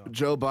piss me off.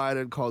 Joe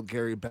Biden called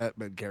Gary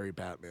Bettman Gary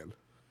Batman.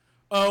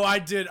 Oh, I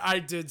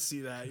did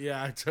see that.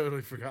 Yeah, I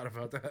totally forgot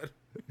about that.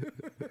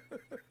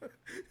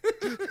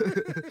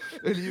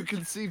 And you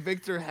can see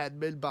Victor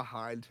Hedman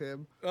behind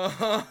him.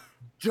 Uh-huh.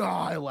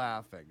 Die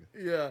laughing.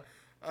 Yeah,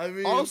 I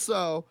mean...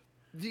 Also,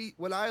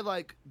 when I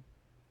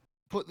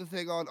put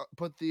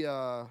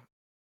the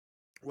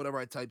whatever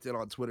I typed in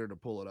on Twitter to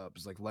pull it up,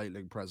 it's like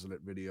Lightning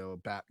president video.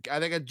 I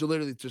think I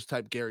literally just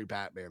typed Gary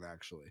Batman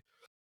actually,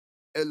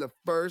 and the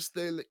first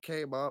thing that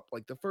came up,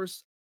 like the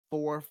first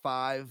 4 or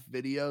 5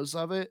 videos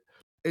of it,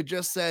 it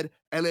just said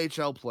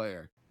NHL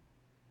player.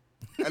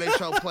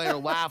 NHL player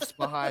laughs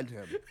behind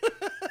him.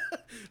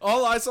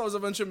 All I saw was a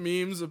bunch of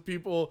memes of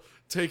people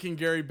taking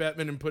Gary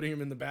Bettman and putting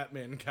him in the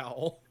Batman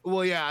cowl.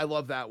 Well, yeah, I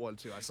love that one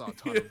too. I saw a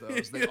ton of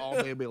those. They all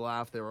made me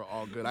laugh. They were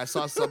all good. I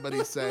saw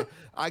somebody say,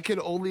 "I can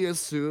only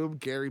assume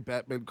Gary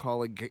Bettman Biden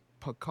calling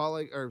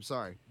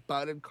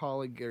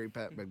Gary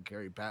Bettman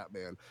Gary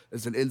Batman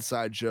is an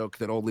inside joke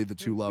that only the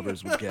two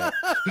lovers would get."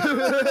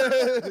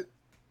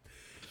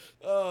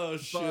 Oh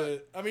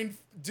shit! I mean,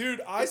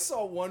 dude, I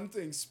saw one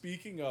thing.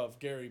 Speaking of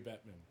Gary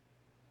Bettman,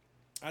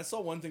 I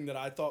saw one thing that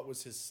I thought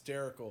was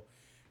hysterical.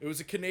 It was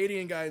a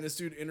Canadian guy, and this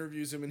dude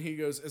interviews him, and he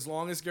goes, as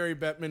long as Gary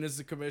Bettman is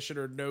the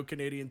commissioner, no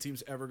Canadian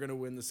team's ever going to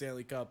win the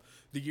Stanley Cup.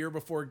 The year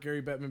before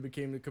Gary Bettman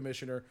became the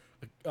commissioner,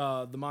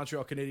 the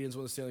Montreal Canadiens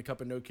won the Stanley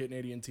Cup, and no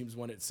Canadian teams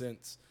won it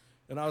since.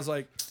 And I was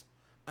like,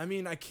 I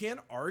mean, I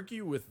can't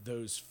argue with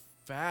those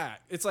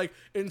fact. It's like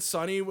in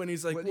Sonny when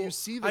he's like, When well, you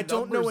see the I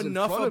don't know numbers in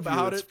enough front of you,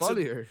 about it's it.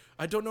 funnier.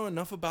 I don't know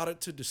enough about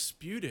it to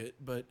dispute it,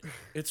 but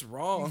it's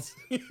wrong.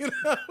 You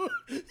know,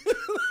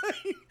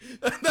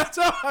 like, that's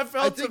how I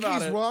felt I think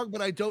about he's it. wrong,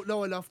 but I don't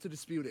know enough to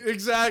dispute it.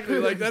 Exactly.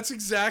 Like that's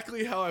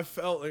exactly how I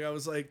felt. Like I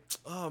was like,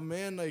 oh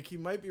man, like he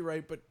might be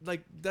right, but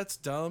like that's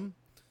dumb.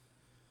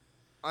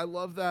 I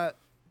love that.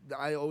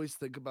 I always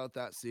think about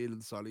that scene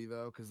in Sonny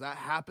though, because that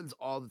happens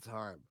all the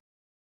time.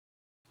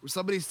 Where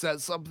somebody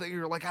says something,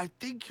 you're like, I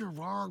think you're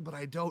wrong, but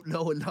I don't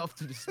know enough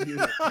to dispute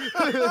it.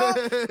 Yeah,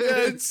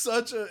 it's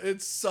such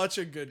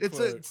a good It's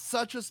quote.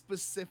 such a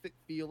specific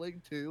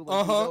feeling too.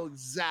 Like Uh-huh. you know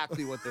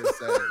exactly what they're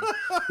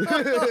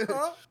saying.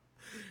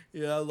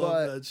 Yeah, I love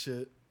But- that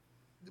shit.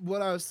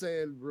 What I was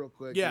saying real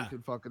quick, Yeah. we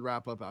can fucking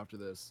wrap up after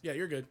this. Yeah,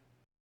 you're good.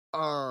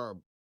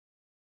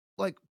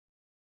 Like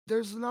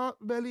there's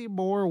not many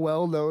more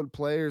well-known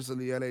players in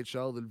the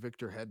NHL than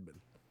Victor Hedman.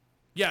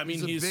 Yeah, I mean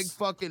He's a big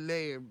fucking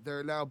name.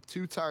 They're now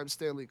 2-time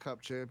Stanley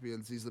Cup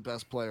champions. He's the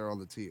best player on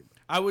the team.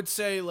 I would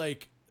say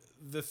like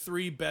the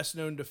three best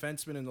known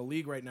defensemen in the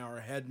league right now are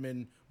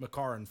Hedman,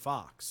 Makar, and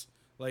Fox.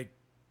 Like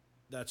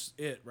that's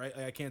it, right?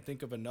 Like, I can't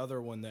think of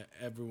another one that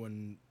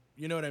everyone,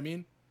 you know what I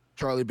mean?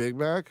 Charlie Big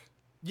Mac.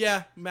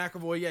 Yeah,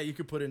 McAvoy. Yeah, you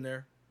could put in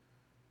there,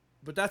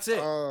 but that's it.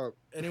 Uh,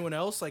 Anyone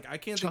else? Like I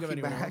can't think of Chucky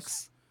anyone else.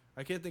 Max.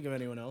 I can't think of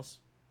anyone else.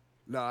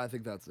 No, I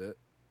think that's it.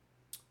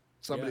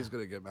 Somebody's Yeah.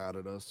 gonna get mad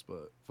at us,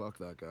 but fuck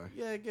that guy.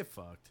 Yeah, get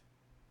fucked.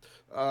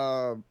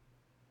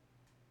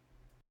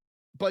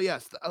 But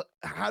yes,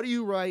 how do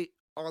you write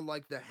on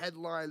like the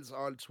headlines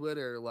on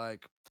Twitter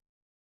like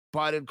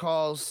Biden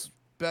calls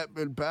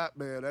Batman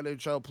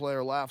NHL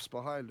player laughs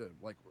behind him,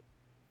 like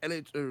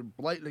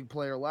Lightning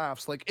player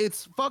laughs, like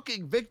it's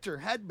fucking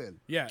Victor Hedman.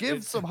 Yeah,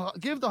 give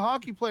the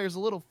hockey players a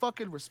little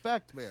fucking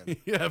respect, man.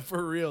 Yeah,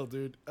 for real,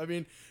 dude. I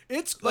mean,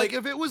 it's Like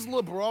if it was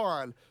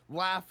LeBron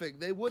laughing,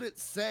 they wouldn't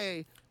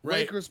say Right.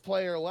 Lakers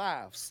player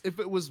laughs. If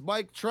it was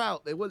Mike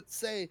Trout, they wouldn't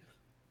say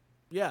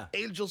yeah,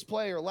 Angels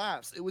player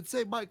laughs. It would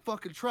say Mike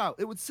fucking Trout.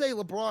 It would say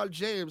LeBron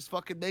James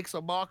fucking makes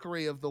a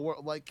mockery of the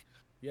world. Like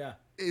yeah.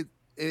 it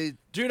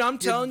Dude, I'm Give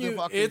telling the you,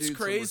 fucking it's dude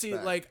some crazy.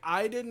 respect. Like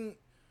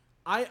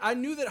I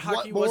knew that what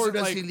hockey more wasn't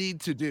does like he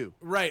need to do?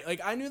 right.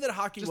 Like I knew that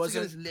hockey Just to get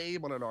wasn't his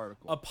name on an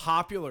article. a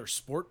popular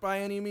sport by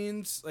any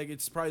means. Like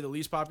it's probably the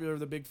least popular of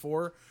the big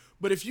four.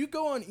 But if you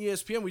go on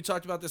ESPN, we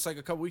talked about this like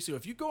a couple weeks ago.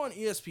 If you go on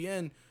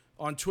ESPN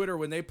on Twitter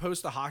when they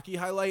post a hockey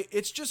highlight,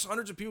 it's just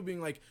hundreds of people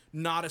being like,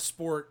 not a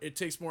sport. It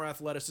takes more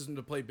athleticism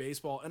to play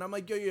baseball. And I'm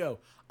like, yo,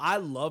 I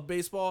love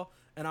baseball,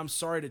 and I'm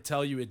sorry to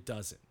tell you it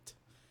doesn't.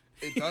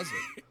 It doesn't.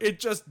 It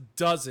just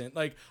doesn't.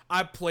 Like,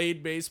 I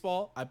played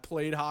baseball. I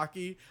played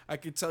hockey. I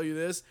could tell you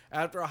this.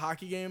 After a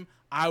hockey game,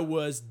 I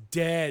was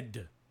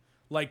dead.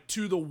 Like,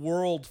 to the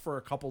world for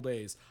a couple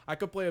days. I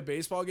could play a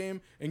baseball game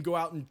and go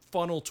out and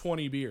funnel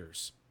 20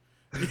 beers.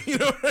 You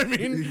know what I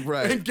mean?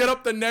 Right. And get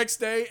up the next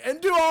day and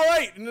do all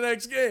right in the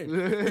next game.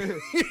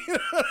 You know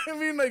what I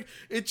mean? Like,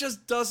 it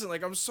just doesn't.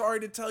 Like, I'm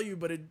sorry to tell you,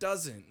 but it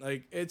doesn't.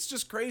 Like, it's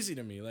just crazy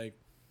to me. Like,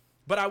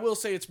 but I will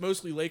say it's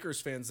mostly Lakers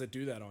fans that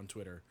do that on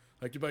Twitter.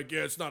 Like, you're like,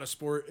 yeah, it's not a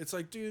sport. It's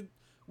like, dude,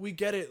 we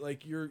get it.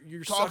 Like, you're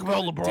Talk sucking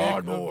about the dick LeBron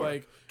of, more.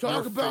 like, Talk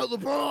your about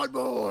LeBron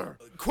more.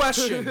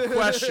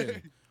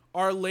 Question.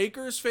 Are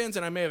Lakers fans,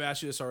 and I may have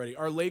asked you this already,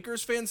 are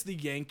Lakers fans the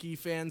Yankee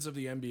fans of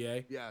the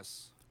NBA?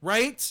 Yes.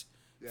 Right?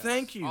 Yes.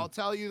 Thank you. I'll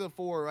tell you the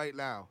four right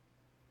now.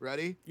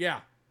 Ready? Yeah.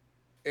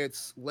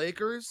 It's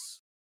Lakers,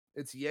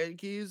 it's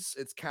Yankees,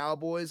 it's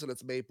Cowboys, and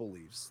it's Maple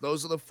Leafs.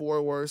 Those are the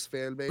four worst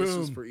fan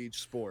bases Boom. for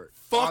each sport.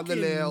 Fucking on the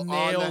nail, on the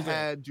nailed it.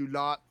 head. Do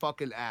not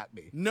fucking at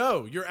me.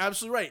 No, you're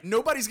absolutely right.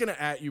 Nobody's going to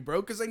at you,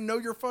 bro, because they know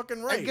you're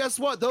fucking right. And guess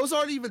what? Those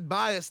aren't even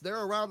biased.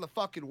 They're around the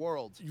fucking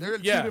world. They're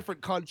in Yeah. two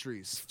different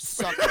countries.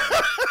 Suck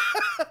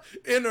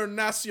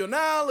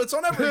International. It's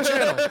on every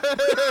channel.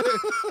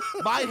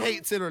 My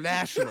hate's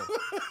international.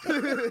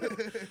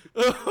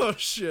 Oh,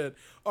 shit.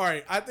 All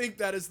right. I think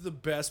that is the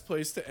best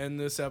place to end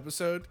this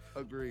episode.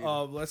 Agreed.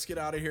 Let's get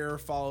out of here.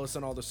 Follow us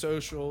on all the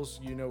socials.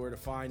 You know where to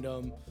find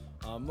them.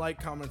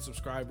 Like, comment,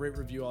 subscribe, rate,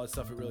 review, all that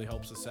stuff. It really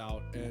helps us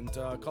out. And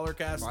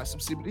Colorcast Buy some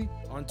CBD.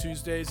 on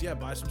Tuesdays. Yeah,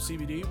 buy some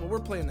CBD. Well, we're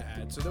playing the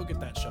ad, so they'll get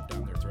that shoved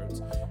down their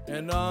throats.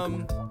 And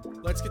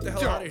let's get the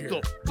hell out of here.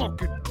 The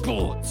fucking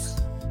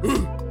bullets.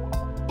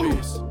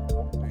 Peace.